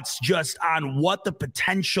thoughts just on what the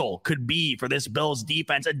potential could be for this Bills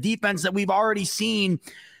defense, a defense that we've already seen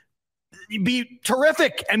be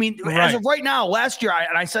terrific. I mean, as of right now, last year,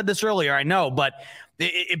 and I said this earlier, I know, but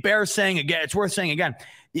it bears saying again, it's worth saying again.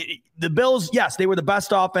 The Bills, yes, they were the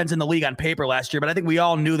best offense in the league on paper last year, but I think we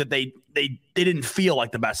all knew that they didn't feel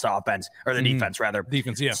like the best offense, or the defense, rather.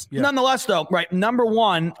 Defense, yeah. Nonetheless, though, right, number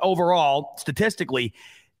one overall, statistically,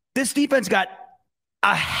 this defense got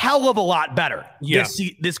a hell of a lot better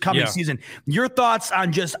this coming season. Your thoughts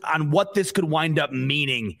on what this could wind up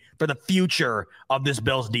meaning for the future of this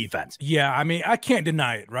Bills defense? Yeah, I mean, I can't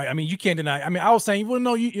deny it, right? I mean, you can't deny it. I mean, I was saying, well,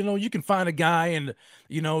 no, you can find a guy in,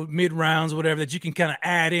 mid rounds, whatever, that you can kind of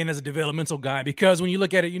add in as a developmental guy, because when you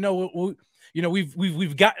look at it,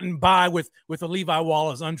 we've gotten by with a Levi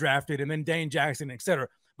Wallace undrafted, and then Dane Jackson, et cetera.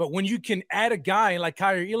 But when you can add a guy like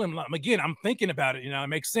Kaiir Elam, again, I'm thinking about it, it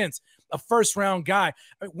makes sense. A first-round guy.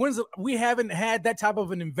 We haven't had that type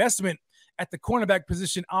of an investment at the cornerback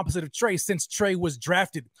position opposite of Trey since Trey was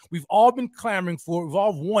drafted. We've all been clamoring for it. We've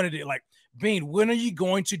all wanted it. Like, Bean, when are you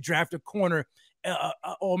going to draft a corner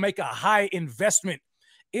or make a high investment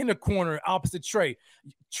in a corner opposite Trey?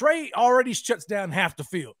 Trey already shuts down half the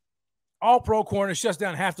field. All-pro corner shuts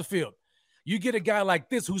down half the field. You get a guy like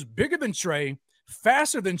this who's bigger than Trey,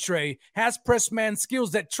 faster than Trey, has press man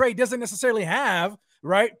skills that Trey doesn't necessarily have,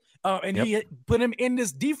 right? He put him in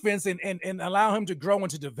this defense and allow him to grow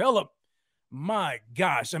and to develop. My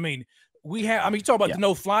gosh, I mean, you talk about the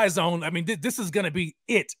no-fly zone. I mean, this is going to be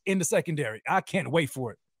it in the secondary. I can't wait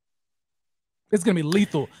for it. It's going to be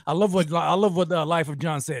lethal. I love what the Life of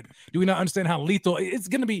John said. Do we not understand how lethal? It's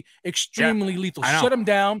going to be extremely lethal. Shut him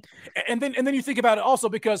down. And then you think about it also,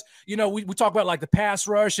 because, we talk about like the pass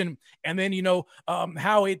rush and then,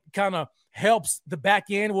 how it kind of helps the back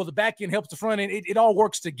end. Well, the back end helps the front end. It all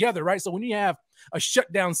works together, right? So when you have a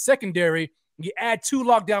shutdown secondary, you add two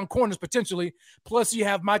lockdown corners potentially, plus you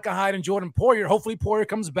have Micah Hyde and Jordan Poyer. Hopefully Poyer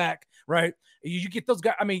comes back, right? You get those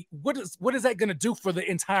guys. I mean, what is that going to do for the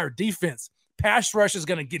entire defense? Pass rush is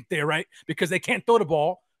going to get there, right? Because they can't throw the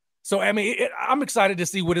ball. So, I mean, I'm excited to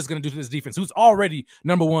see what it's going to do to this defense, who's already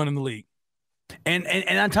number one in the league. And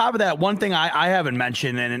on top of that, one thing I haven't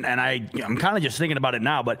mentioned, and I'm kind of just thinking about it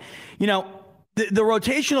now, but, the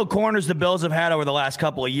rotational corners the Bills have had over the last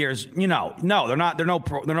couple of years, no, they're no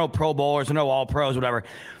Pro Bowlers, they're no All Pros, whatever.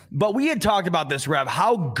 But we had talked about this, Rev,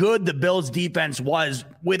 how good the Bills defense was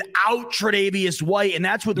without Tre'Davious White, and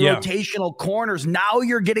that's with rotational corners. Now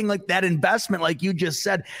you're getting like that investment, like you just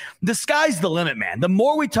said. The sky's the limit, man. The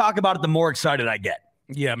more we talk about it, the more excited I get.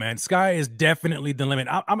 Yeah, man. Sky is definitely the limit.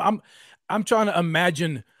 I'm trying to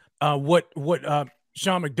imagine what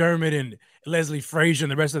Sean McDermott and Leslie Frazier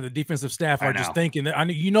and the rest of the defensive staff are just thinking.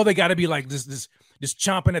 They got to be like this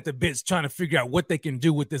chomping at the bits, trying to figure out what they can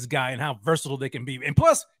do with this guy and how versatile they can be. And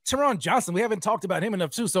plus, Teron Johnson, we haven't talked about him enough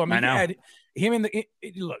too. So I mean, add him in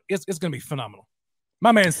look, it's going to be phenomenal.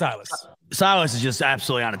 My man Silas is just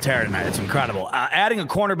absolutely on a tear tonight. It's incredible. Adding a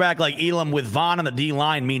cornerback like Elam with Vaughn on the D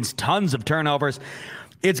line means tons of turnovers.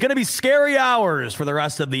 It's going to be scary hours for the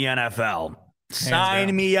rest of the NFL.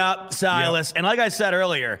 Sign me up, Silas. Yep. And like I said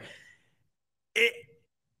earlier,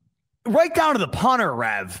 right down to the punter,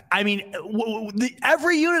 Rev. I mean,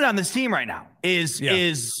 every unit on this team right now is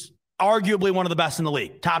arguably one of the best in the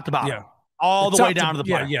league, top to bottom. Yeah. All the way down to the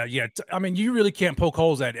player. Yeah. I mean, you really can't poke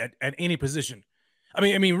holes at any position. I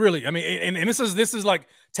mean, really. I mean, and this is like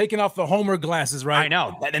taking off the Homer glasses, right? I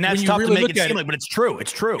know, and that's tough to make it seem like, but it's true.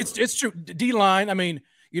 It's true. It's true. D-line. I mean,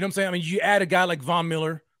 you know what I'm saying? I mean, you add a guy like Von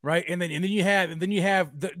Miller, right? And then you have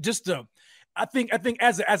I think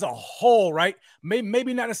as a whole, right?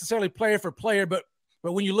 Maybe not necessarily player for player, but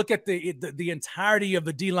when you look at the entirety of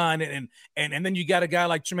the D-line and then you got a guy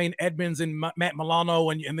like Tremaine Edmonds and Matt Milano,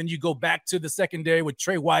 and then you go back to the secondary with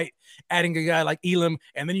Trey White, adding a guy like Elam,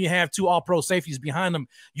 and then you have 2 all-pro safeties behind them.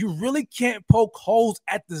 You really can't poke holes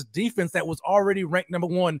at this defense that was already ranked number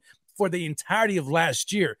 1 for the entirety of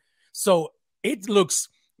last year. So it looks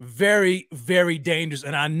very, very dangerous.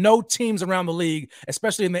 And I know teams around the league,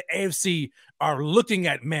 especially in the AFC, are looking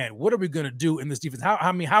at, man, what are we going to do in this defense? How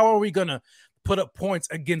are we going to put up points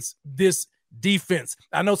against this defense?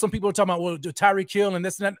 I know some people are talking about, well, Tyreek Hill and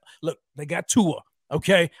this and that. Look, they got Tua.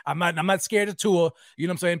 Okay, I'm not scared of Tua. You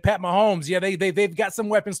know what I'm saying? Pat Mahomes, yeah, they've got some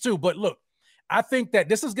weapons too. But look, I think that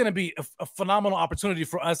this is going to be a phenomenal opportunity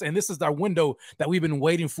for us, and this is our window that we've been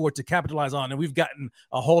waiting for to capitalize on, and we've gotten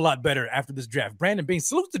a whole lot better after this draft. Brandon Beane,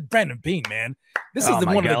 salute to Brandon Beane, man. This is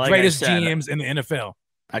one of the greatest GMs in the NFL.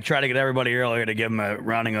 I try to get everybody earlier to give them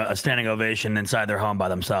a standing ovation inside their home by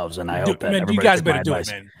themselves, and I hope that you guys better do it,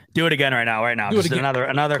 man. Do it again right now. Just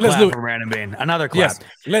another clap for Brandon Beane. Another clap.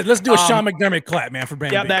 Yes. Let's do a Sean McDermott clap, man, for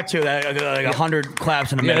Brandon Beane. That too. Like 100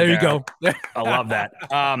 claps in a minute. There you go. I love that.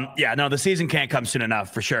 The season can't come soon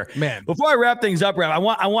enough for sure. Man. Before I wrap things up, Rev, I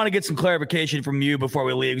want to get some clarification from you before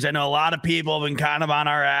we leave, because I know a lot of people have been kind of on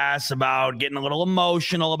our ass about getting a little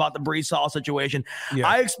emotional about the Breece Hall situation. Yeah.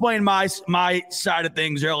 I explained my side of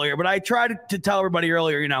things earlier, but I tried to tell everybody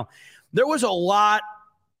earlier, there was a lot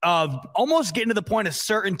of almost getting to the point of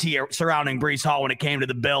certainty surrounding Breece Hall when it came to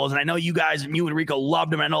the Bills. And I know you and Rico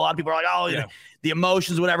loved him. I know a lot of people are like, the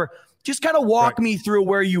emotions, whatever. Just kind of walk me through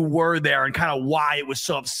where you were there and kind of why it was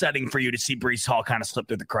so upsetting for you to see Breece Hall kind of slip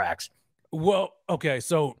through the cracks. Well, okay.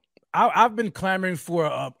 So I've been clamoring for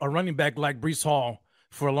a running back like Breece Hall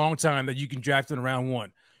for a long time that you can draft in round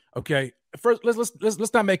 1. Okay. First,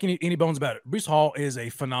 let's not make any bones about it. Breece Hall is a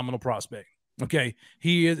phenomenal prospect. Okay,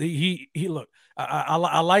 he is. He look.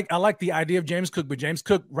 I like the idea of James Cook, but James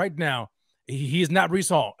Cook right now he is not Breece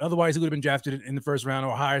Hall. Otherwise, he would have been drafted in the first round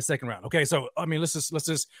or higher second round. Okay, so I mean, let's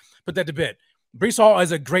just put that to bed. Breece Hall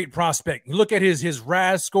is a great prospect. You look at his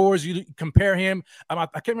RAS scores. You compare him. I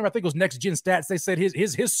can't remember. I think it was Next Gen Stats. They said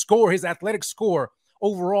his score, his athletic score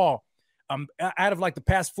overall, out of like the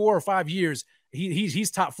past 4 or 5 years,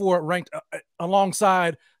 he's top 4 ranked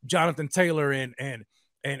alongside Jonathan Taylor and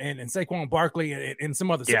Saquon Barkley and some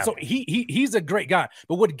others. Yeah. So he's a great guy.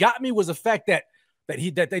 But what got me was the fact that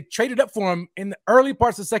they traded up for him in the early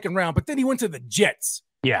parts of the second round, but then he went to the Jets.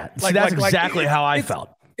 Yeah, that's exactly how I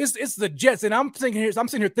felt. It's the Jets, and I'm sitting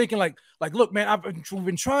here thinking like, look, man, we've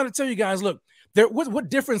been trying to tell you guys, look, what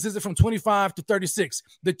difference is it from 25 to 36?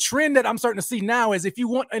 The trend that I'm starting to see now is if you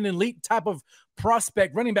want an elite type of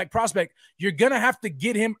prospect, running back prospect, you're gonna have to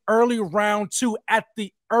get him early round 2 at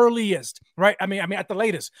the earliest, right? I mean at the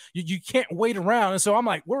latest. You can't wait around. And so I'm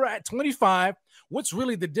like, we're at 25. What's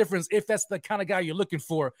really the difference if that's the kind of guy you're looking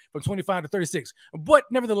for from 25 to 36? But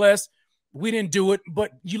nevertheless, we didn't do it.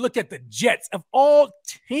 But you look at the Jets of all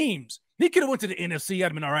teams. He could have went to the NFC. I'd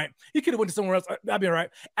have been all right. He could have went to somewhere else. I'd be all right.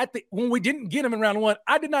 When we didn't get him in round 1,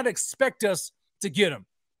 I did not expect us to get him.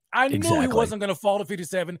 I knew he wasn't going to fall to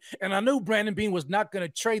 57, and I knew Brandon Beane was not going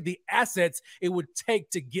to trade the assets it would take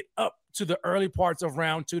to get up to the early parts of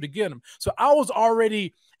round 2 to get him. So I was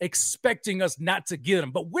already expecting us not to get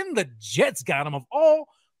him. But when the Jets got him, of all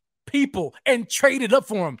people, and traded up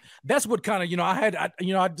for him, that's what kind of,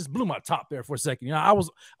 I just blew my top there for a second. I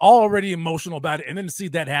was already emotional about it. And then to see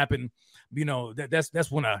that happen,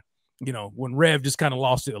 that's when when Rev just kind of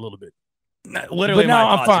lost it a little bit. Literally, but now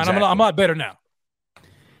I'm fine. Exactly. I'm a lot better now.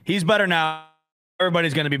 He's better now.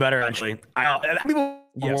 Everybody's going to be better eventually. People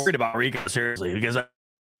are worried about Rico, seriously, because I don't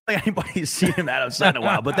think anybody's seen him that upset in a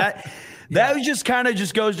while. But that just kind of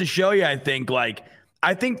just goes to show you, I think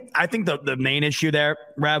the main issue there,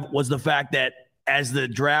 Rev, was the fact that as the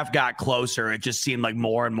draft got closer, it just seemed like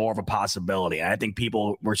more and more of a possibility. And I think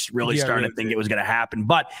people were really starting to think it was going to happen.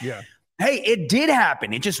 But hey, it did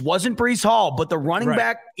happen. It just wasn't Breece Hall, but the running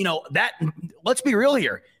back, that, let's be real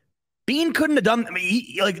here. Beane couldn't have done. I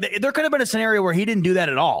mean, there could have been a scenario where he didn't do that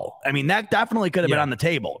at all. I mean, that definitely could have been on the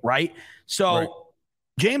table, right? So,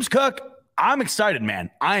 James Cook, I'm excited, man.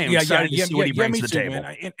 I am excited to see what he brings to the table.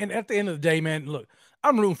 Man. And at the end of the day, man, look,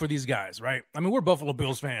 I'm rooting for these guys, right? I mean, we're Buffalo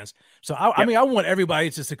Bills fans, so I mean, I want everybody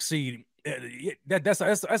to succeed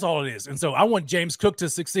That's all it is. And so I want James Cook to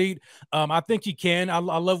succeed. I think he can. I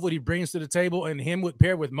love what he brings to the table, and him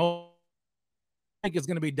paired with Mo, I think it's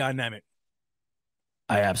going to be dynamic.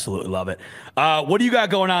 I absolutely love it. What do you got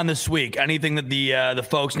going on this week? Anything that the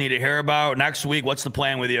folks need to hear about next week? What's the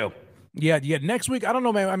plan with you? Yeah. Next week, I don't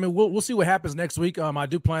know, man. I mean, we'll see what happens next week. I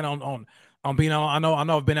do plan on being on. I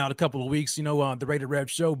know I've been out a couple of weeks, the Rated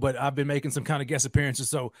Rev show, but I've been making some kind of guest appearances.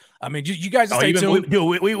 So I mean, you guys stay tuned.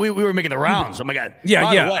 We were making the rounds. Oh my God. Yeah.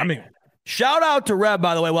 I mean, shout out to Rev,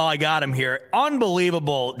 by the way, while I got him here.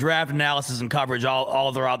 Unbelievable draft analysis and coverage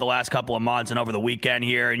all throughout the last couple of months and over the weekend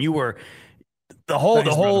here. And you were the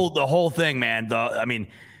whole thing, man.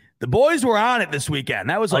 The boys were on it this weekend.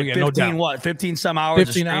 That was like 15 some hours.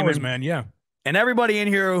 15 hours, man. Yeah. And everybody in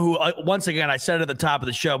here who, once again, I said it at the top of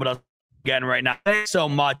the show, but I'll again right now, thanks so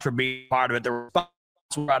much for being part of it. The response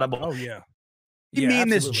was incredible. Oh, yeah. You mean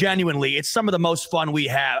absolutely. This genuinely. It's some of the most fun we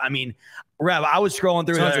have. I mean, Rev, I was scrolling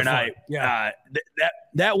through the other night. Yeah.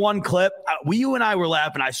 That one clip, you and I were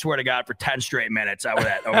laughing, I swear to God, for 10 straight minutes over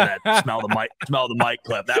that smell the mic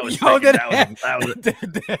clip. That was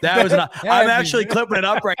I'm actually clipping it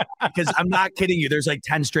up right now because I'm not kidding you. There's like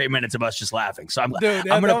 10 straight minutes of us just laughing. So I'm going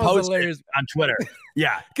to post it on Twitter.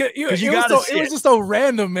 Yeah. It was just so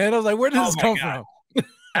random, man. I was like, where did this come from?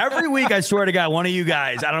 Every week, I swear to God, one of you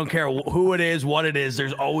guys, I don't care who it is, what it is,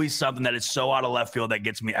 there's always something that is so out of left field that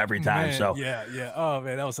gets me every time. Man, so yeah. Oh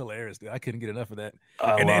man, that was hilarious, dude. I couldn't get enough of that.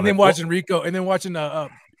 And then watching Rico, and then watching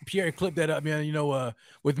Pierre clip that up, man.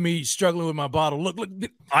 With me struggling with my bottle. Look.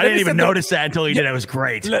 I didn't even notice that until you did. It was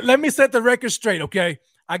great. Let me set the record straight, okay?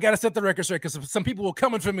 I gotta set the record straight because some people were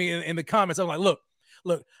coming for me in the comments. I'm like, look,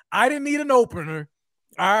 I didn't need an opener.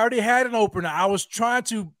 I already had an opener. I was trying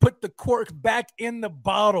to put the cork back in the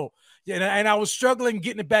bottle, and I was struggling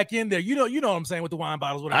getting it back in there. You know what I'm saying with the wine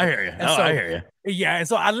bottles. Whatever. I hear you. I hear you. Yeah, and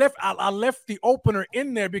so I left the opener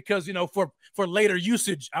in there because for later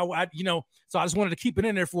usage. So I just wanted to keep it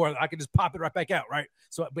in there I could just pop it right back out, right?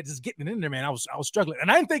 So, but just getting it in there, man, I was struggling,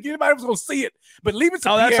 and I didn't think anybody was gonna see it. But leave it to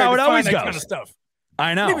Pierre that's how it always goes. Kind of stuff.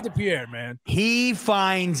 I know. Leave it to Pierre, man. He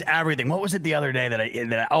finds everything. What was it the other day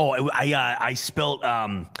that I spilled?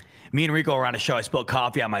 Me and Rico were on a show. I spilled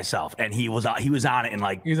coffee on myself, and he was on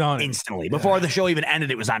it instantly. Before the show even ended,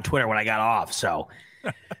 it was on Twitter when I got off. So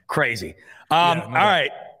crazy. All right,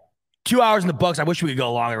 2 hours in the books. I wish we could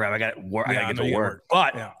go longer. I got to get to work.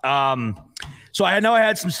 But so I know I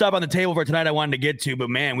had some stuff on the table for tonight I wanted to get to, but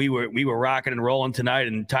man, we were rocking and rolling tonight,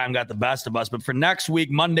 and time got the best of us. But for next week,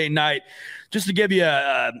 Monday night, just to give you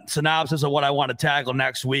a synopsis of what I want to tackle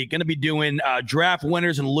next week, going to be doing draft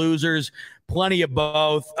winners and losers, plenty of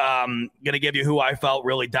both. Going to give you who I felt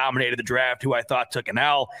really dominated the draft, who I thought took an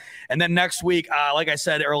L. And then next week, like I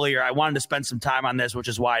said earlier, I wanted to spend some time on this, which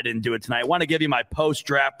is why I didn't do it tonight. I want to give you my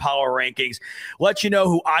post-draft power rankings, let you know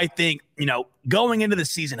who I think, going into the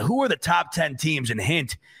season, who are the top 10 teams, and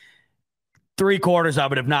hint, 3/4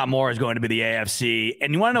 of it, if not more, is going to be the AFC.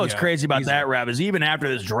 And you want to know what's crazy about that, Rev, is even after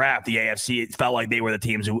this draft, the AFC, it felt like they were the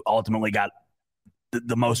teams who ultimately got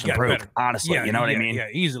the most improved, honestly. You know what I mean? Yeah,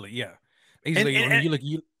 easily, yeah. Easily, and you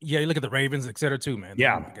look at the Ravens, et cetera, too, man.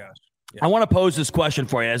 Yeah. Oh my gosh. Yeah. I want to pose this question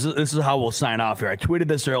for you. This is how we'll sign off here. I tweeted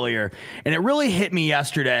this earlier, and it really hit me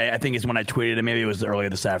yesterday. I think is when I tweeted it. Maybe it was earlier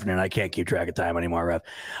this afternoon. I can't keep track of time anymore, Rev.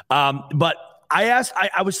 But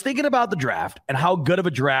I was thinking about the draft and how good of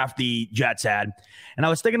a draft the Jets had. And I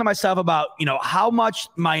was thinking to myself about, how much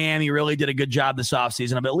Miami really did a good job this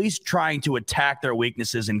offseason of at least trying to attack their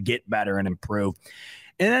weaknesses and get better and improve.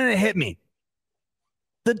 And then it hit me.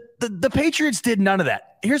 The Patriots did none of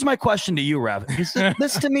that. Here's my question to you, Rev. This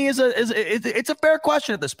to me it's a fair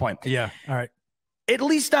question at this point. Yeah. All right. At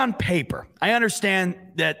least on paper, I understand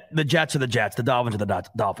that the Jets are the Jets, the Dolphins are the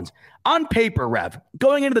Dolphins. On paper, Rev,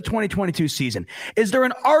 going into the 2022 season, is there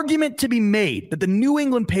an argument to be made that the New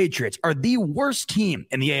England Patriots are the worst team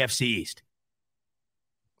in the AFC East?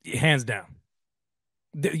 Hands down.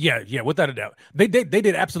 Yeah, without a doubt. They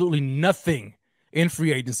did absolutely nothing in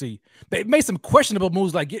free agency. They made some questionable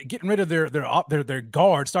moves, like getting rid of their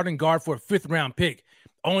guard, starting guard for a 5th round pick,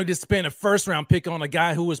 only to spend a 1st round pick on a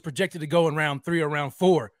guy who was projected to go in round 3 or round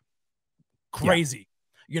 4. Crazy.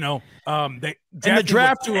 They in the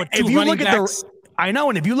draft, if you look at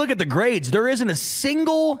and if you look at the grades, there isn't a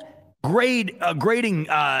single grading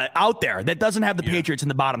out there that doesn't have the Patriots in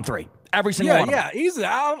the bottom 3. Every single one. Yeah, easily.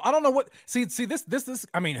 I don't know what. See this.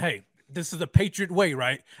 I mean, hey, this is the Patriot way,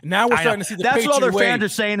 right? Now we're starting to see the That's Patriot what other way. fans are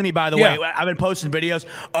saying to me, by the way. I've been posting videos.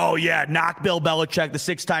 Oh, yeah, knock Bill Belichick, the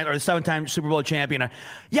 6-time or the 7-time Super Bowl champion.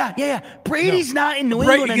 Yeah. Brady's not in New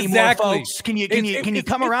England anymore, folks. Can you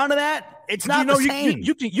come around to that? It's not the same.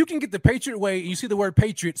 You can get the Patriot way, and you see the word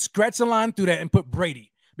Patriot, scratch a line through that and put Brady.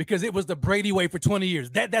 Because it was the Brady way for 20 years.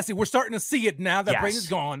 That's it. We're starting to see it now that Brady's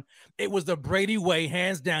gone. It was the Brady way,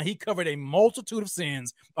 hands down. He covered a multitude of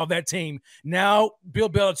sins of that team. Now Bill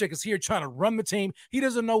Belichick is here trying to run the team. He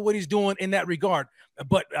doesn't know what he's doing in that regard.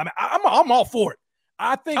 But I'm all for it.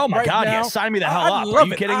 I think. Oh my God! Now, sign me the hell up. Are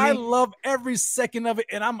you kidding me? I love every second of it,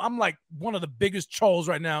 and I'm like one of the biggest trolls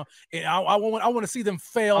right now. And I want to see them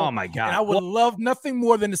fail. Oh my God! And I would love nothing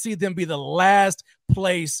more than to see them be the last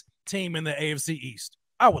place team in the AFC East.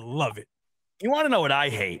 I would love it. You want to know what I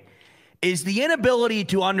hate? Is the inability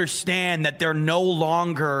to understand that they're no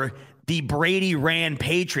longer the Brady ran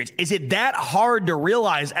Patriots. Is it that hard to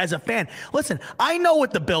realize as a fan? Listen, I know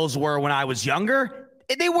what the Bills were when I was younger.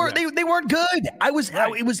 They weren't good. It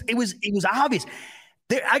was obvious.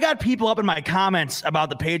 I got people up in my comments about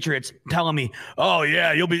the Patriots telling me, "Oh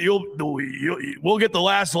yeah, we'll get the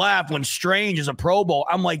last laugh when Strange is a Pro Bowl."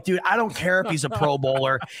 I'm like, dude, I don't care if he's a Pro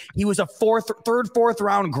Bowler. He was a third, fourth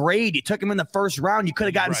round grade. You took him in the first round. You could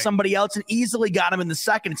have gotten somebody else and easily got him in the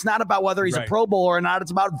second. It's not about whether he's a Pro Bowler or not.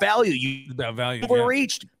 It's about value. You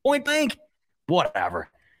overreached. Point blank. Whatever.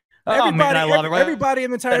 Man, I love it. Everybody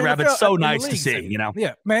in the entire NFL, it's so nice to see, you know.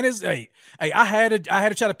 Yeah, man. I had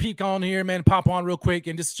to try to peek on here, man. Pop on real quick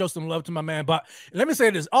and just show some love to my man. But let me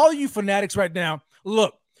say this: all you fanatics right now,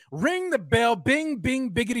 look, ring the bell, bing,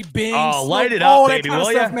 bing, biggity, bing. Oh, light it up, baby,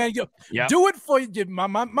 will you? Man, do it for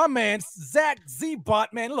my man, Zach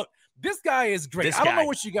Z-Bot, man. Look, this guy is great. I don't know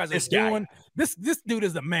what you guys are doing. This dude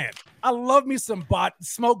is the man. I love me some Bot.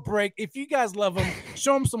 Smoke break. If you guys love him,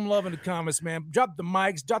 show him some love in the comments, man. Drop the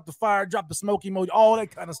mics, drop the fire, drop the smoke emoji, all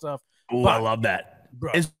that kind of stuff. Oh, I love that.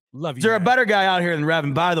 Bro, love you. Is there a better guy out here than Rev?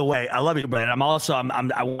 And by the way, I love you, but I'm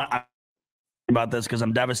about this because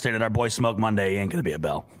I'm devastated. Our boy Smoke Monday ain't gonna be a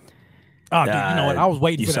Bell. Oh, dude, you know what? I was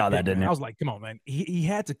waiting for that. You saw that, didn't you? I was like, come on, man. He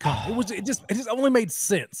had to come. It just only made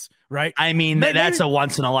sense, right? I mean, that's a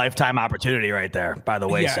once in a lifetime opportunity right there, by the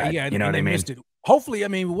wayside. Yeah, you know what I mean? Hopefully, I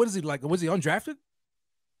mean, what is he like? Was he undrafted?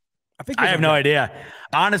 I have no idea.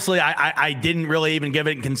 Honestly, I didn't really even give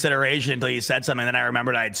it consideration until you said something. Then I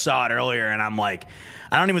remembered I saw it earlier, and I'm like,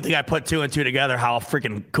 I don't even think I put 2 and 2 together how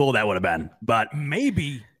freaking cool that would have been. But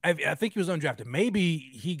maybe, I think he was undrafted. Maybe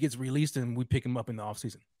he gets released and we pick him up in the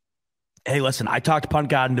offseason. Hey, listen, I talked Punt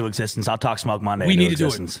God into existence. I'll talk Smoke Monday into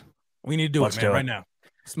existence. Do it. We need to do it, man, right now.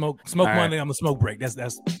 Smoke Monday on the smoke break. That's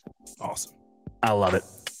awesome. I love it.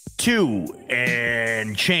 2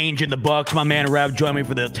 and change in the books. My man Rev joined me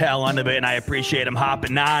for the tail end of it, and I appreciate him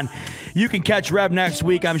hopping on. You can catch Rev next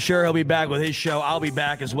week. I'm sure he'll be back with his show. I'll be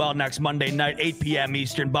back as well next Monday night, 8 p.m.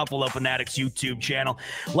 Eastern, Buffalo Fanatics YouTube channel.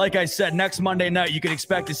 Like I said, next Monday night, you can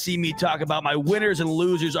expect to see me talk about my winners and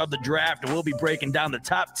losers of the draft, and we'll be breaking down the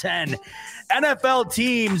top 10 NFL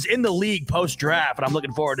teams in the league post-draft, and I'm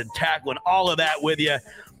looking forward to tackling all of that with you,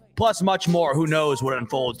 plus much more. Who knows what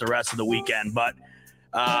unfolds the rest of the weekend, but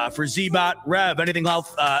for Z-Bot, Rev, anything else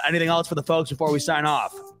for the folks before we sign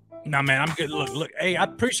off? Nah, man, I'm good. Look. Hey, I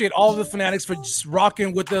appreciate all of the fanatics for just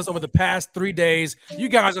rocking with us over the past 3 days. You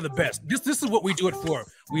guys are the best. This is what we do it for.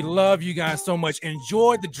 We love you guys so much.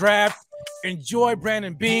 Enjoy the draft. Enjoy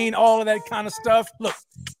Brandon Beane, all of that kind of stuff. Look,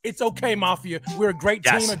 it's okay, Mafia. We're a great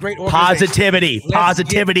team, a great organization. Positivity. Let's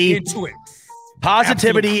get into it.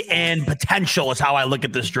 Positivity and potential is how I look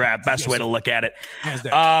at this draft. Best way to look at it.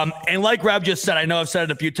 And like Rev just said, I know I've said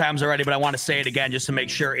it a few times already, but I want to say it again just to make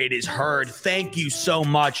sure it is heard. Thank you so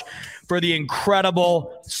much for the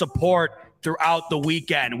incredible support throughout the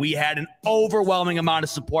weekend. We had an overwhelming amount of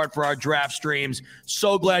support for our draft streams.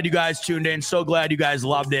 So glad you guys tuned in. So glad you guys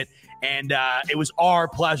loved it. And it was our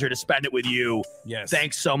pleasure to spend it with you. Yes.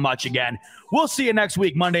 Thanks so much again. We'll see you next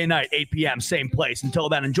week, Monday night, 8 p.m., same place. Until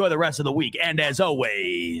then, enjoy the rest of the week. And as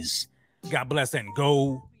always, God bless and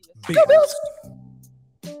go Bills.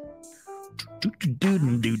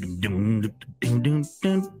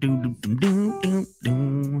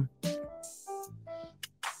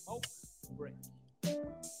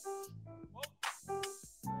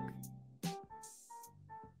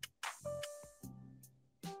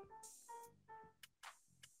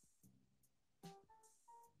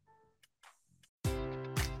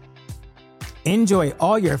 Enjoy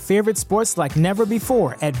all your favorite sports like never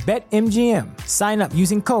before at BetMGM. Sign up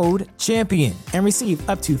using code CHAMPION and receive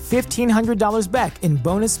up to $1,500 back in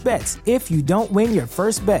bonus bets if you don't win your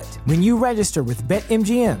first bet. When you register with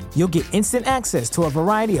BetMGM, you'll get instant access to a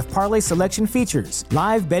variety of parlay selection features,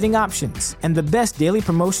 live betting options, and the best daily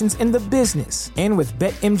promotions in the business. And with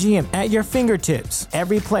BetMGM at your fingertips,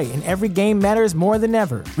 every play and every game matters more than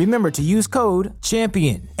ever. Remember to use code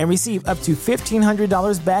CHAMPION and receive up to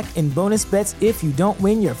 $1,500 back in bonus bets if you don't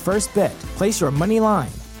win your first bet. Place your money line,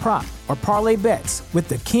 prop, or parlay bets with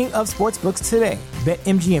the king of sportsbooks today.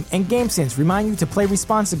 BetMGM and GameSense remind you to play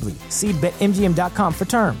responsibly. See BetMGM.com for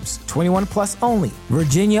terms. 21 plus only.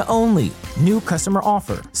 Virginia only. New customer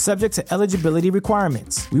offer. Subject to eligibility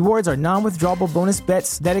requirements. Rewards are non-withdrawable bonus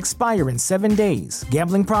bets that expire in 7 days.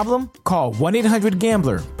 Gambling problem? Call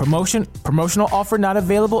 1-800-GAMBLER. Promotional offer not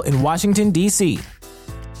available in Washington, D.C.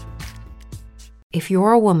 If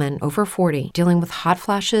you're a woman over 40 dealing with hot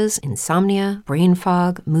flashes, insomnia, brain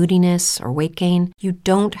fog, moodiness, or weight gain, you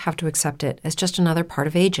don't have to accept it as just another part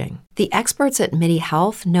of aging. The experts at MIDI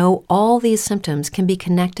Health know all these symptoms can be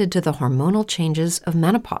connected to the hormonal changes of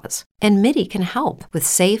menopause. And MIDI can help with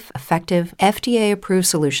safe, effective, FDA-approved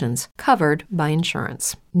solutions covered by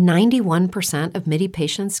insurance. 91% of MIDI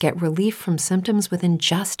patients get relief from symptoms within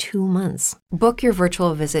just 2 months. Book your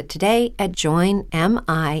virtual visit today at joinmidi.com.